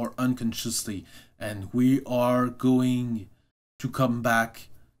 consciously or unconsciously, and we are going to come back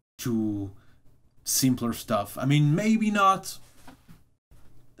to simpler stuff. I mean, maybe not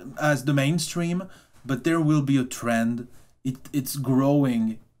as the mainstream, but there will be a trend. It's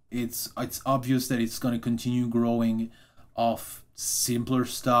growing. It's obvious that it's going to continue growing of simpler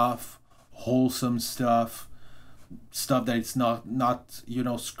stuff, wholesome stuff that it's not you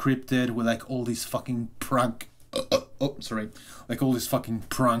know, scripted with like all these fucking prank like all these fucking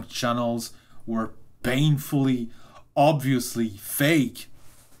prank channels were painfully obviously fake.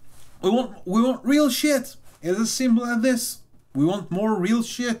 We want real shit. It's as simple as this. We want more real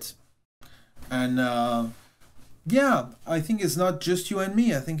shit. And yeah, I think it's not just you and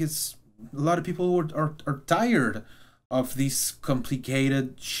me. I think it's a lot of people who are tired of this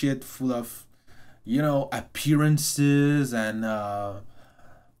complicated shit full of, you know, appearances and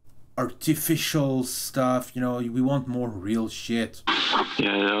artificial stuff. You know, we want more real shit.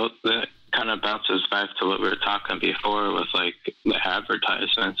 Yeah, that kind of bounces back to what we were talking before with like the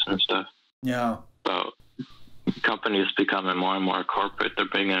advertisements and stuff. Yeah. So companies becoming more and more corporate. They're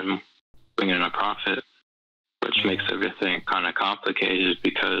bringing a profit, which makes everything kind of complicated,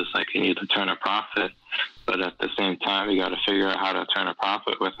 because like you need to turn a profit, but at the same time you got to figure out how to turn a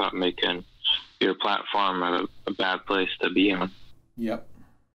profit without making your platform a bad place to be on. Yep.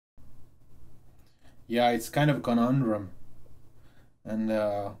 Yeah, it's kind of a conundrum. And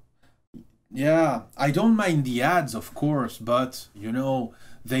yeah, I don't mind the ads, of course, but you know,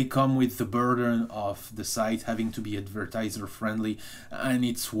 they come with the burden of the site having to be advertiser friendly, and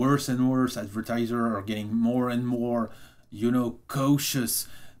it's worse and worse. Advertisers are getting more and more, you know, cautious.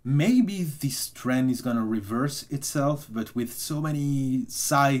 Maybe this trend is gonna reverse itself, but with so many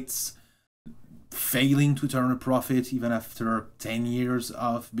sites failing to turn a profit even after 10 years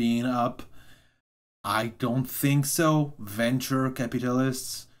of being up, I don't think so. Venture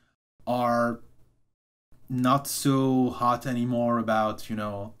capitalists are not so hot anymore about, you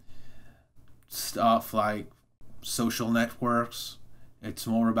know, stuff like social networks. It's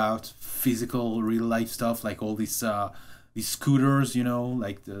more about physical, real life stuff, like all these scooters, you know,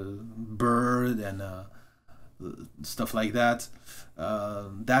 like the Bird and stuff like that.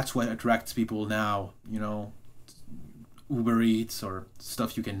 That's what attracts people now, you know, Uber Eats or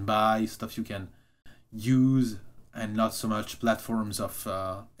stuff you can buy, stuff you can use, and not so much platforms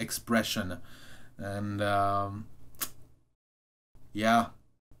of expression. And yeah,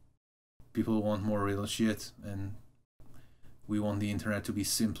 people want more real shit, and we want the internet to be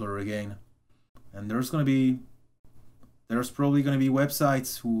simpler again. And there's probably gonna be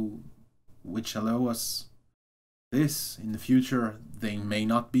websites which allow us this in the future. They may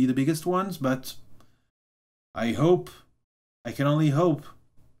not be the biggest ones, but I can only hope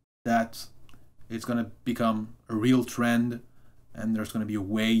that it's gonna become a real trend, and there's gonna be a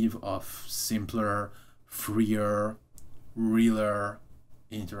wave of simpler, freer, realer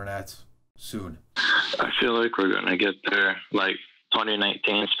internet soon. I feel like we're gonna get there. Like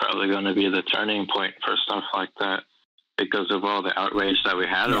 2019 is probably going to be the turning point for stuff like that because of all the outrage that we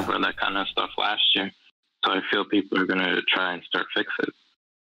had over that kind of stuff last year. So I feel people are going to try and start fix it.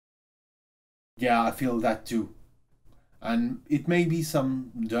 Yeah, I feel that too. And it may be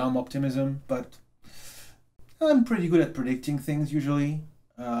some dumb optimism, but I'm pretty good at predicting things usually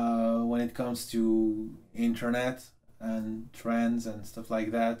when it comes to internet and trends and stuff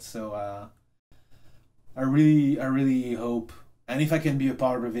like that. So I really hope, and if I can be a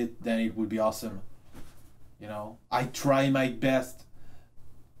part of it, then it would be awesome. You know, I try my best,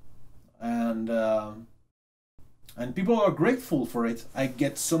 and people are grateful for it. I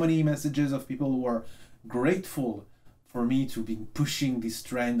get so many messages of people who are grateful for me to be pushing this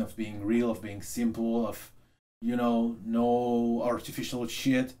trend of being real, of being simple, of, you know, no artificial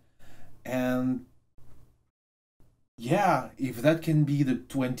shit. And yeah, if that can be the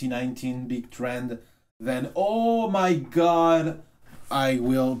 2019 big trend, then oh my god, I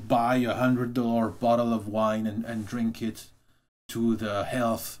will buy $100 bottle of wine and drink it to the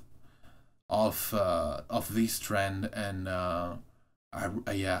health of this trend. And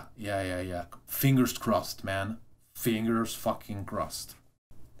yeah. Fingers crossed, man. Fingers fucking crossed.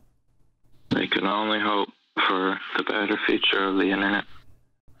 I can only hope for the better future of the internet.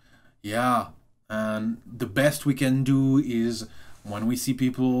 Yeah, and the best we can do is when we see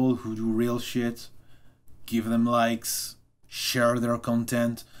people who do real shit, give them likes, share their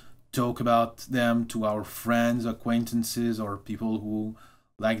content, talk about them to our friends, acquaintances, or people who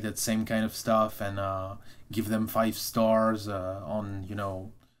like that same kind of stuff, and give them 5 stars on, you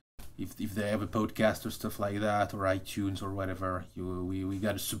know, if they have a podcast or stuff like that, or iTunes or whatever. We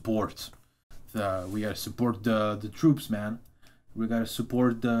gotta support the troops, man. We gotta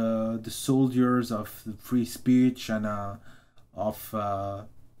support the soldiers of the free speech and of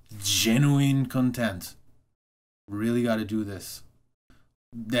genuine content. Really gotta do this.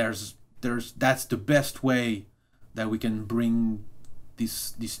 That's the best way that we can bring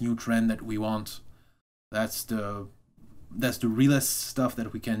this new trend that we want. That's the realest stuff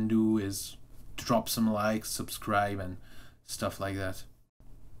that we can do, is drop some likes, subscribe, and stuff like that.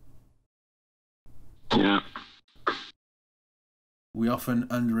 Yeah. We often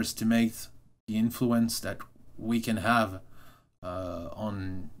underestimate the influence that we can have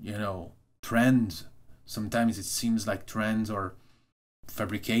on, you know, trends. Sometimes it seems like trends are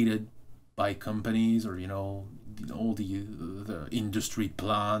fabricated by companies, or, you know, all the industry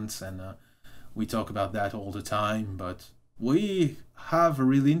plants, and we talk about that all the time, but we have a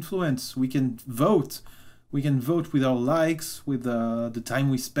real influence. We can vote. We can vote with our likes, with the time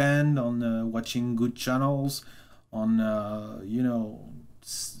we spend on watching good channels, on you know,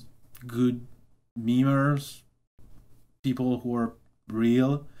 good memers, people who are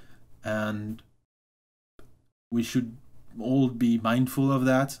real, and we should all be mindful of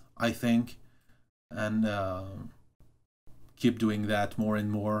that, I think, and keep doing that more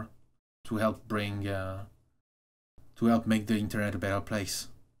and more to help bring to help make the internet a better place,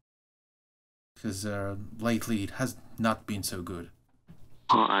 because lately it has not been so good.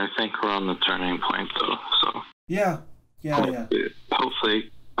 Well, I think we're on the turning point, though, so yeah.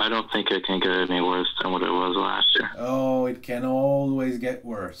 Hopefully, I don't think it can get any worse than what it was last year. Oh, it can always get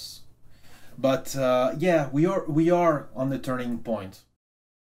worse, but yeah, we are on the turning point.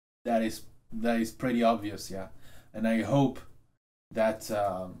 That is pretty obvious, yeah, and I hope that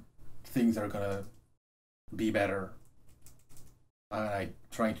things are gonna be better. I'm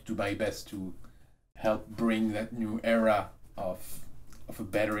trying to do my best to help bring that new era of a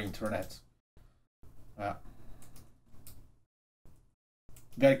better internet.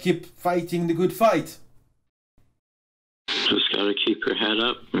 Gotta keep fighting the good fight. Just gotta keep your head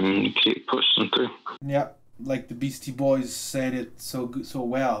up and keep pushing through. Yeah, like the Beastie Boys said it so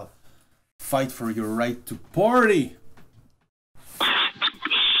well. Fight for your right to party.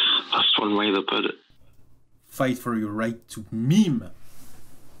 That's one way to put it. Fight for your right to meme.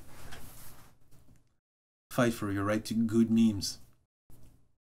 Fight for your right to good memes.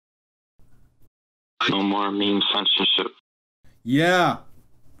 No more meme censorship. Yeah.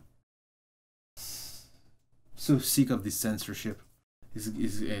 So sick of this censorship.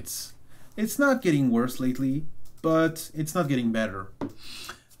 It's not getting worse lately, but it's not getting better.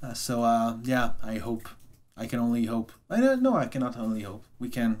 Yeah, I hope. I can only hope. I cannot only hope. We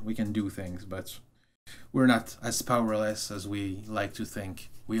can do things, but we're not as powerless as we like to think.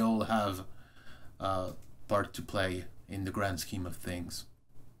 We all have a part to play in the grand scheme of things,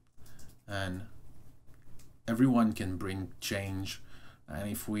 and everyone can bring change. And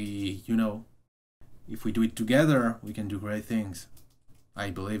if we do it together, we can do great things. I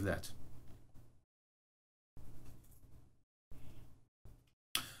believe that.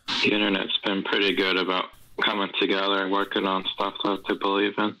 The internet's been pretty good about coming together and working on stuff to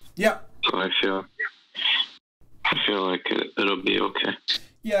believe in. Yeah. So I feel like it'll be okay.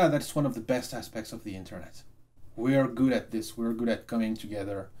 Yeah, that's one of the best aspects of the internet. We are good at this. We're good at coming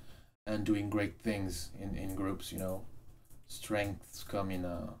together and doing great things in groups, you know. Strengths come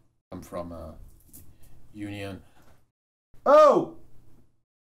from union. Oh!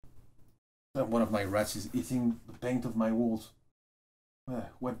 One of my rats is eating the paint of my walls.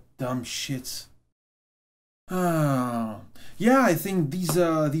 What dumb shit. Yeah, I think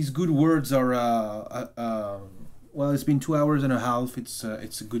these good words are well, it's been 2 hours and a half. It's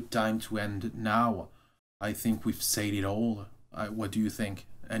a good time to end now. I think we've said it all. What do you think?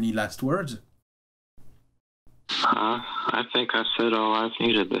 Any last words? I think I said all I've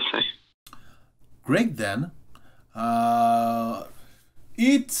needed to say. Great then.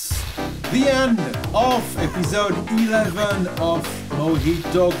 It's the end of episode 11 of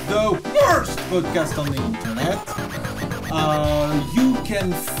MOJITALK, the worst podcast on the internet. You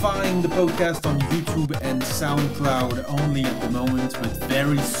can find the podcast on YouTube and SoundCloud only at the moment, but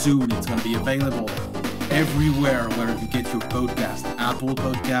very soon it's going to be available everywhere where you get your podcast. Apple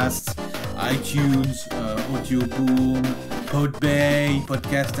Podcasts, iTunes, Audio Boom, Podbay,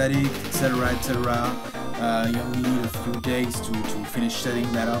 Podcast Addict, etc., etc. You only need a few days to finish setting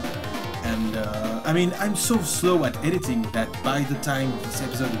that up. And I mean, I'm so slow at editing that by the time this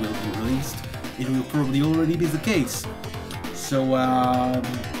episode will be released, it will probably already be the case. So,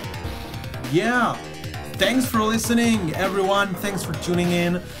 yeah. Thanks for listening, everyone. Thanks for tuning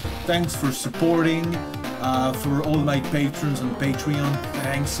in. Thanks for supporting. For all my patrons on Patreon,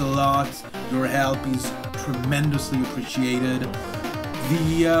 thanks a lot. Your help is tremendously appreciated.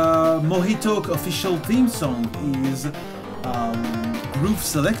 The MOJITALK official theme song is Groove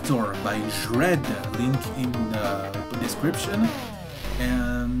Selector by Shred, link in the description.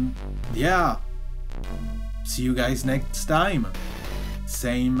 And yeah, see you guys next time.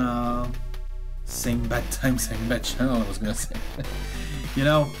 Same bad time, same bad channel, I was gonna say. You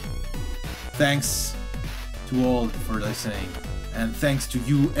know, thanks to all for listening. And thanks to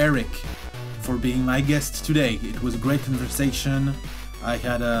you, Eric, for being my guest today. It was a great conversation. I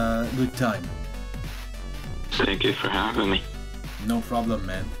had a good time. Thank you for having me. No problem,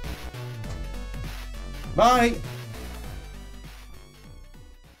 man. Bye!